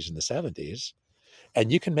the 30s and the 70s,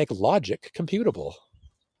 and you can make logic computable.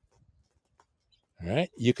 All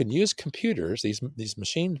right, you can use computers, these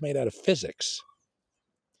machines made out of physics,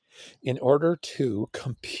 in order to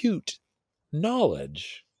compute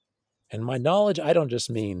knowledge. And my knowledge, I don't just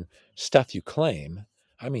mean stuff you claim,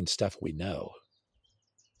 I mean stuff we know.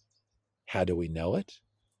 How do we know it?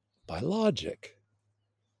 By logic.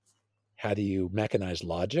 How do you mechanize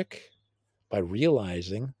logic? By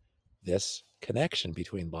realizing this connection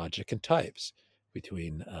between logic and types,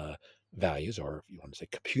 between values, or if you want to say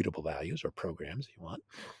computable values, or programs if you want,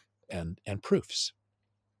 and proofs.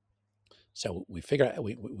 So we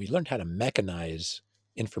learned how to mechanize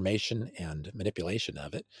information and manipulation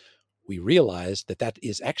of it. We realized that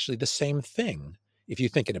is actually the same thing. If you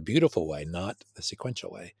think in a beautiful way, not the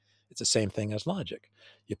sequential way, it's the same thing as logic.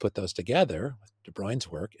 You put those together with De Bruyne's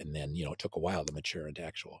work, and then, it took a while to mature into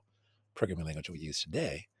actual programming language we use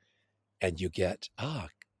today. And you get,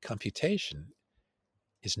 computation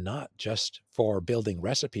is not just for building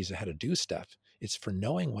recipes of how to do stuff. It's for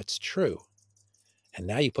knowing what's true. And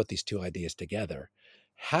now you put these two ideas together.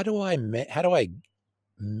 How do I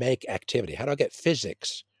make activity? How do I get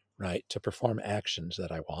physics, right, to perform actions that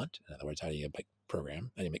I want? In other words, how do you make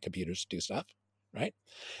program? How do you make computers do stuff, right?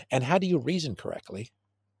 And how do you reason correctly?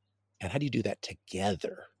 And how do you do that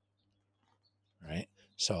together, right?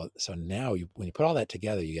 So now when you put all that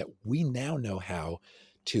together, we now know how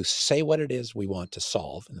to say what it is we want to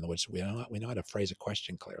solve. In other words, we know how to phrase a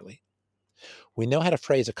question clearly. We know how to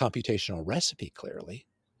phrase a computational recipe clearly,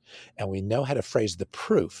 and we know how to phrase the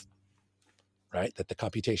proof, right, that the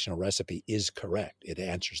computational recipe is correct. It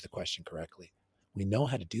answers the question correctly. We know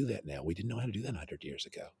how to do that now. We didn't know how to do that 100 years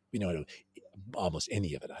ago. We know how to do almost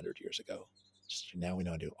any of it 100 years ago. So now we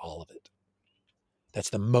know how to do all of it. That's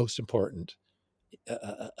the most important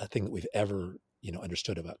thing that we've ever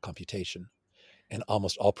understood about computation. And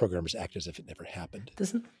almost all programmers act as if it never happened.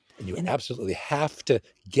 And you absolutely have to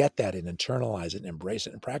get that and internalize it and embrace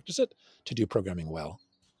it and practice it to do programming well.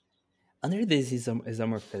 Under this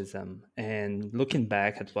isomorphism, and looking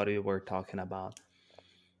back at what we were talking about,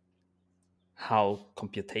 how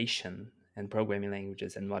computation and programming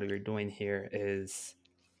languages and what we're doing here is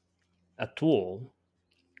a tool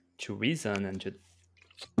to reason and to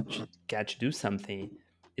get to do something,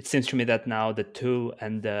 it seems to me that now the tool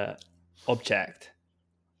and the object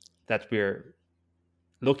that we're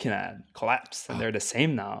looking at collapse, and they're the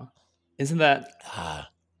same now. Isn't that?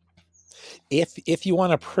 If you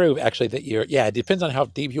want to prove actually that it depends on how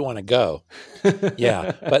deep you want to go.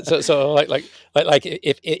 Yeah, but so like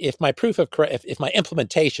if my proof of correct, if my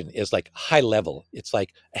implementation is like high level, it's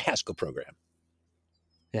like a Haskell program.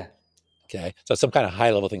 Yeah. Okay, so some kind of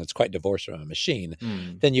high level thing that's quite divorced from a machine,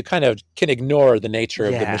 then you kind of can ignore the nature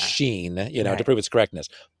of the machine, right, to prove its correctness.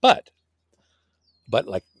 But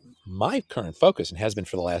like my current focus, and has been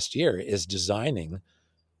for the last year, is designing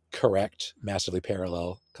correct, massively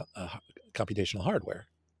parallel computational hardware.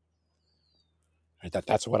 Right,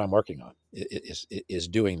 that's what I'm working on. Is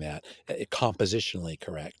doing that compositionally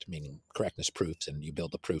correct, meaning correctness proofs, and you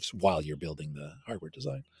build the proofs while you're building the hardware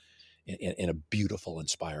design in a beautiful,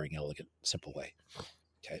 inspiring, elegant, simple way.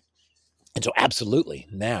 Okay, and so absolutely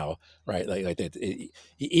now, right?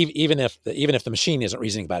 Even if the machine isn't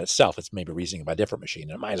reasoning about itself, it's maybe reasoning about a different machine,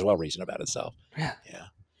 and it might as well reason about itself.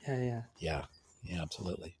 Yeah,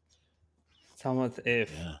 absolutely. It's almost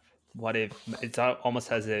what if it's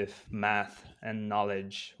almost as if math and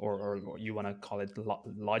knowledge, or you want to call it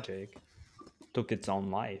logic, took its own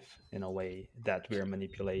life in a way that we're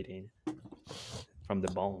manipulating from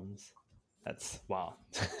the bones. That's wow.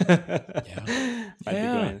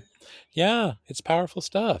 Yeah, it's powerful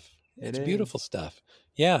stuff. It's beautiful stuff.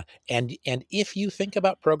 Yeah, and if you think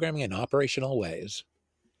about programming in operational ways,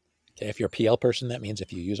 okay, if you're a PL person, that means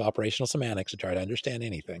if you use operational semantics to try to understand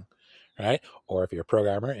anything, right? Or if you're a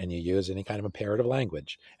programmer and you use any kind of imperative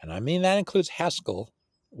language, and I mean that includes Haskell,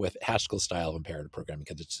 with Haskell style of imperative programming,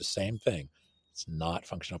 because it's the same thing. It's not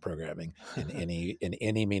functional programming in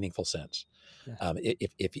any meaningful sense. Yeah.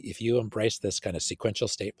 If you embrace this kind of sequential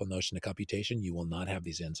stateful notion of computation, you will not have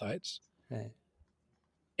these insights, right,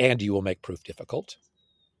 and you will make proof difficult.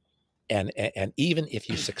 And even if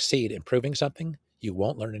you succeed in proving something, you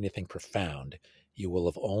won't learn anything profound. You will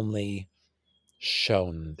have only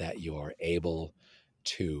shown that you are able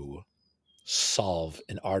to solve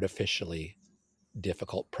an artificially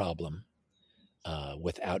difficult problem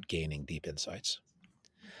without gaining deep insights.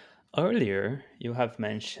 Earlier, you have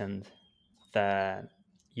mentioned that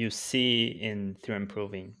you see through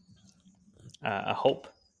improving a hope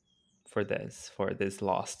for this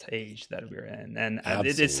lost age that we're in, and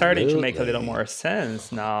it's starting to make a little Absolutely. more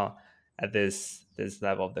sense now at this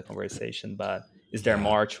level of the conversation. But is there Yeah.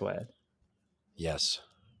 more to it? Yes.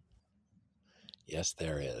 Yes,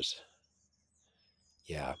 there is.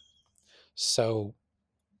 Yeah. So,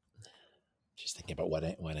 just thinking about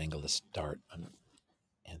what angle to start on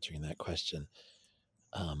answering that question.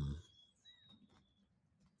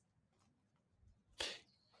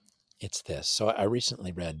 It's this. So I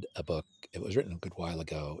recently read a book. It was written a good while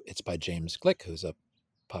ago. It's by James Glick, who's a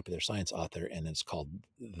popular science author, and it's called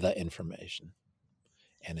The Information.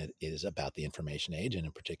 And it is about the information age, and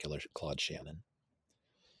in particular, Claude Shannon.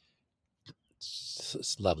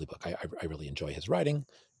 It's a lovely book. I really enjoy his writing.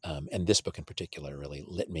 And this book in particular really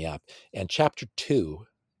lit me up. And chapter 2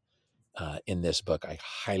 in this book, I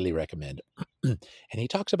highly recommend. And he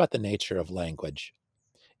talks about the nature of language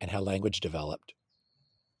and how language developed.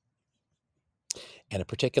 And in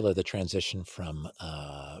particular, the transition from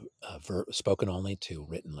spoken only to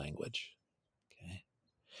written language. Okay.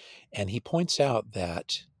 And he points out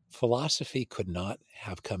that philosophy could not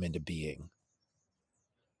have come into being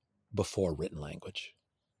before written language.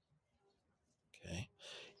 Okay.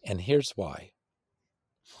 And here's why.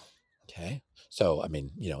 Okay. So, I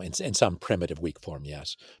mean, in some primitive, weak form,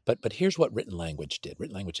 yes. But here's what written language did.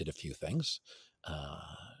 Written language did a few things.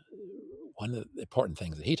 One of the important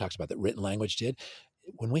things that he talks about that written language did,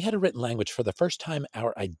 when we had a written language for the first time,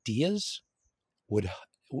 our ideas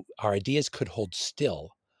could hold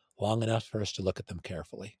still long enough for us to look at them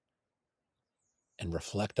carefully and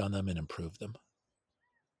reflect on them and improve them.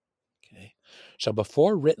 Okay. So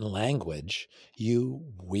before written language,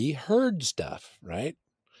 we heard stuff, right?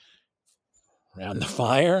 Around the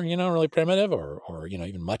fire, really primitive, or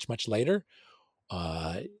even much, much later.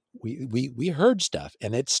 We heard stuff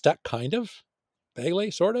and it stuck kind of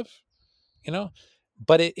vaguely, sort of,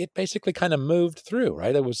 but it basically kind of moved through,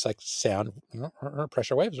 right? It was like sound,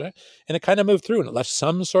 pressure waves, right? And it kind of moved through and it left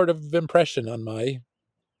some sort of impression on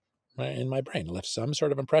in my brain. It left some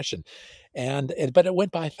sort of impression, but it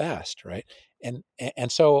went by fast, right? And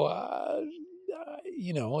so, I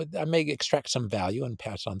may extract some value and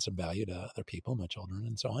pass on some value to other people, my children,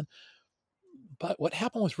 and so on. But what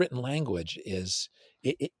happened with written language is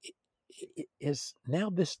is now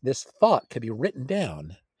this thought could be written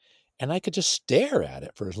down, and I could just stare at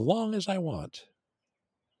it for as long as I want.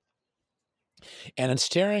 And in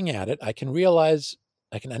staring at it, I can realize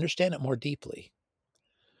I can understand it more deeply,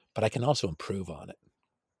 but I can also improve on it.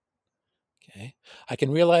 Okay. I can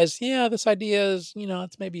realize, this idea is,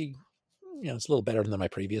 it's maybe, it's a little better than my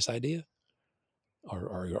previous idea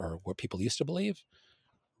or what people used to believe.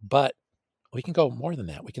 But we can go more than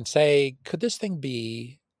that. We can say, could this thing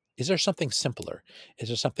is there something simpler? Is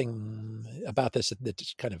there something about this that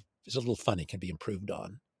just kind of is a little funny, can be improved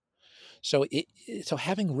on? So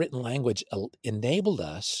having written language enabled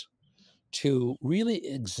us to really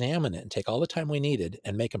examine it and take all the time we needed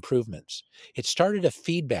and make improvements. It started a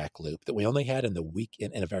feedback loop that we only had in a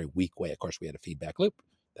very weak way. Of course, we had a feedback loop.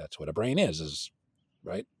 That's what a brain is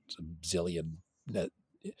right? It's a zillion,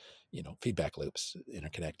 feedback loops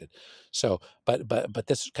interconnected. So, but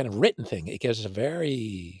this kind of written thing, it gives us a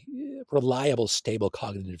very reliable, stable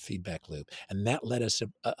cognitive feedback loop. And that let us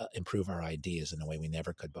improve our ideas in a way we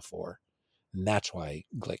never could before. And that's why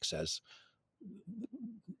Glick says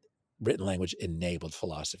written language enabled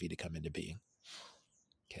philosophy to come into being.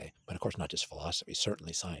 Okay. But of course, not just philosophy,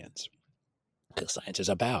 certainly science. Because science is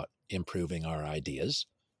about improving our ideas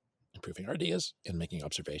and making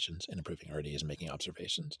observations, and improving our ideas and making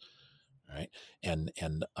observations. Right. And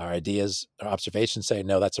our observations say,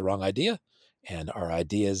 no, that's a wrong idea. And our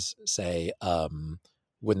ideas say,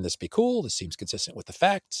 wouldn't this be cool? This seems consistent with the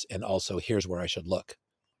facts. And also, here's where I should look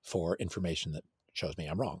for information that shows me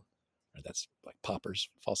I'm wrong. That's like Popper's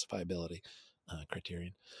falsifiability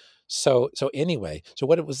criterion. So anyway, so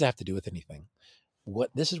what does that have to do with anything?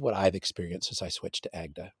 This is what I've experienced since I switched to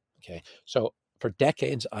AGDA. Okay. So for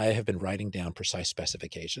decades, I have been writing down precise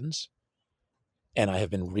specifications, and I have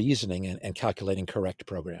been reasoning and calculating correct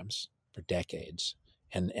programs for decades.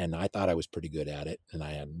 And I thought I was pretty good at it, and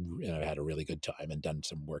I had a really good time and done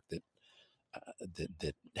some work that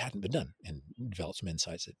hadn't been done, and developed some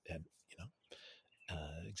insights that had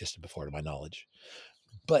existed before to my knowledge.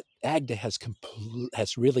 But AGDA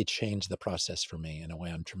has really changed the process for me in a way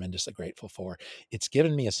I'm tremendously grateful for. It's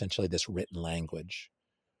given me essentially this written language.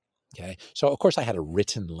 Okay. So of course I had a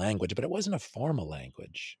written language, but it wasn't a formal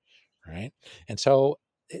language. Right. And so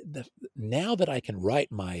now that I can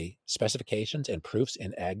write my specifications and proofs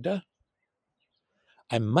in Agda,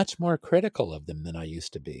 I'm much more critical of them than I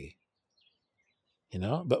used to be.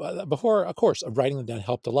 But before, of course, writing them down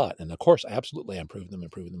helped a lot. And of course, absolutely, I improved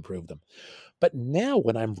them. But now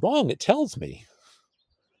when I'm wrong, it tells me,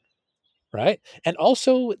 right? And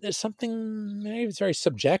also there's something, maybe it's very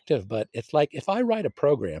subjective, but it's like if I write a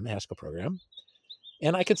program, Haskell program,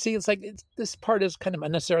 and I could see this part is kind of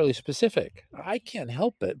unnecessarily specific. I can't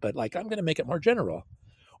help it, but like I'm going to make it more general.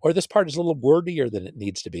 Or this part is a little wordier than it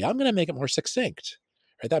needs to be. I'm going to make it more succinct.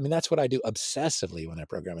 Right? I mean, that's what I do obsessively when I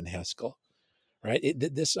program in Haskell. Right?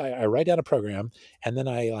 I write down a program, and then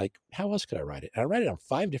how else could I write it? And I write it on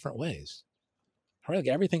 5 different ways. I write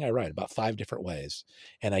everything I write about 5 different ways.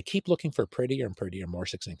 And I keep looking for prettier and prettier, more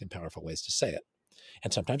succinct and powerful ways to say it.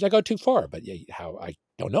 And sometimes I go too far, but how I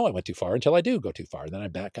don't know I went too far until I do go too far. And then I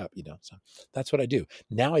back up, So that's what I do.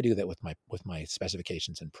 Now I do that with my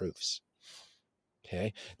specifications and proofs.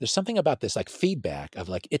 Okay. There's something about this like feedback of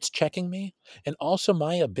like it's checking me, and also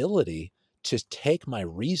my ability to take my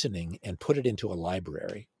reasoning and put it into a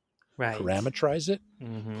library, Right. parameterize it,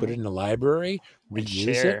 put it in a library,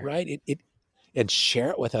 reuse it, right? It and share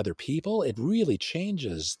it with other people. It really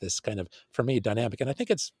changes this kind of, for me, dynamic. And I think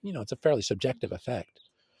it's, it's a fairly subjective effect.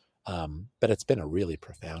 But it's been a really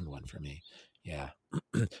profound one for me. Yeah.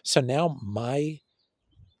 So now my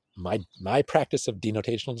practice of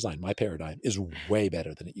denotational design, my paradigm, is way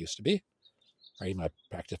better than it used to be. Right? My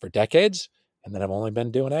practice for decades, and then I've only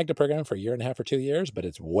been doing Agda programming for 1.5 years or 2 years, but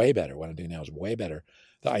it's way better. What I'm doing now is way better.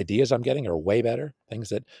 The ideas I'm getting are way better. Things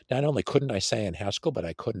that not only couldn't I say in Haskell, but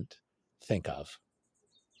I couldn't think of.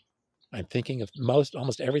 I'm thinking of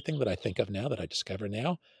almost everything that I think of now, that I discover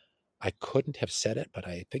now. I couldn't have said it, but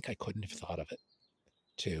I think I couldn't have thought of it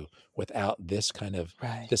too without this kind of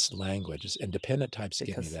this language. This independent types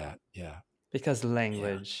give me that. Yeah. Because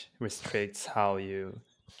language restricts how you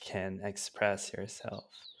can express yourself.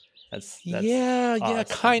 That's awesome.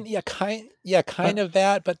 kind of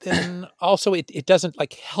that. But then also it doesn't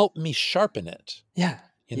like help me sharpen it. Yeah.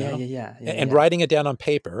 And writing it down on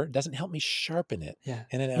paper doesn't help me sharpen it. Yeah.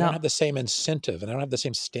 And I don't have the same incentive, and I don't have the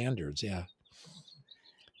same standards. Yeah.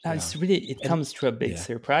 Now it comes to a big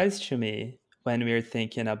surprise to me when we're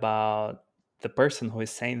thinking about the person who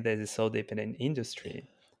is saying this is so deep in an industry,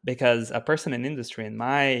 because a person in industry, in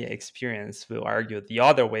my experience, will argue the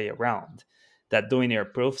other way around, that doing your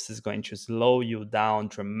proofs is going to slow you down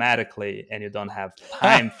dramatically and you don't have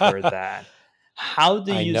time for that. How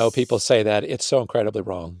do you... I know people say that. It's so incredibly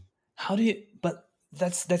wrong. But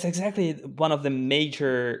that's exactly one of the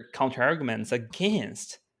major counter arguments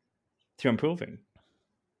against through improving.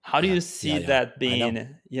 How do you see that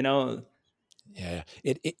being, Yeah.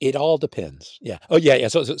 It all depends. Yeah. Oh yeah.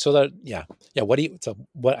 So that, yeah. What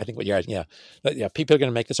I think what you're asking, people are going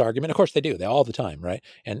to make this argument. Of course they do. They all the time. Right.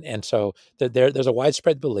 And so there's a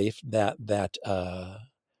widespread belief that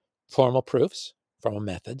formal proofs, formal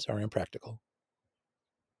methods are impractical.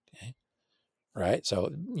 Okay. Right. So,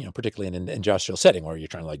 particularly in an industrial setting where you're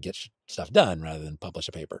trying to like get stuff done rather than publish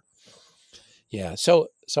a paper. Yeah. So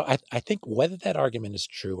I think whether that argument is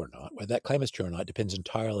true or not, whether that claim is true or not, depends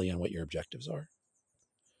entirely on what your objectives are.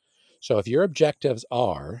 So if your objectives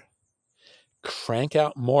are crank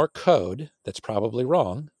out more code that's probably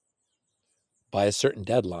wrong by a certain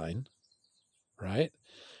deadline, right?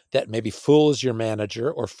 That maybe fools your manager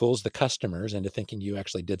or fools the customers into thinking you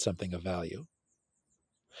actually did something of value.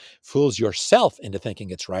 Fools yourself into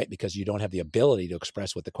thinking it's right because you don't have the ability to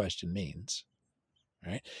express what the question means.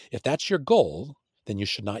 Right? If that's your goal, then you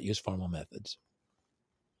should not use formal methods.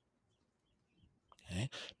 Okay?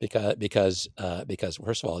 Because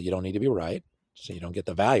first of all, you don't need to be right, so you don't get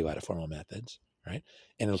the value out of formal methods, right?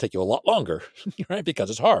 And it'll take you a lot longer, right? Because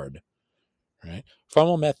it's hard, right?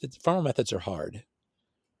 Formal methods are hard,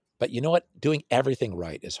 but you know what? Doing everything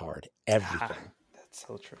right is hard. Everything. That's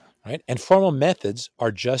so true. Right? And formal methods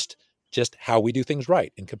are just how we do things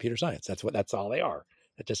right in computer science. That's all they are.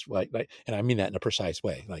 Just like, and I mean that in a precise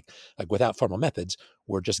way. Like without formal methods,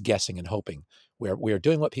 we're just guessing and hoping. We're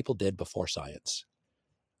doing what people did before science,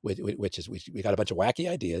 which is we got a bunch of wacky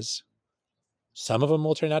ideas. Some of them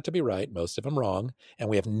will turn out to be right, most of them wrong, and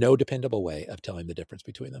we have no dependable way of telling the difference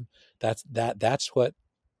between them. That's what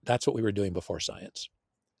we were doing before science.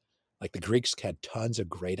 Like the Greeks had tons of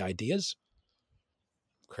great ideas,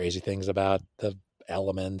 crazy things about the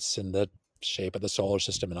elements and the shape of the solar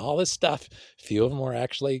system and all this stuff. Few of them were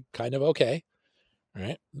actually kind of okay,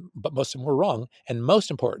 right? But most of them were wrong. And most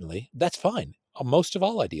importantly, that's fine. Most of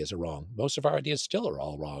all ideas are wrong. Most of our ideas still are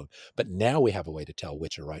all wrong. But now we have a way to tell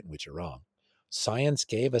which are right and which are wrong. Science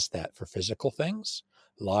gave us that for physical things,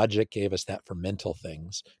 Logic gave us that for mental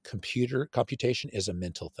things. Computation is a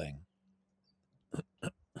mental thing.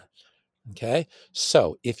 Okay,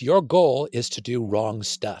 so if your goal is to do wrong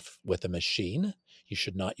stuff with a machine, you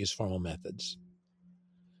should not use formal methods.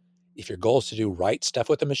 If your goal is to do right stuff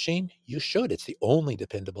with a machine, you should. It's the only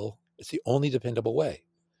dependable way.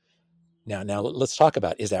 Now let's talk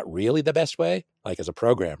about, is that really the best way? Like as a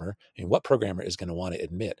programmer, I mean, what programmer is going to want to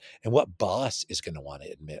admit, and what boss is going to want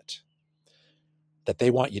to admit that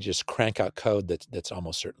they want you to just crank out code that's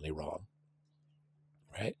almost certainly wrong,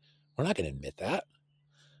 right? We're not going to admit that.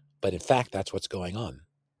 But in fact, that's what's going on,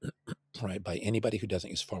 right? By anybody who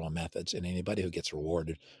doesn't use formal methods and anybody who gets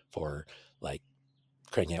rewarded for like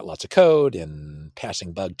cranking out lots of code and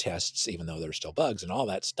passing bug tests, even though there's still bugs and all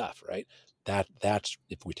that stuff, right? That's,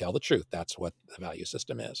 if we tell the truth, that's what the value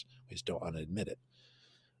system is. We just don't want to admit it.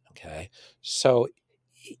 Okay. So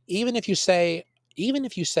even if you say,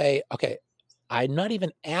 okay, I'm not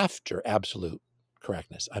even after absolute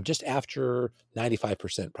correctness. I'm just after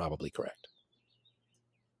 95% probably correct.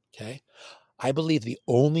 Okay. I believe the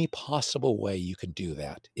only possible way you can do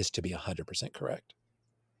that is to be 100% correct.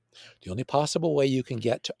 The only possible way you can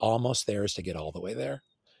get to almost there is to get all the way there.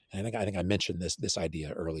 And I think I mentioned this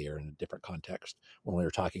idea earlier in a different context when we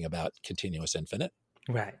were talking about continuous infinite.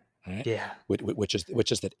 Right. Yeah. Which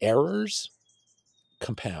is that errors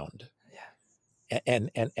compound. Yeah.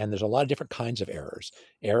 And there's a lot of different kinds of errors.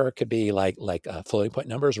 Error could be like floating point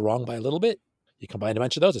numbers wrong by a little bit. You combine a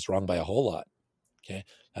bunch of those, it's wrong by a whole lot. Okay.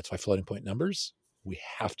 That's why floating point numbers, we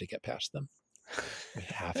have to get past them. We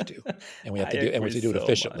have to. And we have to do it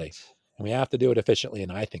efficiently. Much. And we have to do it efficiently.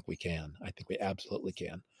 And I think we can. I think we absolutely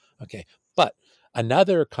can. Okay. But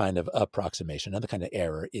another kind of approximation, another kind of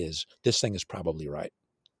error is this thing is probably right.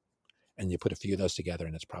 And you put a few of those together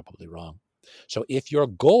and it's probably wrong. So if your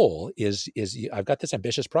goal is I've got this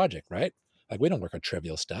ambitious project, right? Like we don't work on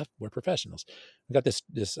trivial stuff. We're professionals. We've got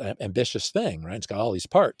this ambitious thing, right? It's got all these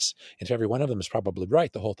parts. And if every one of them is probably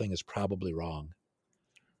right, the whole thing is probably wrong.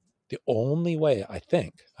 The only way, I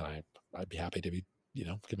think, I'd be happy to be,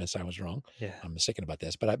 convinced I was wrong. Yeah. I'm mistaken about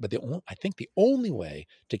this, but I think the only way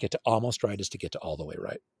to get to almost right is to get to all the way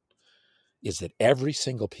right. Is that every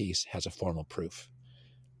single piece has a formal proof,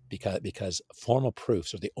 because formal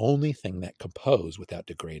proofs are the only thing that compose without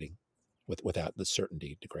degrading, without the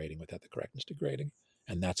certainty degrading, without the correctness degrading,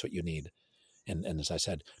 and that's what you need. And as I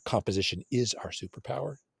said, composition is our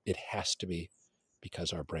superpower. It has to be,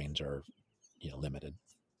 because our brains are, limited.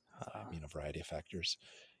 A variety of factors.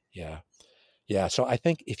 Yeah. So I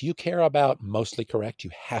think if you care about mostly correct,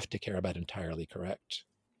 you have to care about entirely correct.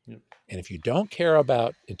 Yep. And if you don't care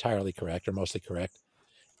about entirely correct or mostly correct,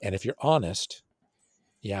 and if you're honest,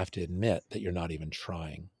 you have to admit that you're not even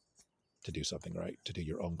trying to do something right, to do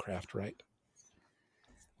your own craft right.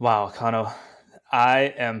 Wow, Kano,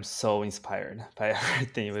 I am so inspired by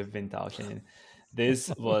everything we've been talking. This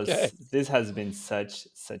has been such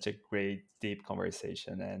a great deep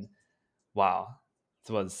conversation, and wow,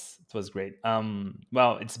 it was great.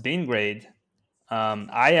 Well, it's been great. I'm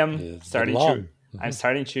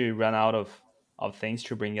starting to run out of things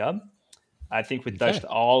to bring up. I think we touched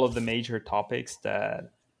all of the major topics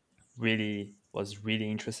that was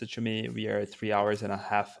really interested to me. We are 3 hours and a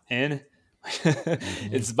half in.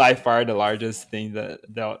 It's by far the largest thing,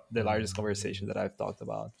 the largest conversation that I've talked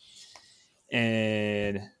about.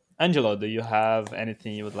 And Angelo, do you have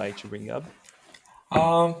anything you would like to bring up?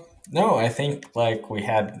 No, I think we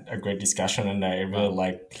had a great discussion, and I really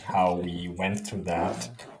liked how we went through that.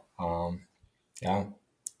 Yeah.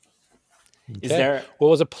 Is there? Well,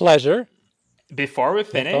 it was a pleasure. Before we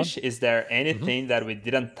finish, is there anything that we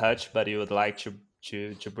didn't touch but you would like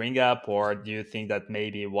to bring up, or do you think that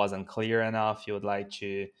maybe it wasn't clear enough? You would like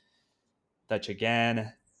to touch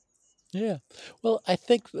again? Yeah. Well, I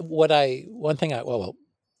think I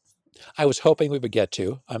was hoping we would get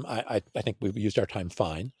to. I think we've used our time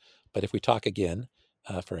fine, but if we talk again,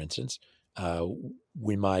 for instance,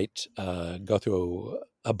 we might go through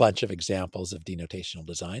a bunch of examples of denotational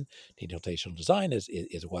design. Denotational design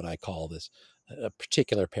is what I call this a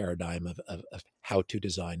particular paradigm of how to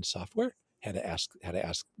design software, how to ask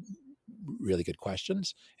really good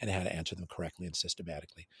questions, and how to answer them correctly and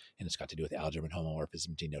systematically. And it's got to do with algebra and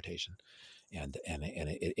homomorphism denotation. And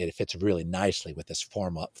it fits really nicely with this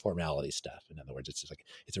formality stuff. In other words,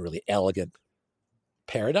 it's a really elegant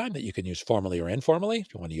paradigm that you can use formally or informally.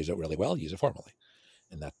 If you want to use it really well, use it formally.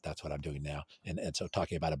 And that's what I'm doing now. And so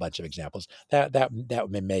talking about a bunch of examples that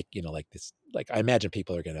may make, I imagine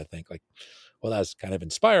people are going to think well, that's kind of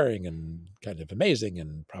inspiring and kind of amazing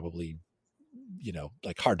and probably,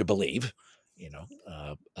 hard to believe,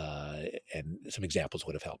 and some examples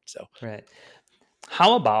would have helped. So, right.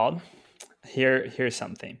 How about here's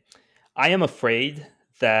something. I am afraid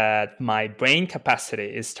that my brain capacity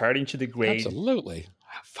is starting to degrade Absolutely.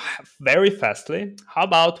 very fastly. How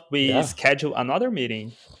about we Yeah. schedule another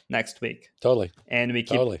meeting next week? Totally. And we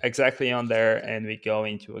keep exactly on there, and we go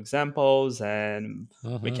into examples, and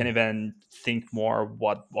we can even think more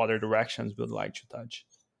what other directions we'd like to touch.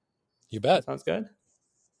 You bet. That sounds good.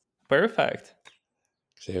 Perfect.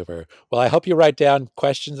 Super. Well, I hope you write down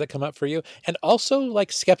questions that come up for you, and also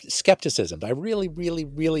like skepticism. I really, really,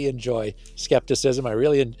 really enjoy skepticism.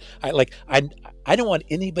 I don't want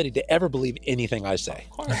anybody to ever believe anything I say.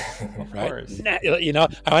 Of course, right? Course. You know,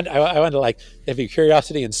 I want to like have your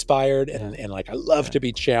curiosity inspired, and like I love to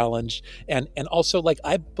be challenged, and also like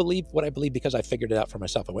I believe what I believe because I figured it out for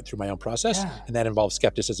myself. I went through my own process, and that involves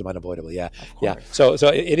skepticism unavoidably. Yeah. So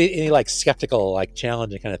any like skeptical, like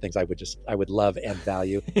challenging kind of things, I would love and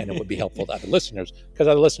value, and it would be helpful to other listeners because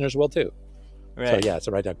other listeners will too. Right.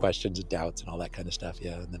 So write down questions and doubts and all that kind of stuff.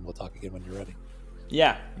 Yeah, and then we'll talk again when you're ready.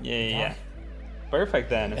 Yeah. Perfect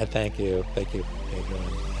then. And thank you, Pedro.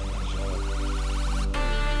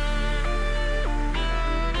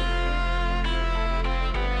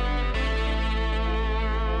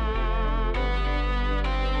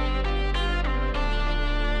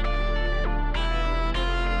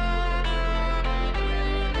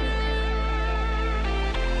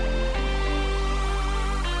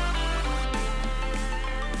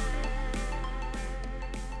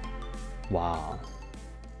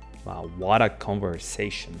 Wow, what a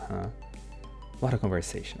conversation, huh? What a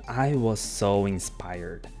conversation. I was so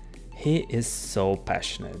inspired. He is so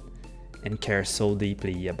passionate and cares so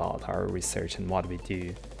deeply about our research and what we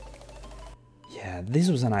do. Yeah, this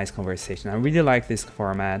was a nice conversation. I really like this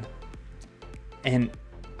format. And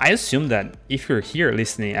I assume that if you're here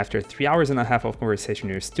listening after 3 hours and a half of conversation,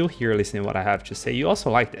 you're still here listening to what I have to say, you also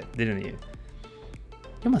liked it, didn't you?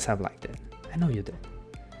 You must have liked it. I know you did.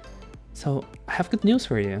 So I have good news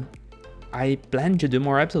for you. I plan to do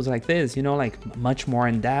more episodes like this, like much more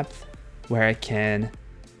in depth, where I can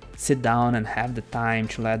sit down and have the time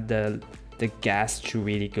to let the guest to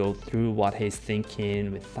really go through what he's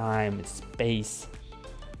thinking with time, with space.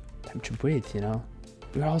 Time to breathe,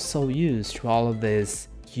 We're all so used to all of this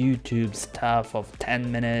YouTube stuff of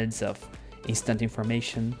 10 minutes of instant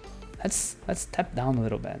information. Let's step down a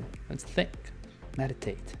little bit. Let's think,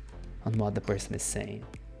 meditate on what the person is saying.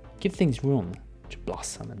 Give things room to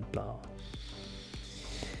blossom and blow.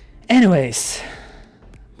 Anyways,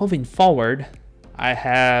 moving forward, I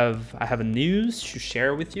have a news to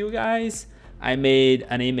share with you guys. I made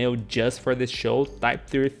an email just for this show,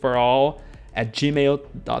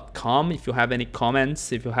 typetheoryforall@gmail.com. If you have any comments,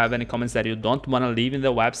 that you don't want to leave in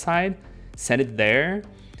the website, send it there.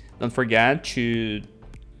 Don't forget to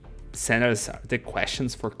send us the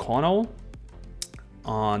questions for Kono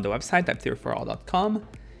on the website, typetheoryforall.com.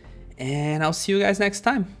 And I'll see you guys next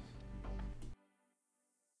time.